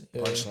this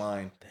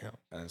punchline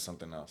and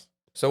something else.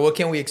 So what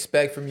can we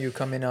expect from you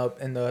coming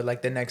up in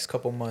the next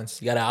couple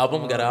months? You got an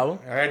album?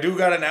 I do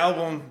got an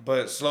album,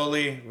 but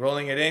slowly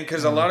rolling it in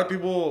because a lot of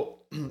people.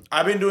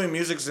 I've been doing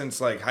music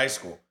since like high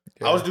school.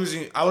 Yeah.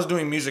 I was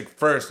doing music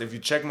first. If you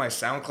check my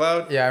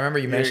SoundCloud, I remember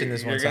you mentioned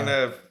this one time. You're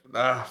gonna.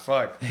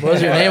 Fuck. What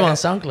was your name on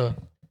SoundCloud?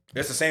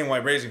 It's the same,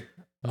 Ybrazzy.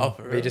 Oh,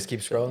 for real? You just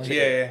keep scrolling?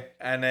 Yeah.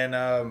 And then,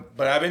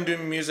 but I've been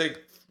doing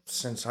music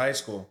since high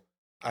school.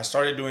 I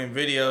started doing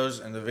videos,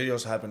 and the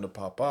videos happened to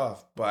pop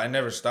off. But I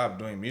never stopped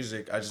doing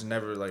music. I just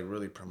never, like,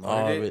 really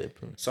promoted it.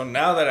 So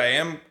now that I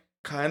am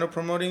kind of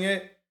promoting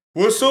it,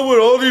 what's up with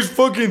all these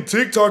fucking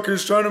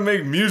TikTokers trying to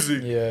make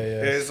music? Yeah.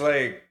 It's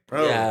like,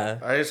 bro,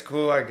 it's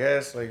cool, I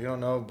guess. Like, you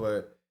don't know,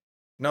 but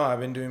no, I've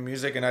been doing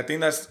music, and I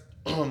think that's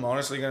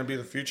honestly going to be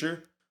the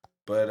future.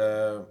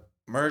 But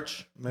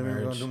merch, maybe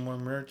we're gonna do more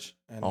merch.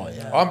 And,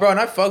 bro, and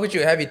I fuck with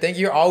you heavy. Thank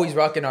you. You're always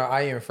rocking our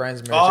I Am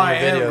Friends merch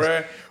in your videos.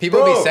 Bro.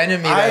 People be sending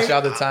me that shit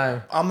all the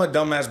time. I'm a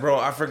dumbass, bro.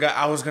 I forgot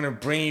I was gonna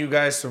bring you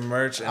guys some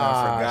merch, and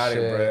I forgot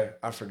it, bro.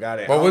 I forgot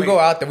it. But we'll go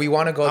out there. We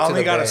want to go to the I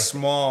only got Bay. a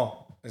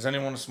small. Is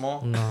anyone a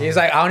small? No. He's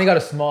like, I only got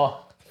a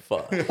small.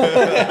 Fuck. But we want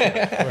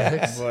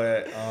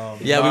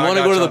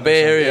to go to the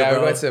Bay Area. Yeah, bro.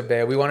 we're going to the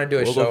Bay. We want to do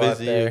a show out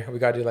there. You. We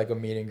got to do like a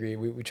meet and greet.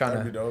 We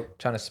trying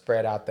to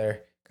spread out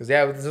there. Because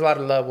there's a lot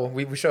of level.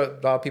 We show a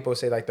lot of people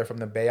say like they're from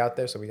the Bay out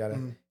there, so we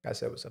gotta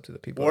say what's up to the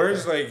people.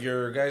 Where's like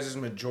your guys'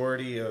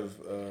 majority of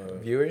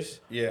viewers?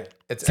 Yeah,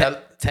 it's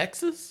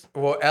Texas.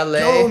 Well, LA.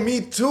 Yo,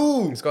 me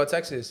too. Let's go to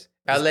Texas.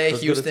 LA,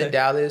 Houston,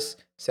 Dallas,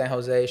 San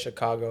Jose,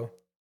 Chicago.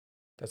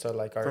 That's our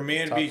like our. For me,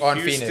 it'd top,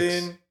 be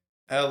Houston,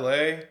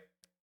 LA,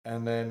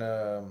 and then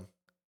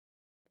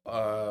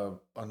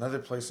another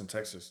place in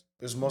Texas.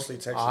 There's mostly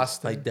Texas.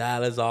 Austin, like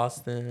Dallas,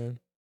 Austin.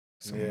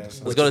 Let's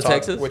go to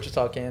Texas.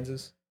 Wichita,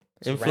 Kansas.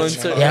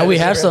 Influencer. Yeah, we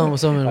have some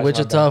in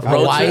Wichita,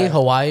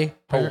 Hawaii.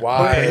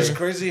 It's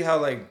crazy how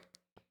like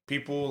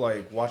people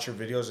like watch your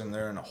videos and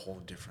they're in a whole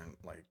different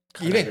like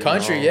even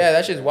country. Yeah,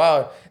 that shit's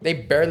wild. They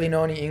barely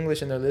know any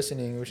English and they're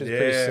listening, which is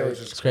pretty sick.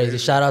 It's crazy.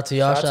 Shout out to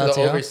y'all. Shout out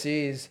to the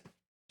overseas.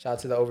 Shout out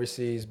to the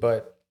overseas.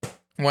 But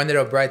we ended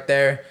up right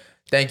there.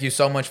 Thank you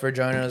so much for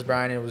joining us,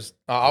 Brian. It was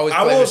always.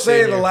 I will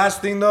say the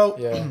last thing though.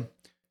 Yeah.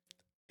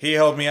 He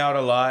helped me out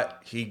a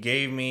lot. He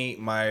gave me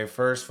my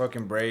first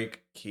fucking break.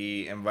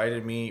 He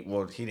invited me.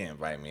 Well, he didn't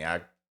invite me.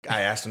 I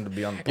asked him to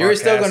be on the podcast. You were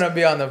still going to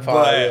be on the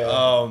pod.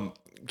 But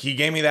he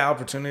gave me the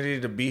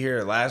opportunity to be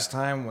here last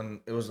time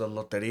when it was the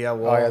Loteria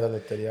wall. Oh, yeah, the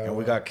Loteria and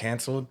we got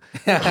canceled.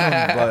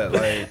 But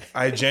like,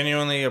 I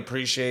genuinely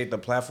appreciate the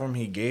platform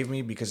he gave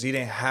me because he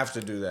didn't have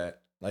to do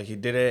that. Like, he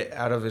did it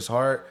out of his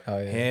heart. Oh,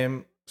 yeah.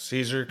 Him,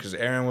 Caesar, because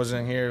Aaron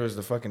wasn't here. It was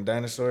the fucking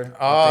dinosaur.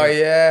 Oh,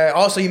 yeah.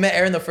 Also, you met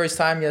Aaron the first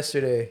time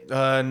yesterday.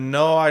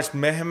 No, I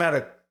met him at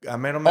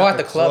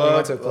the club. We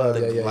went to the club.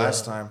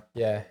 Last time.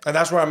 Yeah. And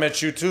that's where I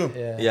met you too.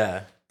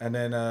 Yeah. And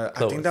then I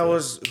think that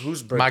was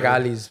whose birthday?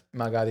 Magali's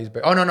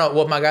birthday. Oh no,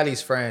 well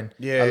Magali's friend.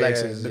 Yeah,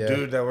 Alexis, the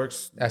dude that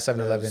works at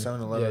 7-Eleven.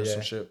 7-Eleven or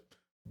some shit.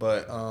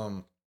 But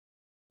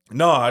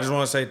no, I just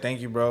want to say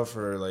thank you, bro,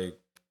 for like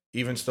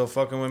even still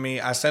fucking with me.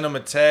 I sent him a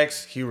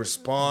text. He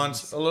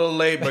responds a little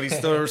late, but he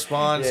still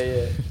responds.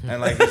 Yeah.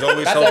 And like he's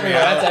always helping me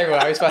out.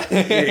 That's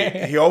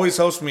everyone. He always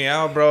helps me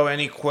out, bro.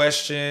 Any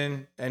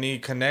question, any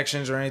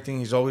connections or anything,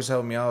 he's always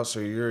helped me out. So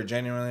you're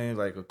genuinely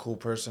like a cool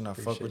person. I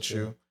fuck with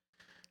you.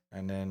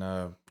 And then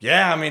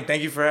I mean,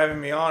 thank you for having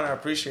me on. I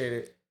appreciate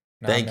it.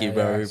 Thank you,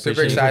 bro. Yeah.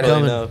 Super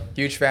excited.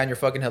 Huge fan. You're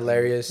fucking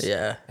hilarious.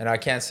 Yeah. And I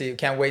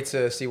can't wait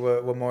to see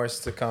what more is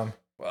to come.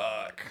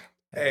 Fuck.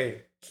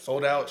 Hey,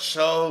 sold out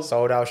show.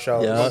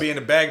 Yeah. Gonna be in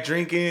the back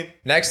drinking.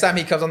 Next time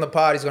he comes on the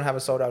pod, he's gonna have a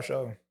sold out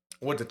show.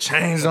 With the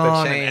chains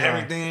on and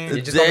everything. You're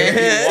just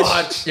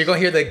gonna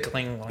hear the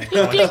cling on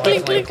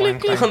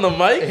the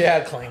mic. Yeah,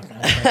 cling.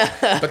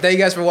 But thank you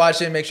guys for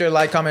watching. Make sure to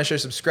like, comment, share,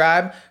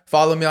 subscribe.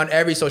 Follow me on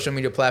every social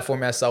media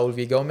platform at Saul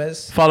V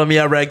Gomez. Follow me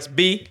at Rex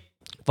B.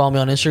 Follow me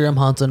on Instagram,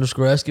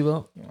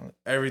 Hans_Esquivel.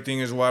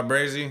 Everything is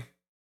Ybrazzy.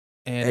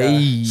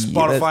 And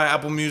Spotify,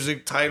 Apple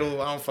Music,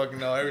 Tidal, I don't fucking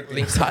know everything.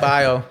 Links in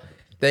bio.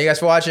 Thank you guys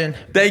for watching.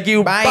 Thank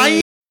you.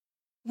 Bye.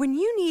 When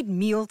you need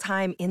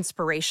mealtime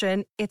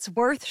inspiration, it's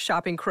worth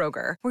shopping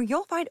Kroger, where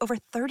you'll find over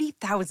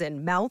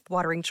 30,000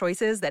 mouth-watering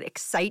choices that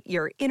excite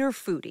your inner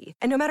foodie.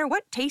 And no matter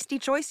what tasty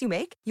choice you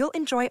make, you'll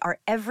enjoy our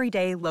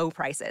everyday low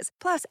prices,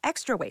 plus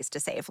extra ways to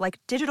save, like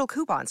digital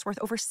coupons worth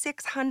over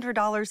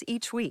 $600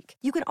 each week.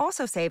 You can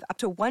also save up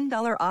to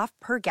 $1 off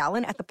per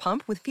gallon at the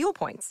pump with fuel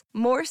points.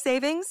 More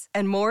savings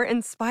and more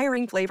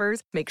inspiring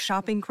flavors make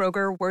shopping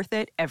Kroger worth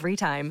it every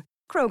time.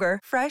 Kroger,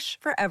 fresh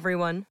for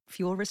everyone.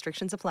 Fuel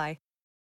restrictions apply.